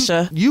like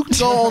Russia. You can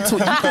go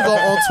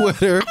on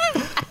Twitter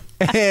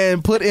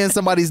and put in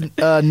somebody's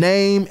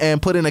name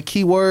and put in a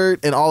keyword,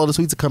 and all of the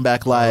tweets will come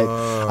back like,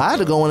 I had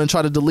to go in and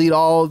try to delete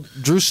all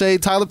Drew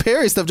Shade, Tyler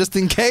Perry stuff just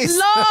in case.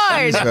 Lord,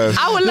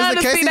 I would love Just in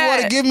to case see he want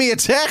to that. give me a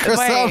check or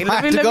something. I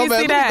have to go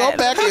back. Let me go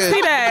back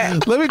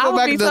and let me go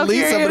back and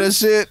delete some of this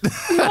shit.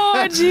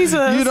 Lord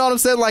Jesus. You know what I'm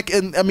saying? Like,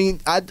 and I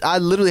mean, I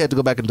literally had to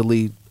go back and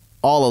delete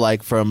all of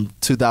like from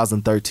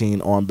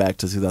 2013 on back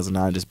to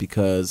 2009 just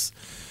because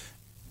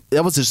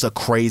that was just a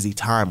crazy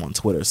time on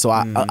Twitter. So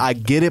I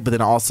get it, but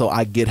then also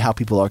I get how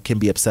people can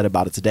be upset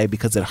about it today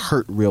because it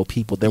hurt real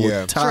people. There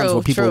were times True,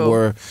 where people true.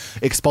 were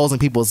exposing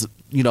people's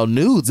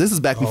nudes. This is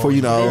back before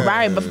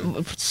Right, but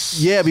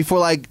before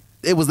like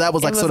that was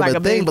like was sort like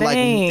of a a thing. big But like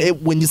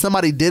thing. when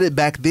somebody did it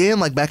back then,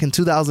 like back in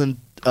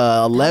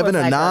 2011 or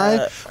like 9,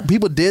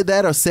 people did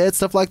that or said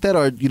stuff like that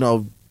or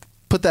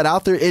put that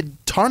out there. It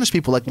tarnished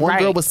people. Like one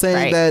girl was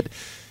saying that.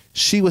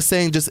 She was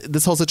saying just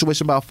this whole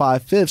situation about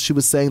 5/5. She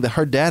was saying that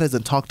her dad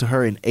hasn't talked to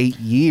her in 8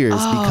 years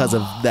because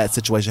of that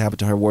situation happened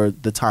to her where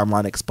the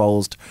timeline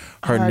exposed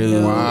her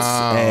nudes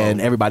and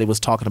everybody was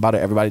talking about it.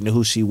 Everybody knew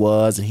who she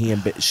was and he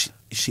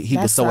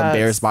was so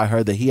embarrassed by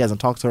her that he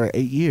hasn't talked to her in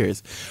 8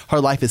 years. Her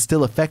life is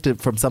still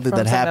affected from something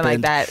that happened.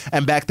 Like that.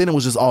 And back then it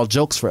was just all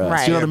jokes for us.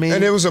 Right. You know what I mean?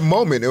 And it was a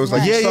moment. It was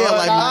like, you saw it,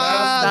 like,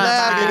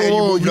 and you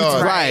moved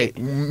on. Right.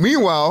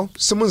 Meanwhile,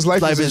 someone's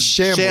life is in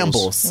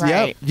shambles.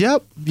 Right.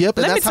 Yep. And Let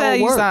me that's how tell it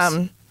you works.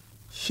 something.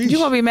 You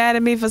gonna be mad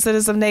at me for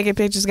sending some naked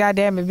pictures?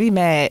 Goddamn it, be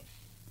mad,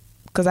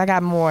 cause I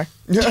got more.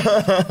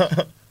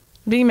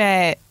 Be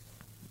mad.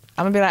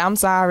 I'm gonna be like, I'm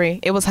sorry.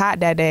 It was hot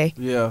that day.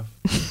 Yeah.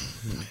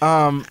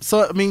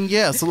 So I mean,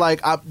 yeah. So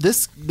like,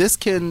 this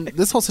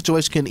whole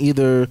situation can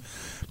either,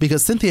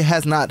 because Cynthia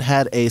has not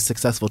had a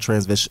successful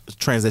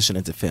transition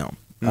into film.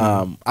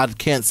 I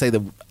can't say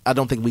that. I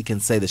don't think we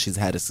can say that she's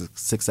had a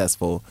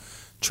successful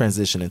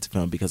transition into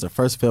film because her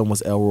first film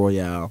was El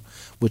Royale,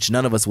 which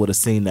none of us would have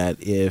seen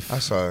that if I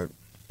saw it.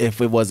 If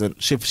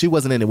she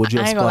wasn't in it. Would you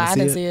I have ain't gonna lie, I gone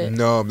to didn't see see it? it.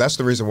 No, that's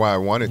the reason why I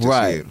wanted to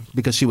see it.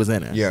 Because she was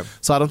in it. Yeah.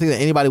 So I don't think that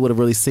anybody would have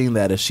really seen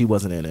that if she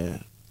wasn't in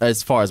it.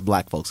 As far as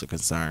black folks are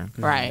concerned,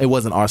 Right. It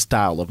wasn't our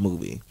style of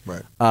movie.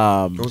 Right.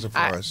 It wasn't for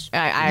us.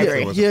 I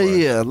agree. It wasn't for us.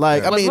 Yeah.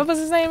 Like, I mean, what was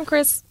his name?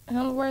 Chris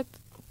Hemsworth.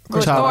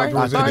 Chris Thor? Hemsworth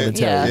was in it.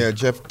 Yeah. Yeah,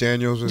 Jeff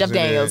Daniels was Jeff in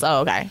Daniels. it.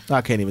 Oh, okay.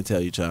 I can't even tell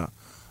you, child.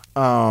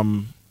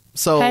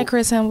 So Hey,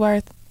 Chris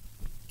Hemsworth.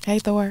 Hey,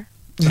 Thor.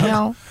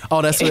 No.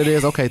 Oh, that's what it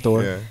is. Okay,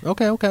 Thor. Yeah.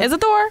 Okay. Is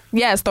it Thor?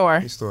 Yeah, it's Thor.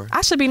 It's Thor.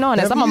 I should be knowing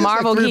this. I'm a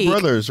Marvel like 3 geek.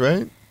 brothers,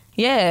 right?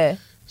 Yeah.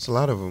 It's a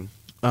lot of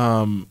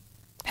them.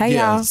 Hey,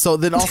 yeah. y'all. So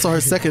then also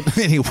her second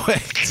anyway.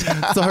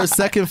 So her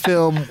second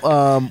film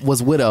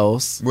was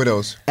Widows,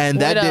 and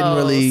that didn't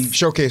really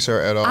showcase her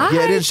at all.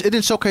 it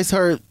didn't showcase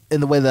her in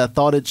the way that I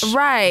thought it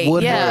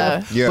would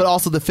have. Yeah. But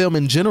also the film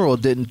in general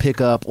didn't pick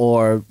up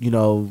or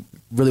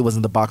really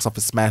wasn't the box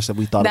office smash that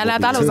we thought. That it would I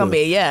be thought it was too. gonna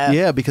be. Yeah.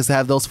 Yeah, because to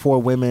have those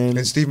 4 women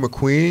And Steve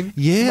McQueen.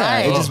 Yeah, Right.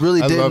 it just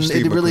really I love didn't.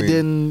 Steve It really McQueen.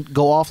 didn't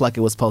go off like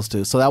it was supposed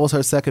to. So that was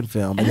her second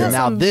film, and then That's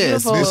now some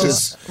this beautiful-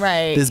 is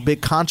right. this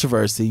big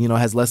controversy.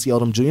 Has Leslie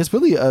Odom Jr. It's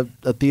really a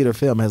theater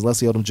film. It has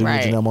Leslie Odom Jr.,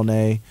 Right. Janelle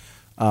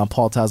Monáe,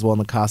 Paul Tazewell in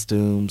the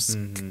costumes.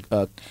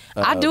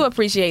 I do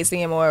appreciate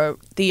seeing more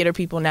theater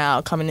people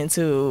now coming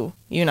into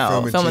film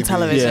and TV,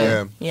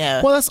 television.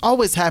 Yeah. Well, that's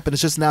always happened.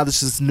 It's just now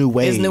this is new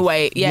wave. It's new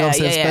wave. You know what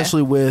I'm Yeah, saying? yeah, yeah.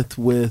 Especially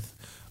with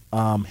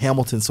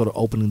Hamilton sort of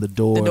opening the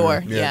door. The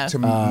door. Yeah, Yeah. to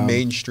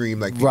mainstream,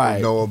 like people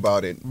right. know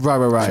about it.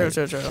 Right.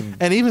 True.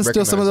 And even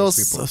still, some of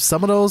Recognize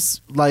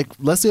those, like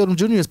Leslie Odom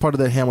Jr. is part of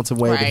that Hamilton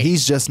wave, and Right.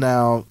 he's just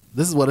now.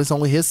 This is it's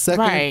only his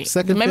second Right.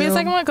 second Maybe film? the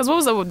second one, because what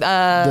was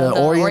The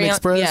Orient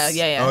Express?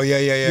 Yeah. Oh yeah.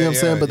 You know what I'm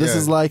saying? But this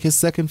is like his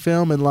second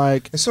film, and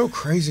like It's so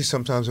crazy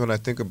sometimes when I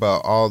think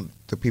about all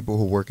the people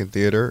who work in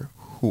theater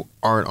who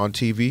aren't on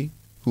TV,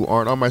 who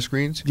aren't on my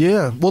screens,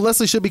 yeah. Well,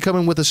 Leslie should be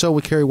coming with a show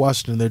with Kerry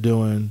Washington. They're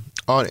doing.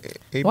 on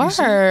ABC.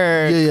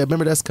 Word. Yeah.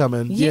 Remember that's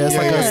coming. Yeah, it's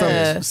like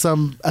Yeah.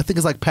 some. I think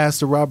it's like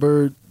Pastor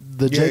Robert,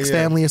 the Jakes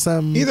family, or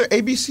something. Either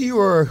ABC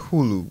or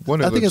Hulu. One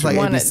of I think the it's like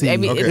two.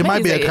 ABC. Okay. It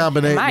might be a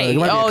combination. It It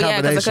might be a oh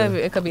yeah, because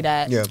combination. it could be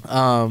that.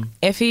 Yeah.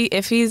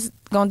 If he's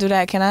gonna do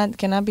that, can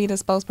I be the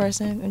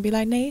spokesperson and be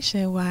like,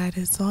 Nationwide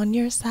is on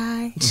your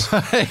side.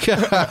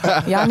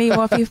 Y'all need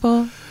more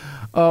people.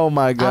 Oh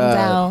my God.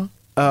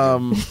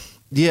 I'm down.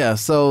 Yeah.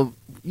 So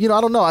I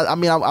don't know. I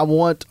mean, I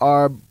want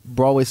our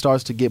Broadway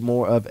stars to get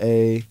more of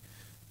a.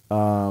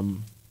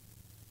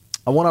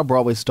 I want our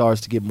Broadway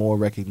stars to get more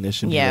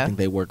recognition. Because Yeah. I think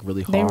they work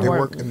really They hard. They work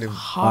work and they're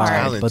hard.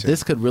 talented. But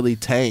this could really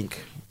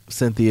tank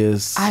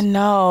Cynthia's. I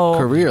know.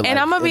 career, and like,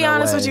 I'm gonna be in a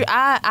honest with way. you.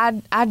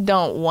 I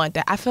don't want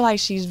that. I feel like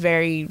she's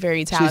very,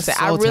 very talented.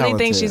 so I really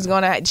think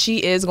talented. she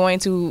is going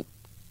to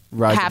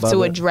Rise have above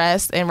to it.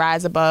 address and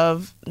rise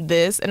above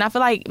this. And I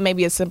feel like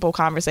maybe a simple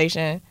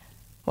conversation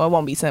Well, it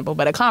won't be simple,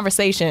 but a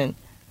conversation.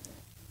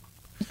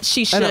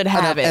 She should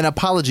have it. An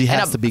apology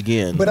has to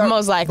begin. But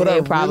most likely,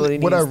 it probably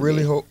needs What I to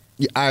really be. hope.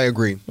 Yeah, I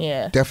agree.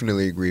 Yeah.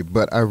 Definitely agree.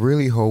 But I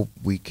really hope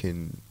we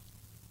can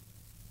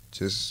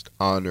just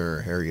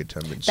honor Harriet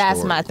Tubman's That's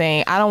story. my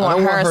thing. I don't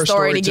want her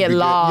story to get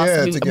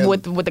lost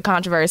with the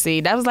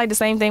controversy. That was like the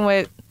same thing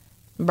with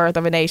Birth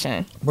of a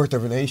Nation. Birth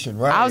of a Nation,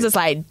 right? I was just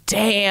like,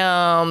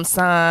 damn,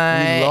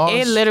 son. You lost.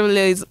 It literally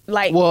is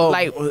like,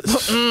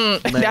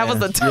 that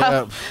was a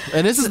tough. Yeah.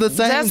 And this is the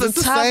same. That's this a is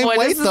the tough same one.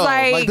 weight This is though.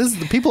 like- This is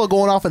the people are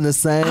going off in the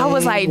same. I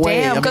was like,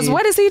 way. damn, I because mean,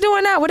 what is he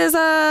doing now? What is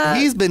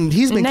he's been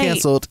Nate.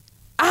 canceled.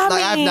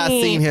 I've not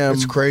seen him.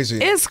 It's crazy.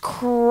 It's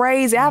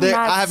crazy.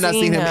 I have not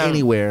seen him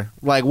anywhere.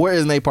 Like, where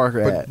is Nate Parker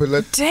at? But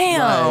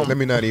Damn. let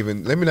me not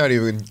even go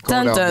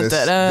Dun, down dun, this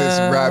dun,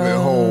 dun. rabbit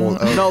hole.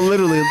 Of, No,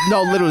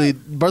 literally.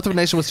 Birth of a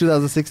Nation was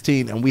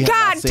 2016, and we have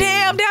God not seen,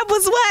 damn, that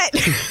was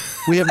what?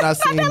 we have not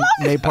seen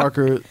Nate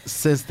Parker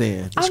since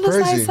then. I was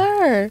crazy. like,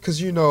 sir.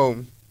 Because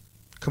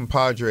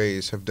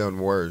compadres have done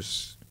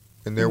worse,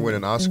 and they're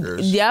winning Oscars.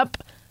 Yep.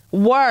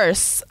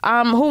 Worse.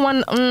 Who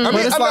won? I mean,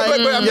 it's I'm like-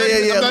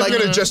 not like-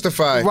 going to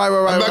justify. Right,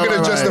 I'm not going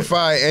right. to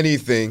justify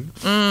anything.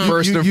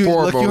 First and you,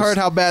 foremost, Look, you heard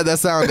how bad that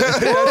sounded.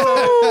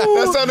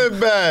 that sounded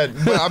bad,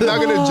 but I'm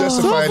not going to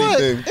justify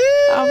anything.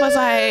 I was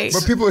like,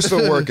 But people are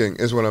still working,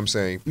 is what I'm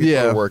saying. People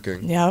Yeah. are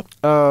working. yep.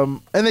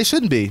 and they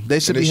shouldn't be. They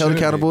should And be it held shouldn't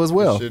accountable be. as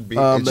well. It should be.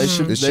 They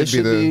should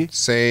be the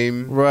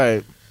same.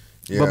 right.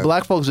 Yeah. But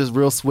black folks just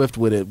real swift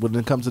with it when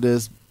it comes to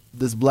this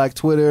black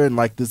Twitter and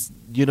like this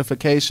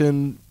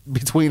unification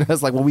between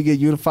us. Like when we get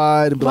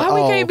unified and be Why like,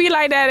 we oh, can't be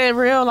like that in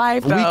real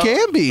life, though? We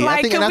can be.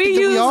 Like, I can we think that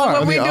we use are.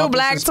 when On we the do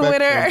black opposite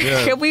Twitter? spectrum,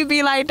 yeah. Can we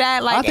be like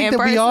that, like I think in that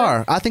person? we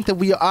are. I think that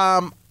we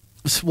are.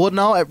 Well,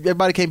 no,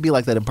 everybody can't be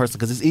like that in person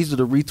because it's easier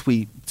to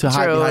retweet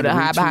hide True, behind to the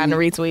hide behind the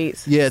retweet.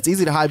 retweets. Yeah, it's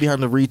easy to hide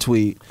behind the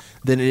retweet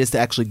than it is to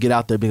actually get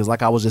out there because,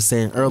 like I was just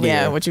saying earlier,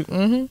 Yeah, what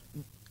you?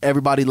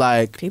 everybody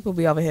like People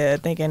be over here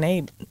thinking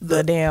they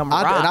the damn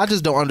rock. and I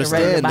just don't The regular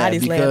understand that body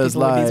slam because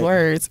people with like these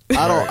words.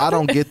 I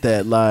don't get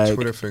that like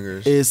Twitter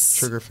fingers. it's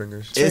Trigger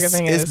fingers. Trigger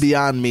fingers. It's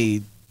beyond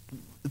me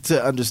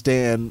to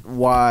understand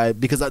why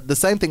because the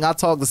same thing I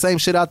talk, the same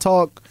shit I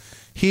talk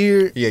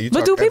here. Yeah, you But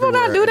talk do people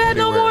not do everywhere that and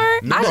no more?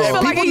 anywhere. I just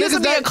feel like it used to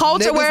be a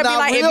culture where it'd be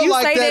like, if you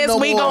say this,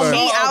 we gonna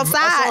meet I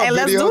outside saw a and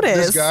let's video. do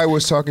this. This guy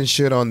was talking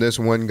shit on this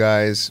one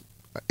guy's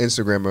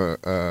Instagram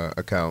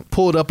account.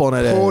 Pulled up on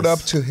that Pulled ass.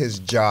 up to his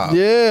job.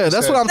 Yeah, He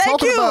that's said, what I'm Thank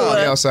talking you. about.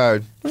 "Me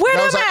outside. Where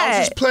And I was them like, I was at?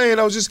 just playing.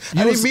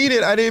 I didn't mean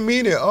it. I didn't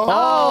mean it.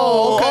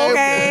 Oh,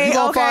 okay. You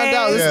gonna find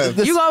out.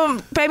 Yeah. You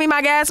gonna pay me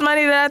my gas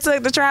money that I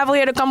took to travel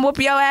here to come whoop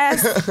your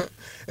ass?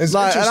 It's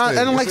Like, interesting.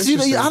 and like It's you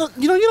know,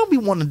 interesting. you don't be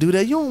wanting to do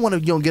that. You don't want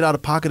to get out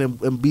of pocket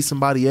and beat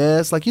somebody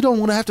ass. Like you don't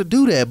want to have to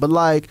do that. But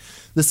like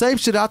the same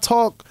shit I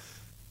talk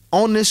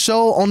on this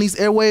show on these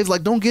airwaves.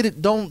 Like don't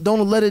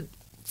let it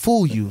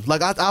fool you.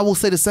 Like I will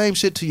say the same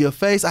shit to your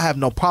face. I have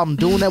no problem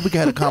doing that. We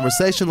can have a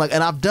conversation. Like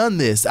and I've done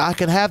this. I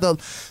can have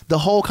the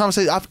whole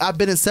conversation. I've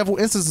been in several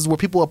instances where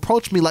people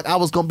approach me like I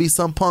was gonna be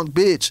some punk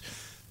bitch.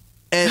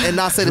 And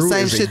not say the Drew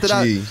same is a shit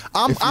that G.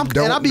 If you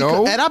don't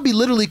know- and I'd be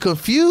literally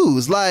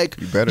confused. Like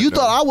You better you know.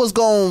 thought I was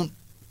going,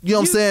 you know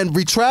what I'm saying,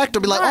 retract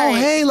or be like, Right. oh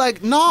hey,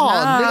 like no,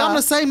 Nah. nigga, I'm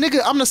the same nigga,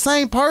 I'm the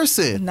same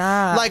person.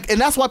 Nah. Like,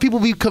 and that's why people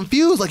be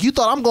confused. Like you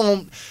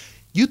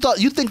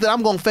think that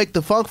I'm gonna fake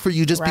the funk for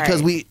you just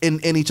because Right. we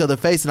in each other's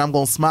face and I'm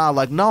gonna smile.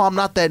 Like, no, I'm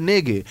not that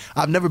nigga.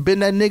 I've never been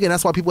that nigga, and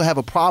that's why people have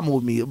a problem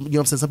with me. You know what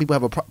I'm saying? Some people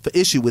have the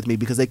issue with me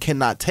because they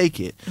cannot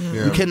take it.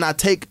 Yeah. You cannot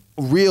take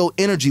real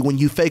energy when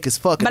you fake as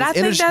fuck. And But I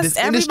think that's this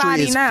industry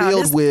everybody is now.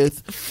 filled This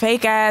with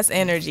fake ass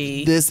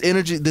energy. this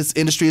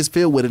industry is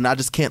filled with it, and I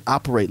just can't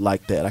operate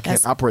like that. I can't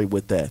That's- operate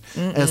with that.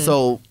 And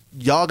so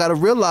y'all got to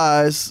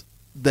realize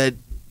that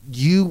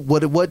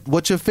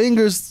what your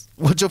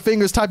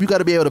fingers type, you got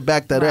to be able to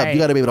back that up. Right. You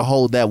got to be able to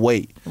hold that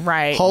weight.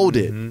 Right. Hold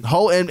it.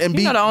 Hold and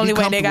be. You know the only be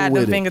way they got comfortable the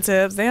with it.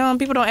 fingertips.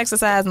 People don't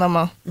exercise no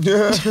more.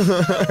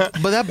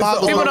 But that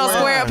boggles People my don't mind.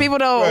 square. People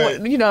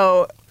don't.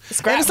 Right.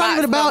 Scrap. And it's not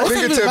even about. It's not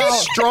even Fingertips about.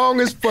 strong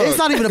as fuck. It's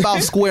not even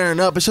about squaring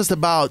up. It's just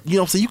about, you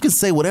know what I'm saying, you can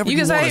say whatever You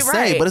you, can want to say, say,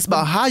 right. but it's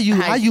about how you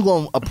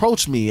going to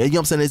approach me. You know what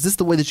I'm saying? Is this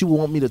the way that you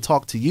want me to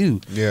talk to you?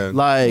 Yeah.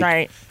 Like,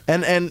 Right.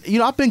 And you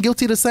know, I've been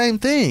guilty of the same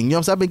thing. You know what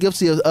I'm saying? I've been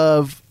guilty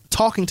of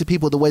talking to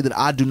people the way that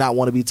I do not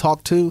want to be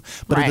talked to,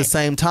 but at the Right.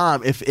 same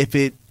time, if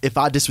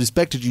I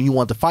disrespected you and you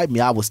want to fight me,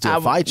 I would still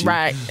fight you.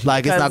 right.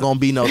 Like, it's Because- not going to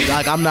be no,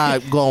 like, I'm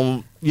not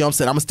going, you know what I'm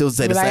saying? I'm going to still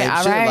say the Be like, same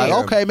all shit. right.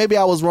 Like, okay, maybe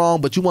I was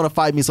wrong, but you want to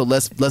fight me, so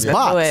let's box.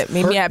 Do it.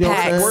 Meet me at You know what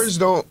I'm PAX. saying? Words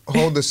don't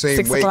hold the same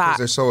 6 weight o'clock. because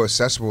they're so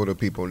accessible to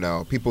people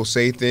now. People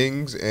say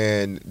things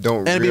and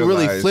don't And be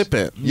realize. really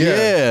flippant.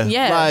 Yeah.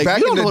 Yeah. Like, Back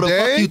you don't in know the who the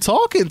day, fuck you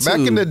talking to. Back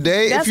in the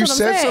day, That's if you what I'm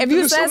said saying. something, If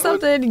you to said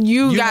someone, something,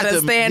 you you gotta had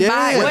to- stand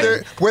by yeah.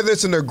 it. whether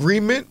it's an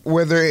agreement,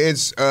 whether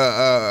it's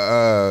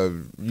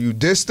you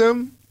diss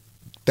them,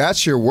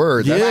 that's your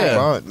word. That's Yeah. your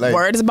bond. Like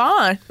Word is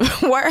bond.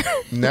 Word.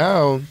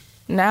 now,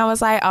 Now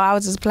it's like, oh, I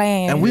was just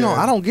playing. And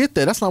I don't get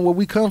that. That's not where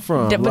we come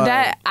from. But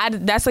Like,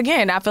 that's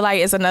again, I feel like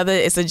it's a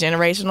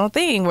generational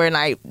thing where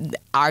like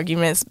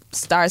arguments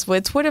starts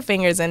with Twitter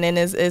fingers and then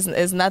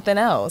is nothing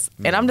else.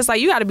 And I'm just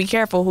like, you got to be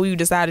careful who you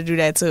decide to do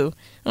that to,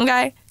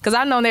 okay? Because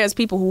I know there's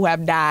people who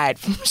have died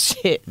from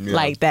shit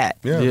like that.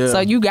 Yeah. So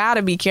you got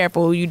to be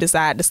careful who you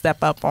decide to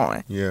step up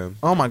on. Yeah.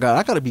 oh my God,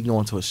 I got to be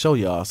going to a show,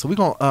 y'all. So we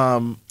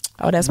gonna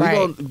Oh, that's we right.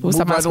 gonna Who's move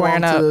talking about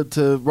squaring along up?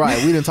 to right.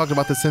 We didn't talk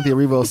about the Cynthia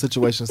Erivo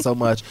situation so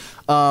much.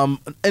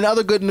 In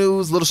other good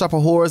news, Little Shop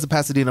of Horrors, the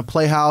Pasadena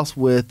Playhouse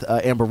with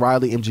Amber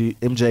Riley,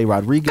 MJ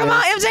Rodriguez. Come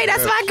on, MJ,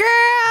 that's my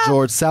girl.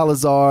 George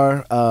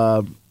Salazar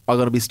are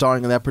going to be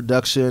starring in that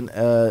production.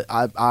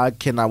 I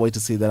cannot wait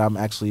to see that. I'm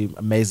actually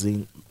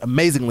amazingly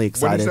When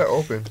excited. does that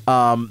open?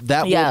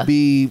 That will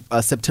be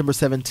September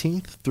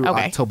 17th through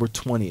Okay. October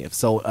 20th.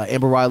 So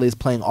Amber Riley is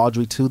playing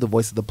Audrey 2, the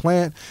voice of the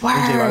plant.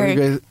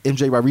 Word.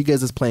 MJ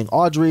Rodriguez is playing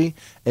Audrey,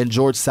 and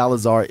George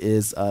Salazar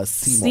is Seymour.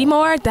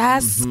 Seymour,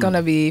 that's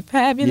gonna be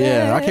fabulous.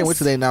 Yeah, I can't wait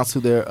till they announce who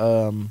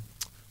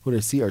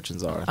their sea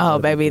urchins are. Oh,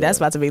 baby, that's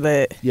about to be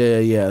lit.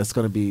 Yeah. It's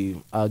gonna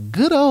be a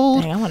good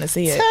old Dang, I want to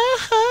see it.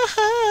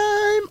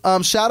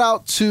 time. Shout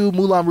out to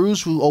Moulin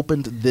Rouge who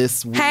opened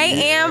this week.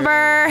 Hey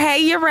Amber,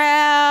 hey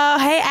Urel,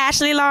 hey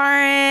Ashley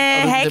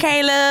Lauren, hey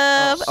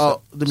Caleb.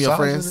 Oh, them your Sauce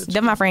friends. in it?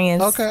 They're my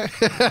friends. Okay.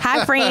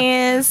 Hi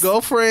friends. Go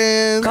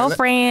friends. Go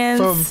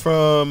friends.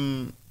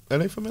 From are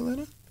they from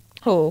Atlanta?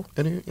 Who?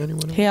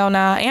 Anyone? Hell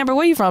nah. Amber,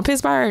 where you from?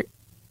 Pittsburgh?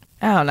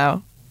 I don't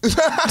know.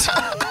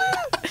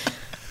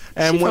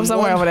 And She from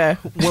somewhere over there.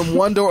 When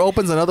one door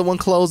opens, another one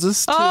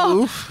closes too.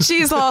 Oh,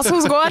 she's lost.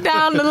 Who's going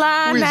down the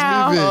line Who's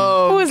now? leaving?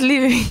 Who is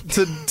leaving?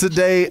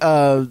 Today,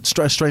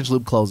 Strange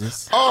Loop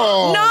closes.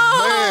 Oh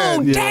No,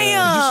 man! Yeah.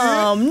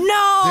 damn,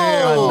 no.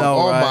 Damn! know,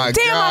 Oh right? my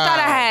Damn, god! I thought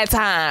I had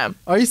time.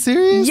 Are you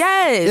serious?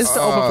 Yes. It's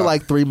open for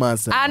like 3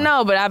 months now. I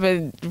know, but I've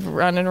been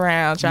running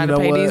around trying You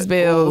to know pay what? these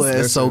bills. Ooh,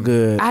 it's so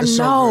good. I It's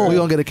so know. We're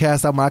gonna get a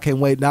cast album. I can't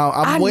wait. Now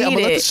I I'm gonna need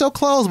let the it. show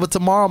close, but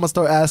tomorrow I'm gonna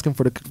start asking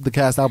for the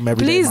cast album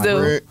every day. Please in my do.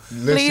 room.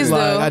 Listen, Please do.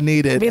 Like, I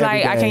need it Be every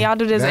like, day. can y'all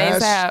do this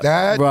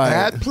ASAP? Right.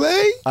 That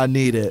play? I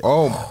need it.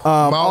 Oh,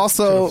 mouth to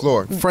also, the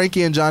floor.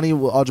 Frankie and Johnny,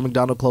 Audrey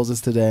McDonald closes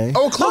today.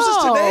 Oh, closes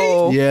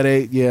Oh.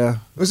 today? Yeah.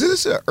 Was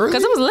this early?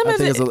 Because it was I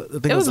limited. think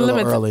it's it was a little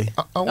limited. early.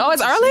 Oh,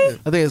 it's early?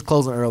 I think it's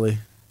closing early.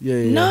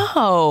 Yeah.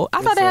 No.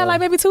 I thought they had like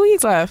maybe 2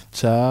 weeks left.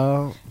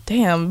 Child.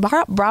 Damn.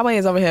 Broadway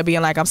is over here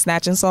being like, I'm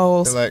snatching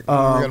souls, They're like, we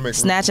gotta make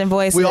snatching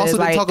voices. We also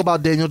like, did talk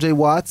about Daniel J.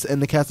 Watts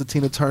and the cast of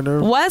Tina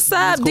Turner. what's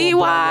up, musical D. on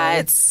Broadway.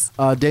 Watts?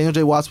 Daniel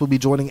J. Watts will be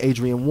joining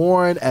Adrian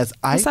Warren as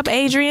Ike What's up,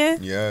 Adrian?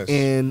 Yes.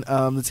 in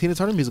the Tina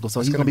Turner musical.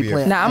 So It's he's going to be a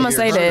playing. Now, I'm gonna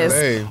say fire this.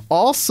 play.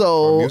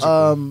 Also,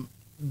 musical.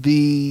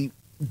 the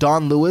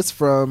Dawn Lewis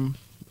from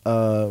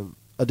A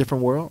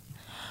Different World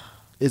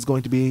is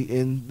going to be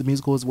in the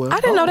musical as well. I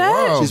didn't know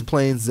that. wow. She's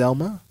playing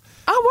Zelma.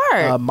 Oh,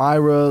 word.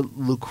 Myra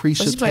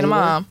Lucretia She played the Taylor.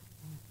 mom.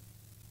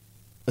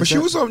 But Is she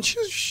that- was on.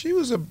 She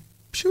was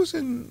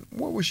in.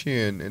 What was she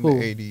in Who?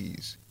 the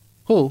 80s?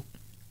 Who?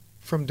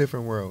 From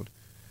Different World.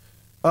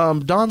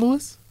 Dawn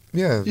Lewis?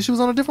 Yeah. She was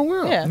on A Different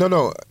World. Yeah. No.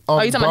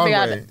 On you talking about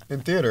Broadway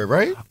in theater,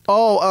 right?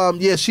 Oh,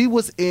 yeah, she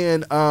was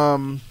in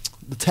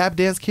the Tap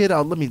Dance Kid.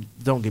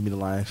 Don't give me the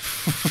line.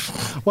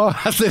 Well,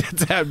 I said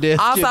the Tap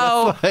Dance Kid.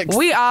 Also, That's like-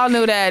 we all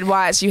knew that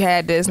Watts, you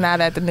had this. Now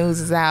that the news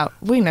is out,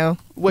 we knew.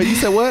 Wait, you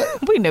said what?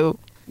 We knew.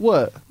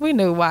 What? We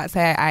knew Watts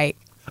had Ike.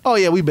 Oh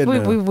yeah, we've been We-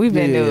 there. we've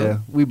been yeah, there. yeah.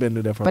 We've been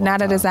there for a But long now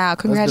that time. it's out,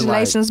 It's been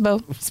congratulations, boo.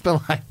 It's been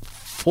like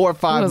 4 or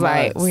 5 It was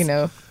months. like, we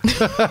know.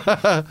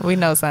 We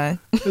know, son.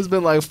 It's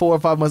been like 4 or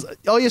 5 months.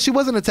 Oh yeah, she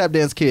wasn't a Tap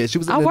Dance Kid. She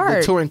was in Oh, the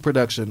word. touring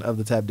production of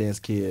the Tap Dance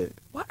Kid.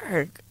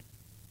 Work.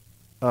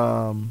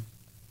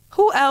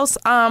 Who else?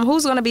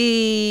 Who's gonna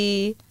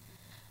be?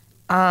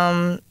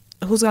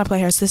 Who's gonna play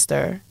her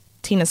sister?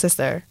 Tina's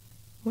sister.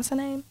 What's her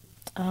name?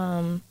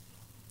 Why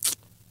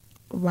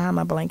am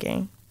I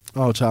blanking?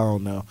 Oh, child, I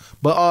don't know.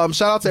 But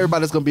shout out to everybody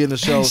that's gonna be in the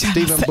show: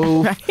 Stephen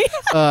Booth,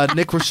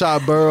 Nick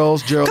Rashad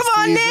Burroughs, Gerald Come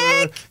on, Caesar,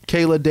 Nick.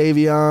 Kayla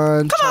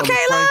Davion, Come on, Charlie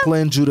Kayla.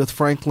 Franklin, Judith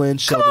Franklin,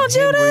 Sheldon on,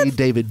 Henry, Judith.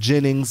 David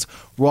Jennings,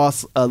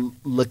 Ross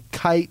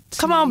Lakite.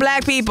 Come on,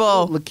 black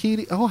people.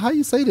 Lakiti. Oh, how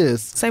you say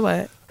this? Say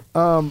what?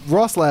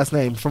 Ross last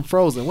name from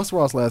Frozen. What's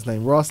Ross last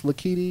name? Ross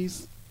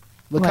Lakites?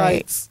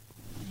 Lakites?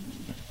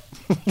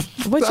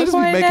 What I you just be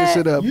pointing making at?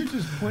 shit up.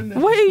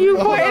 What are you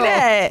pointing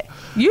at?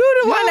 You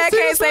the one that see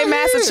can't this say right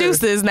here.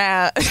 Massachusetts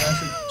now.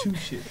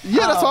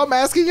 Yeah, that's why I'm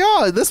asking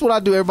y'all. This is what I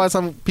do every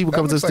time people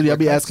come to the looks like studio. I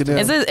be Lakites. asking them.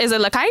 Is it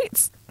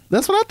Lakites?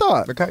 That's what I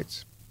thought. The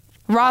kites.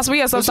 Ross,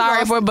 we are so But you know,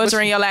 sorry I- for but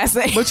butchering your last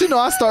name. But you know,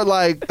 I start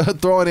like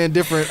throwing in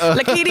different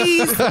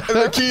Lakites,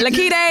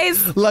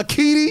 Lakites,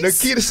 Lakites.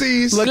 Nikita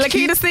C's.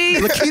 Lakita C,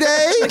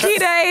 Lakites.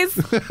 Lakites.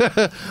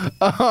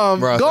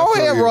 Ross, Go I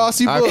feel ahead, you. Ross,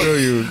 you I book. feel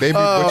you. They be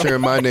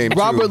butchering my name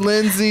Robert too.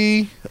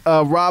 Lindsay,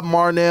 Rob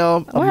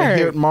Marnell, Word.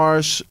 Mahirt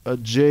Marsh,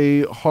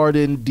 Jay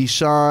Harden,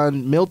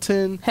 Deshaun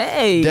Milton,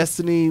 Hey,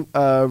 Destiny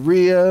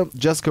Rhea,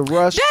 Jessica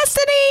Rush,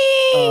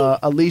 Destiny.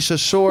 Alicia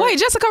Short. Wait,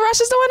 Jessica Rush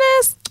is doing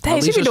this? Dang,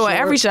 she Alicia be doing Short,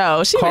 every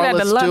show. She been at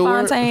Carla the La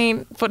Stewart.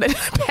 Fontaine for the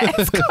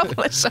past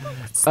couple of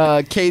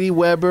shows. Katie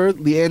Weber,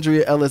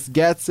 Leandria Ellis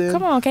Gatson.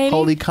 Come on, Katie.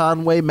 Holly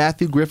Conway,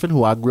 Matthew Griffin,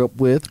 who I grew up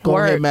with. Go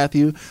Word. ahead,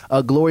 Matthew.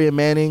 Gloria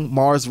Manning,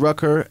 Mars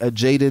Rucker,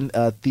 Jaden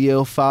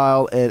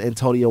Theophile, and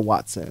Antonia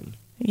Watson.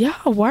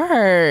 Y'all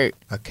work.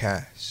 A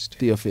cast.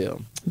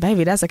 Theophile.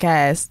 Baby, that's a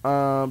cast.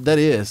 That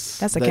is.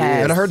 That's a That cast.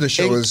 is. And I heard the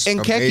show is and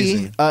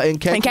amazing. And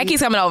Keki. And Keki's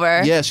coming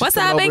over. Yeah, she's What's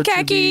coming up, over and to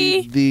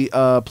Keki?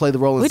 the play the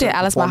role in We did certain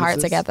Alice by Heart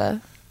performances.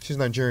 together. She's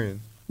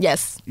Nigerian.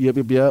 Yes. Yep.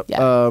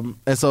 Yeah.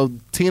 And so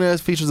Tina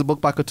features a book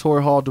by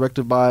Couture Hall,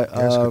 directed by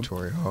Yes,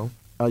 Couture Hall.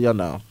 y'all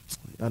know.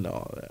 I know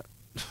all that.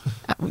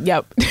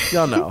 Yep.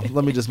 Y'all know.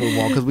 Let me just move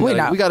on because We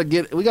know. we gotta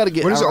get When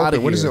is it out of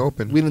open? When is it here.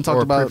 open? We didn't talk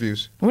Or about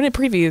previews. We did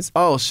previews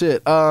Oh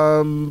shit.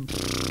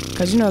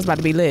 because you know it's about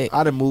to be lit.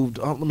 I done moved.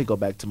 Let me go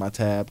back to my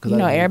tab because You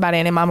know everybody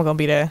and their mama gonna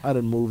be there. I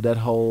done moved that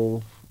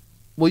whole.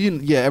 Well,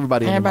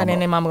 everybody. Everybody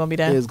and their mama mama gonna be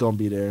there. is gonna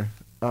be there.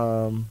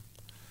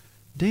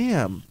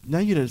 Damn. Now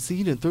you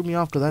didn't throw me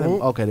off because I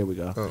didn't. Oh. Okay, there we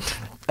go.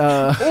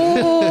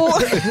 Oh.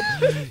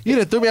 You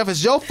didn't throw me off.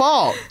 It's your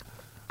fault.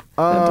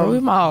 Threw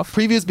him off.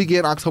 Previews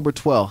begin October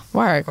 12th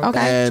Work. Okay.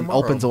 and tomorrow.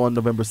 opens on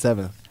November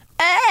 7th.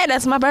 Hey,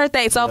 that's my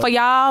birthday. So for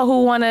y'all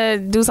who want to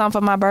do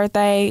something for my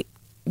birthday,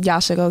 y'all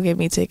should go get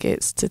me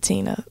tickets to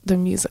Tina the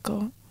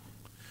musical.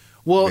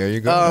 Well, There you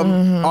go.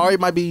 Ari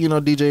might be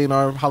DJing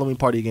our Halloween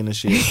party again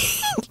this year.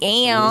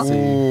 Damn.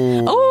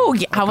 Ooh. Oh,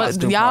 I was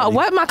costume y'all. party.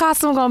 What my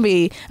costume gonna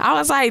be? I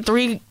was like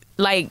 3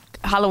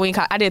 Halloween.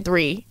 I did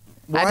 3.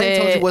 Well, I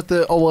ain't told you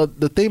what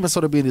the theme is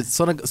sort of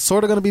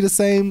going to be the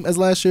same as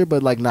last year,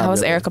 but like not. I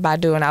was really. Erykah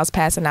Badu and I was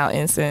passing out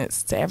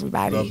incense to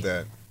everybody. Love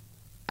that.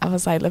 I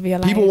was like, live your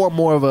life. People want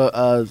more of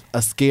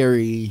a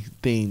scary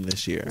theme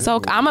this year. So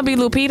I'm gonna be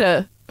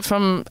Lupita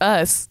from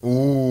Us,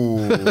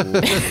 Ooh.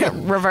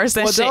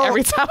 reversing Well, shit don't-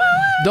 every time.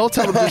 Don't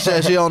tell them just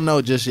yet. She don't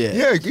know just yet.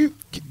 Yeah,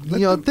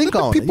 Think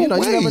on it. You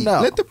never know.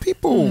 Let the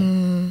people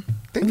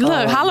think Look,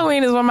 on it.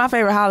 Halloween is one of my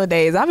favorite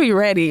holidays. I be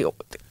ready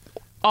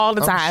all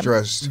the I'm time.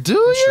 stressed. Do I'm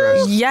you?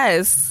 stressed.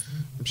 Yes.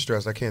 I'm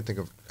stressed. I can't think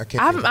of.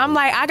 I'm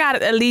like, I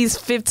got at least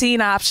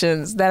 15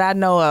 options that I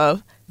know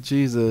of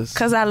Jesus.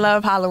 because I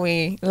love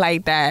Halloween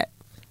like that.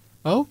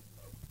 Oh.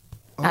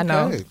 I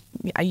know. Okay.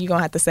 You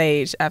gonna have to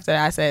sage after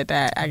I said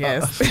that, I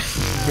guess.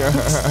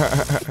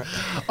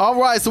 All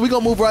right, so we're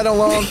going to move right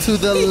along to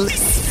the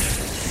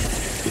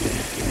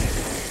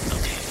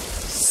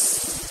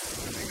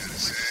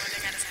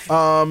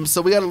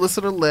so we got a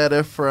listener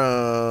letter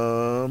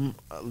from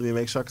let me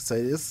make sure I can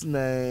say this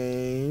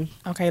name.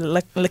 Okay,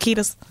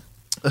 Lakitas.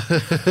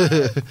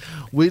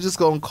 We just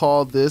gonna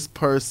call this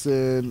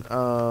person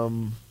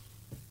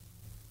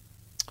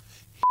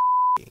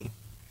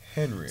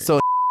Henry. So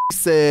he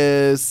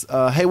says,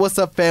 hey, what's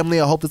up, family?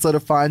 I hope this letter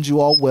finds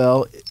you all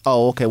well.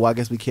 Oh, okay. Well, I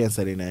guess we can't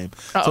say their name.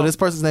 Uh-oh. So this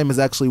person's name is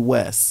actually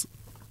Wes.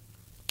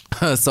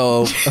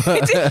 So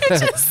Did you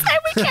just say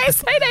we can't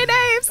say their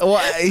names? well,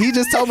 he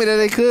just told me that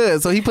they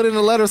could. So he put in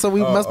a letter, so we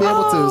must be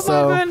able to. Oh, my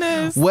So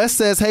goodness. Wes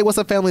says, hey, what's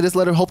up, family?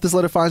 Hope this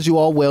letter finds you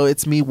all well.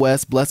 It's me,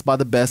 Wes, blessed by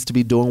the best to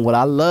be doing what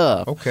I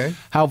love. Okay.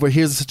 However,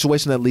 here's a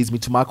situation that leads me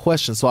to my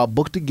question. So I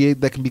booked a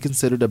gig that can be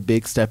considered a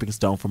big stepping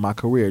stone for my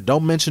career.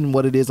 Don't mention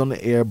what it is on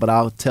the air, but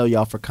I'll tell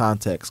y'all for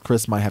context.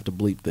 Chris might have to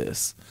bleep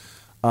this.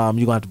 You're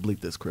going to have to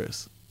bleep this,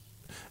 Chris.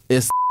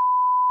 It's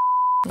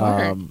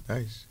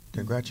Nice.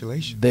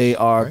 Congratulations. they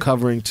are Right.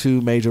 covering 2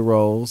 major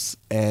roles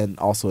and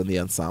also in the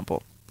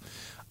ensemble.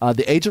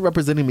 The agent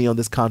representing me on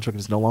this contract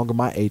is no longer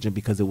my agent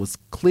because it was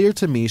clear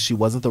to me she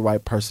wasn't the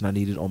right person I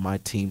needed on my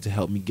team to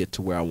help me get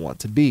to where I want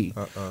to be.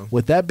 Uh-oh.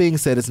 With that being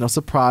said, it's no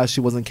surprise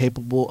she wasn't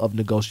capable of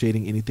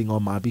negotiating anything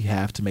on my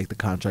behalf to make the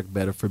contract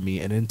better for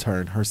me and in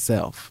turn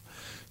herself.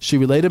 She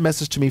relayed a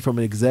message to me from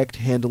an exec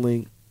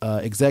handling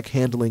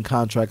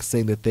contract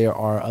saying that there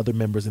are other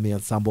members in the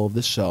ensemble of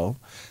the show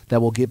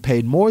that will get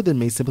paid more than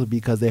me simply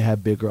because they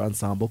have bigger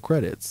ensemble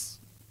credits.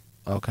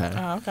 Okay.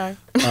 Oh, okay.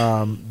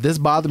 This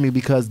bothered me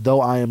because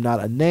though I am not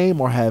a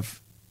name or have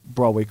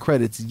Broadway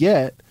credits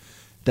yet,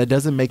 that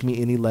doesn't make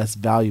me any less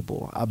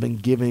valuable. I've been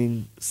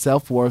giving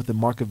self-worth and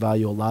market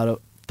value a lot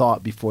of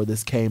thought before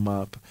this came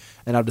up,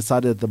 and I've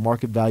decided that the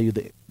market value,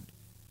 the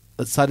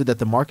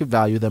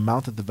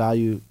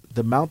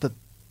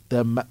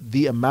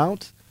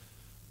amount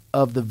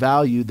of the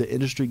value the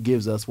industry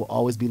gives us will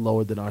always be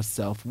lower than our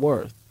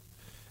self-worth.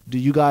 Do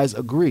you guys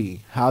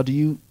agree? How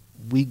do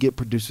we get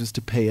producers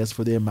to pay us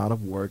for the amount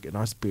of work and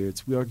our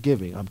spirits we are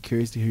giving? I'm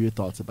curious to hear your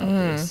thoughts about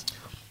this.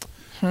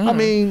 I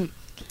mean,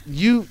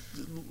 you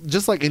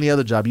just like any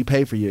other job, you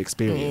pay for your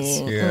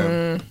experience.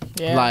 Yeah.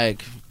 Yeah.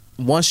 Like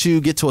once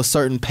you get to a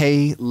certain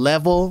pay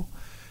level,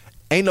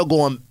 ain't no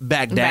going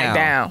back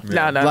down. Back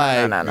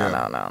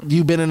down. No.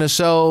 You've been in a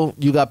show,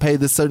 you got paid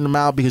this certain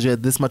amount because you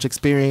had this much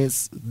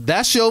experience.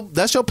 That's your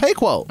pay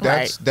quote.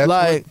 That's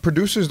like what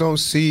producers don't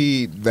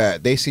see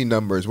that. They see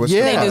numbers. What's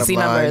the They bottom do see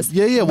line? numbers.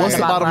 Yeah. What's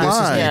the bottom This is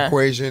line? the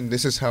equation.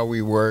 This is how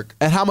we work.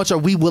 And how much are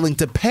we willing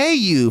to pay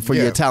you for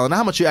Yeah. your talent? Not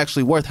how much you're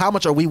actually worth. How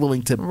much are we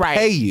willing to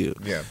pay you?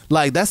 Yeah.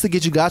 Like that's the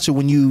get you got you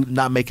when you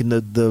not making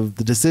the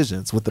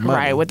decisions with the money.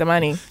 Right, with the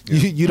money.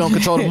 You don't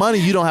control the money.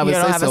 You don't have You a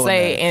don't say have a so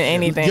say that. in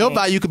anything. Your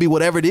value could be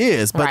whatever it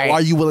is, but Right.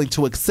 are you willing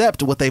to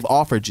accept what they've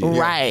offered you?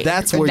 Right.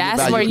 That's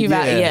where you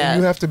value. Yeah.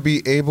 And you have to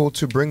be able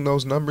to bring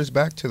those numbers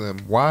back to them.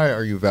 Why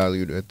are you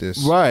valued at this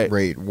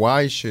rate?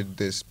 Why should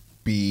this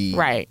be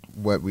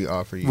what we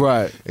offer you?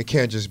 Right. It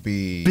can't just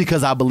be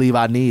because I believe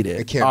I need it.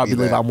 It can't or I be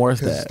believe that, I'm worth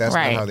 'cause that. That's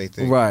not how they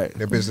think. Right.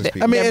 They're business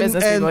people. I mean, They're and,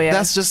 business people, yeah.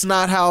 that's just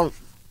not how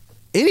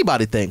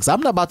anybody thinks.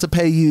 I'm not about to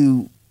pay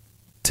you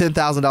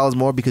 $10,000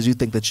 more because you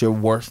think that you're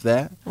worth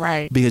that.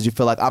 Right. Because you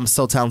feel like I'm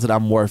so talented,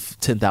 I'm worth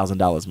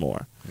 $10,000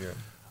 more. Yeah.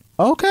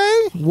 Okay.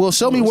 Well,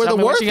 show me where show the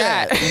me what worth you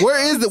at. got.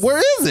 Where is it? Where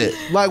is it?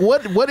 Like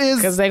what is?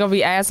 Because they're gonna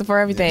be asking for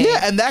everything. Yeah,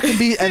 and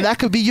that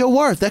could be your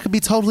worth. That could be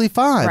totally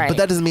fine. Right. But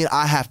that doesn't mean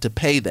I have to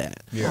pay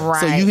that. Yeah.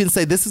 Right. So you can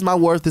say this is my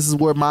worth. This is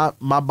where my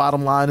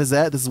bottom line is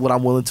at. This is what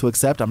I'm willing to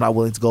accept. I'm not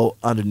willing to go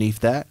underneath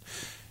that.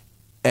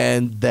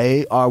 And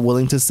they are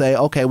willing to say,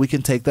 okay, we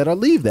can take that or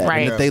leave that.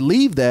 Right. And if they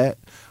leave that,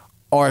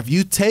 or if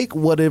you take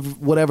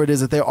whatever it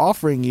is that they're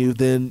offering you,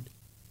 then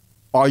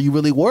are you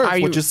really worth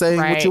what you're saying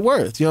what you're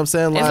worth? You know what I'm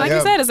saying? It's like you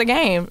said, it's a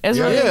game. It's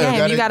really a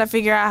game. You got to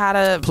figure out how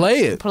to play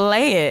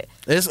it.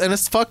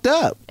 It's fucked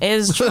up.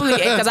 It's truly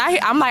because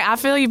I'm like, I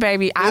feel you,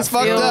 baby. It's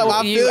fucked up.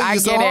 I feel you I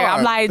so get it. I'm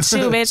hard. like,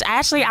 shoot, bitch.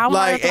 Actually, I'm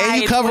like, worth and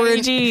like you covering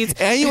 20 Gs.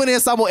 and you in the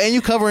ensemble and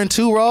you covering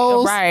 2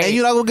 roles, Right. And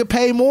you're not gonna get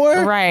paid more,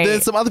 Right.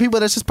 than some other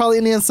people that's just probably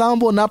in the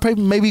ensemble and not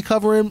maybe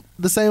covering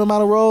the same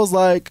amount of roles.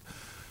 Like,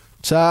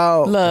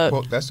 child,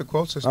 Look, That's the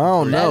quote system. I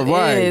don't know, That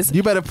right? is-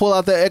 You better pull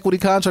out that equity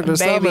contract or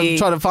something, Baby. and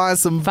try to find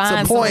some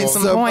find points,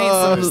 some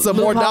points, some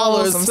more loopholes,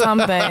 dollars, some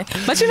something.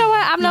 But you know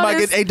what? I've You might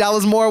noticed, get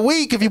 $8 more a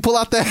week if you pull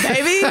out that.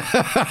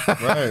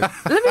 baby. Right.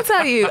 Let me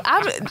tell you,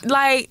 I'm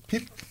like,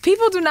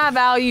 people do not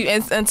value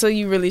until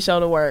you really show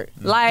the work.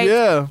 Like,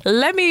 Yeah.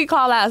 let me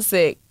call out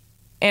sick.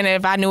 And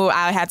if I knew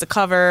I had to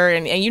cover,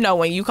 and you know,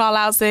 when you call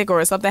out sick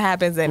or something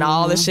happens and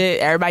all the shit,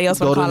 everybody else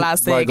will call out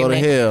sick. Right, go and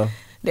to then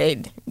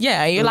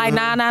hell. you're like,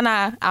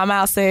 nah, I'm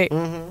out sick.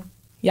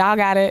 Y'all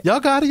got it. Y'all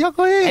got it. Y'all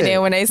go ahead. And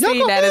then when they see Y'all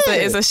go that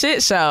ahead. it's a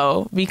shit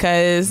show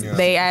because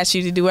they asked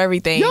you to do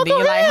everything, Y'all then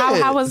you're go like,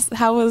 ahead. how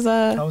was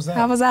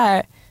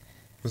that?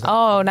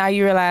 Oh, now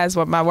you realize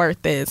what my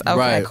worth is. Okay,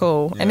 Right.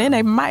 cool. And then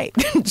they might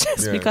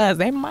just Yeah. because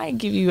they might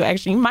give you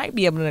you might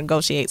be able to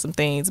negotiate some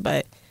things,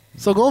 but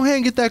So go ahead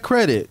and get that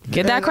credit.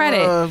 get that And,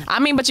 credit. I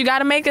mean, but you got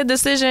to make a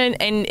decision,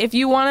 and if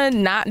you want to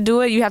not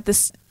do it, you have to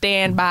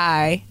stand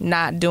by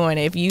not doing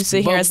it. If you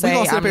sit here and We're say,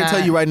 gonna sit up I'm here and not,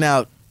 tell you right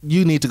now,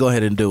 you need to go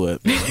ahead and do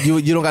it.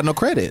 You don't got no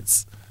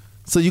credits,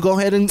 so you go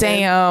ahead and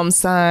damn,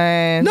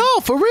 son. No,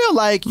 for real.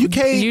 Like you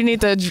can't. You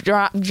need to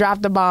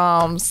drop the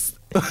bombs.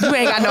 You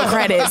ain't got no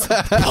credits.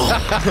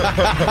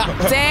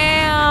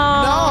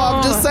 Damn. No,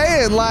 I'm just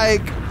saying.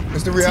 Like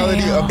It's the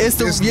reality Damn. of it's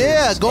the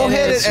business. Go It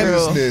ahead is and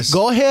true.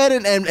 go ahead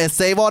and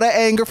save all that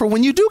anger for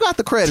when you do got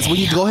the credits. When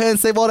you go ahead and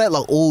save all that,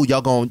 like, oh,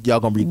 y'all gonna regret.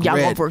 Y'all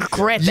gonna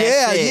regret that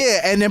Yeah, shit. yeah,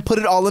 and then put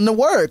it all in the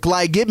work.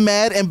 Like get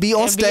mad and be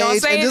on And be stage on and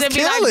stage just and be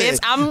kill like, it. "Bitch,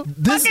 I'm fucking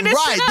this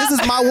shit up." This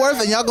is my worth,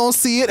 and y'all gonna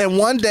see it. And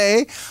one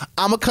day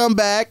I'm gonna come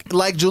back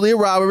like Julia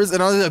Roberts,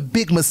 and I'm a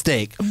big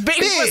mistake, Big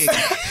huge.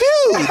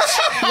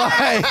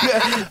 Like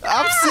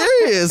I'm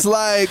serious.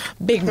 Like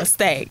Big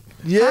mistake.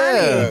 yeah.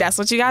 Honey, that's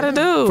what you got to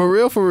do. For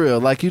real.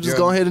 Like you just Yeah.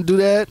 go ahead and do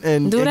that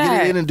and Do get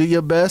that. it in and do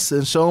your best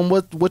and show them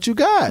what you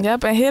got.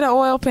 Yep, and hit an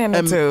oil pen or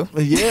And, two.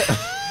 Yeah.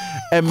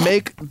 And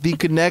make the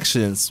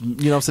connections. You know what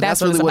I'm saying? That's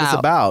That's really what it's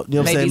about. You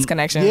know what Make I'm saying? these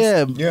connections.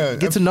 Yeah. Yeah.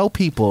 Get to know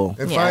people.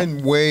 And Yeah.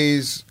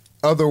 find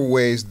other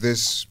ways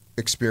this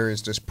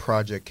experience, this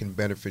project can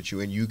benefit you,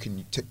 and you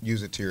can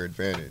use it to your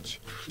advantage.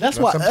 That's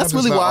You know, why. sometimes That's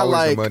really it's not why I always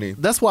the like. money.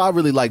 That's why I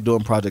really like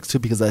doing projects too,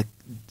 because like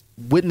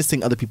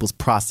witnessing other people's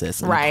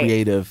process in Right. a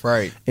creative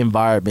Right.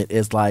 environment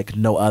is like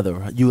no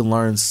other. You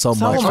learn so much.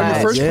 much. On your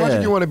Right. first Yeah.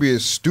 project, you want to be a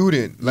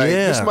student. Like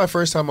Yeah. this is my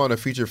first time on a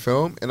feature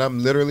film, and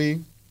I'm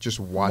literally just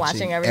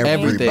watching everything.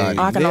 everybody.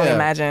 Oh, I can only Yeah.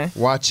 imagine.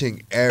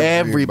 Watching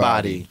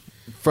Everybody.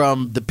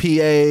 From the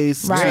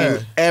PAs Right.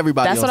 to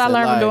everybody. That's on what I set.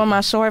 learned from Like, doing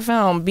my short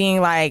film,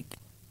 being like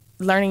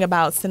learning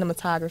about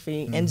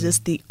cinematography and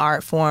just the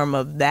art form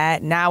of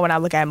that. Now when I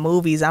look at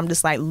movies, I'm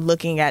just like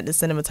looking at the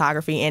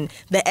cinematography and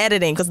the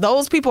editing, because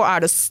those people are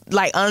the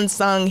like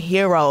unsung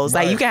heroes.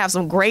 Like you can have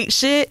some great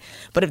shit,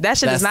 but if that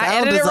shit That is not sound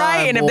edited design,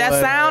 right, and if that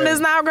boy. sound is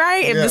not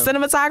right, if Yeah. the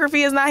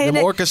cinematography is not hitting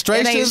Them it,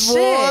 orchestrations, it ain't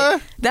boy.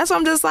 shit. That's why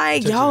I'm just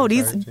like, yo,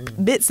 these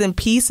bits and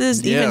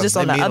pieces, Yeah, even just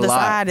on they the mean a other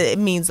lot. side, it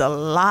means a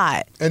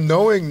lot. And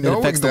knowing It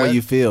affects the way that,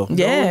 you feel.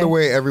 Yeah. knowing the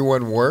way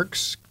everyone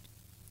works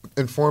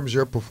informs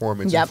your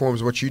performance, Yep.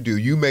 informs what you do.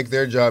 You make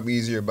their job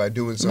easier by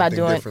doing something By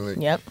doing, differently.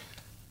 yep.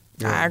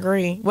 Yeah. I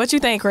agree. What you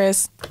think,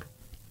 Chris?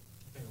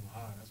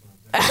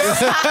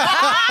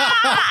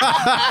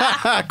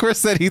 Chris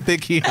said he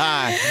think he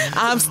high.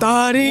 I'm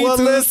starting Well,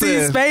 to listen.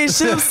 see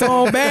spaceships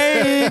on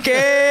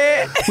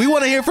bacon. We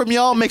want to hear from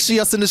y'all. Make sure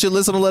y'all send us your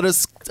listener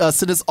letters.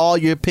 Send us all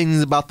your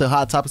opinions about the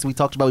hot topics we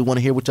talked about. We want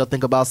to hear what y'all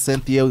think about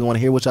Cynthia. We want to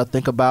hear what y'all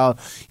think about,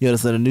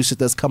 the new shit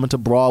that's coming to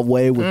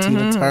Broadway with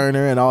Tina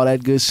Turner and all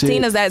that good shit.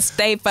 Tina's that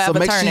stay forever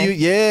make turning.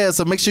 sure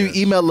so make sure you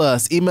email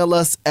us. Email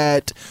us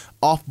at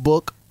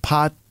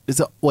offbookpod. It's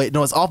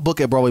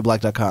offbook at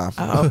BroadwayBlack.com.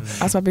 I was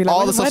about to be like,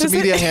 All the what social is it?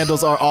 media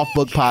handles are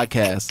Offbook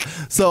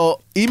Podcast. So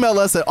email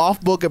us at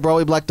offbook at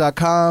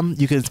BroadwayBlack.com.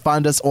 You can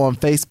find us on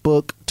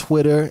Facebook,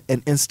 Twitter,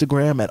 and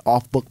Instagram at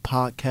Offbook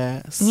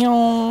Podcast.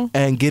 Yeah.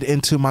 And get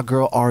into my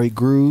girl Ari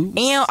Groove.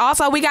 And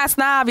also, we got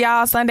Snob,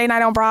 y'all. Sunday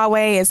night on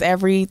Broadway. It's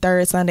every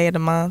third Sunday of the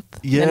month.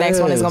 The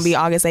next one is going to be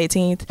August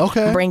 18th.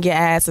 Okay. Bring your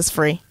ass. It's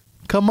free.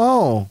 Come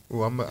on.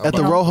 Ooh, At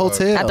the Row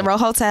Hotel. At the Row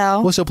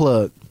Hotel. What's your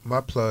plug? My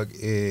plug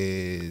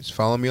is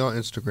follow me on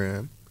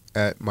Instagram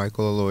at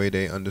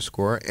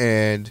Michael_Aloyede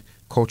and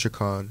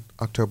CultureCon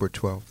October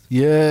 12th.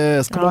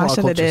 Yes. Come on. I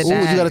shoulda did Ooh,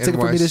 that. you got a ticket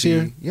for me this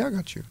year? Yeah, I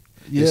got you.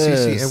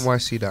 Yes.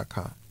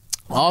 CCNYC.com.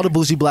 All the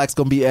bougie blacks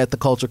going to be at the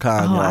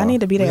CultureCon. Oh, I need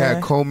to be We there.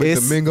 had Coleman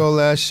It's- Domingo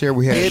last year.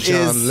 We had It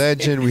John is-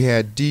 Legend. We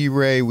had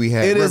D-Ray. We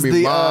had It is Remy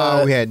the,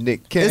 Ma. We had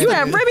Nick Cannon. You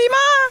have Remy Ma?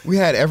 We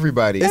had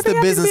everybody. It's the I need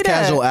to business be there.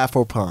 casual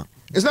Afro punk.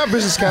 It's not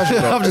business casual.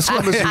 Though. I'm just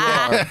promise you are.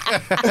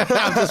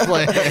 I'm just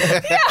playing.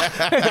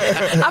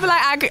 I be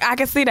like, I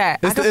can see that.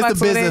 It's I the can fucks with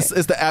business. it.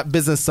 It's the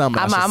business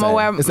summit. I'm gonna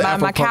wear It's the my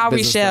Afro-punk cowrie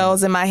business shells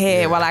summit. in my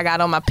head while I got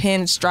on my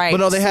pinstripes. But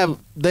no,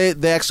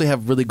 they actually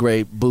have really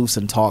great booths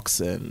and talks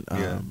and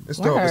Yeah, it's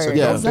dope. It's a Word.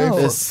 Yeah, dope day for,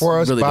 it's for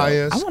us, really by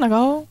dope. I us. want to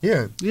go.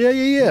 Yeah,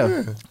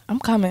 yeah. I'm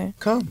coming.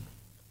 come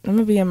I'm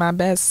gonna be in my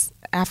best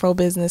Afro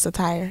business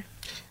attire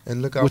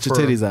and look out With your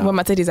for titties out. with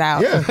my titties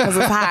out. Yeah. Because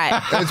it's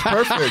hot. It's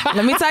perfect.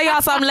 Let me tell y'all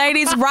something,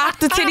 ladies. Rock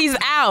the titties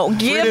out.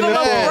 Give them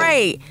a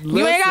break.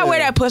 You ain't gotta wear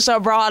that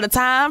push-up bra all the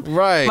time.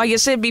 Right. While your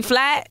shit be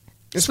flat.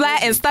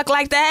 Flat and stuck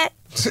like that.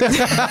 Let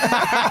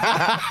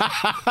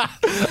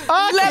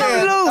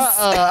them loose.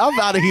 I'm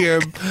out of here.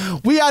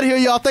 We out of here,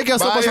 y'all. Thank y'all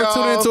so Bye, much for y'all.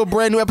 tuning into a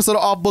brand new episode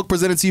of Off Book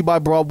presented to you by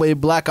Broadway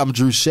Black. I'm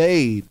Drew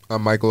Shade.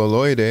 I'm Michael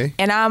Aloyede.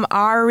 And I'm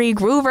Ari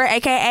Groover,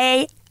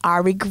 a.k.a.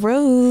 Ari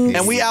Groove.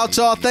 And we out,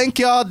 y'all. Thank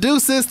y'all.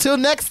 Deuces. Till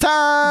next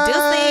time.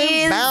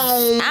 Deuces.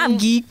 Bow. I'm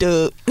geeked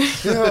up.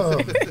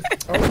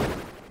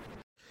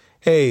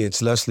 Hey,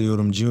 it's Leslie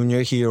Odom Jr.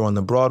 here on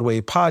the Broadway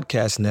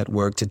Podcast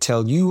Network to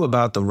tell you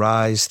about the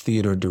Rise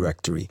Theater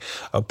Directory,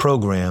 a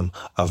program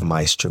of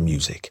Maestro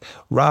Music.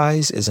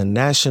 Rise is a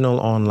national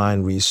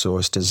online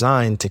resource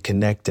designed to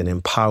connect and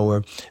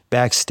empower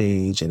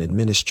backstage and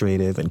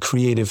administrative and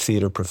creative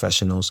theater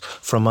professionals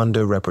from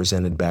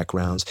underrepresented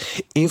backgrounds.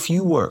 If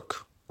you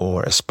work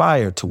or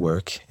aspire to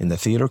work in the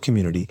theater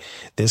community,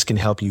 this can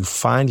help you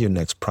find your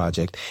next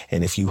project.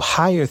 And if you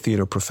hire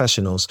theater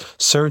professionals,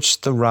 search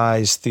the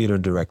Rise Theater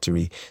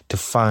Directory to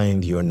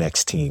find your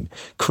next team.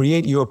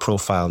 Create your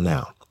profile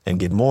now and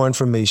get more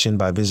information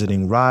by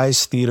visiting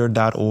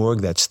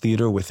risetheater.org. That's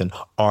theater with an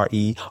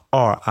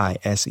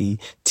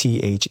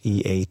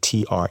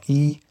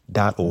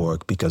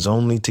RERISETHEATRE.org, because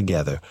only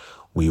together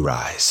we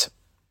rise.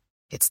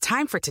 It's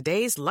time for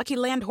today's Lucky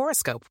Land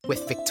horoscope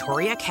with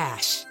Victoria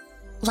Cash.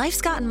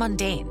 Life's gotten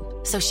mundane,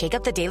 so shake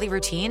up the daily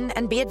routine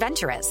and be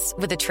adventurous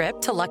with a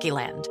trip to Lucky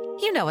Land.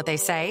 You know what they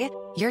say,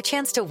 your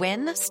chance to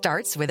win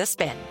starts with a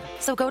spin.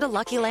 So go to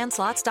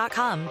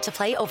LuckyLandSlots.com to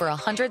play over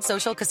 100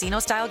 social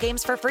casino-style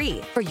games for free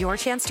for your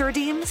chance to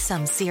redeem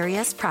some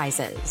serious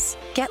prizes.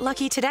 Get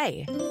lucky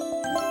today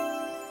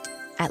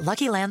at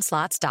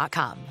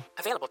LuckyLandSlots.com.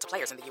 Available to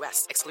players in the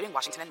U.S., excluding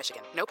Washington and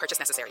Michigan. No purchase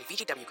necessary.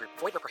 VGW Group.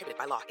 Void where prohibited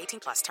by law. 18+.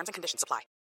 Terms and conditions apply.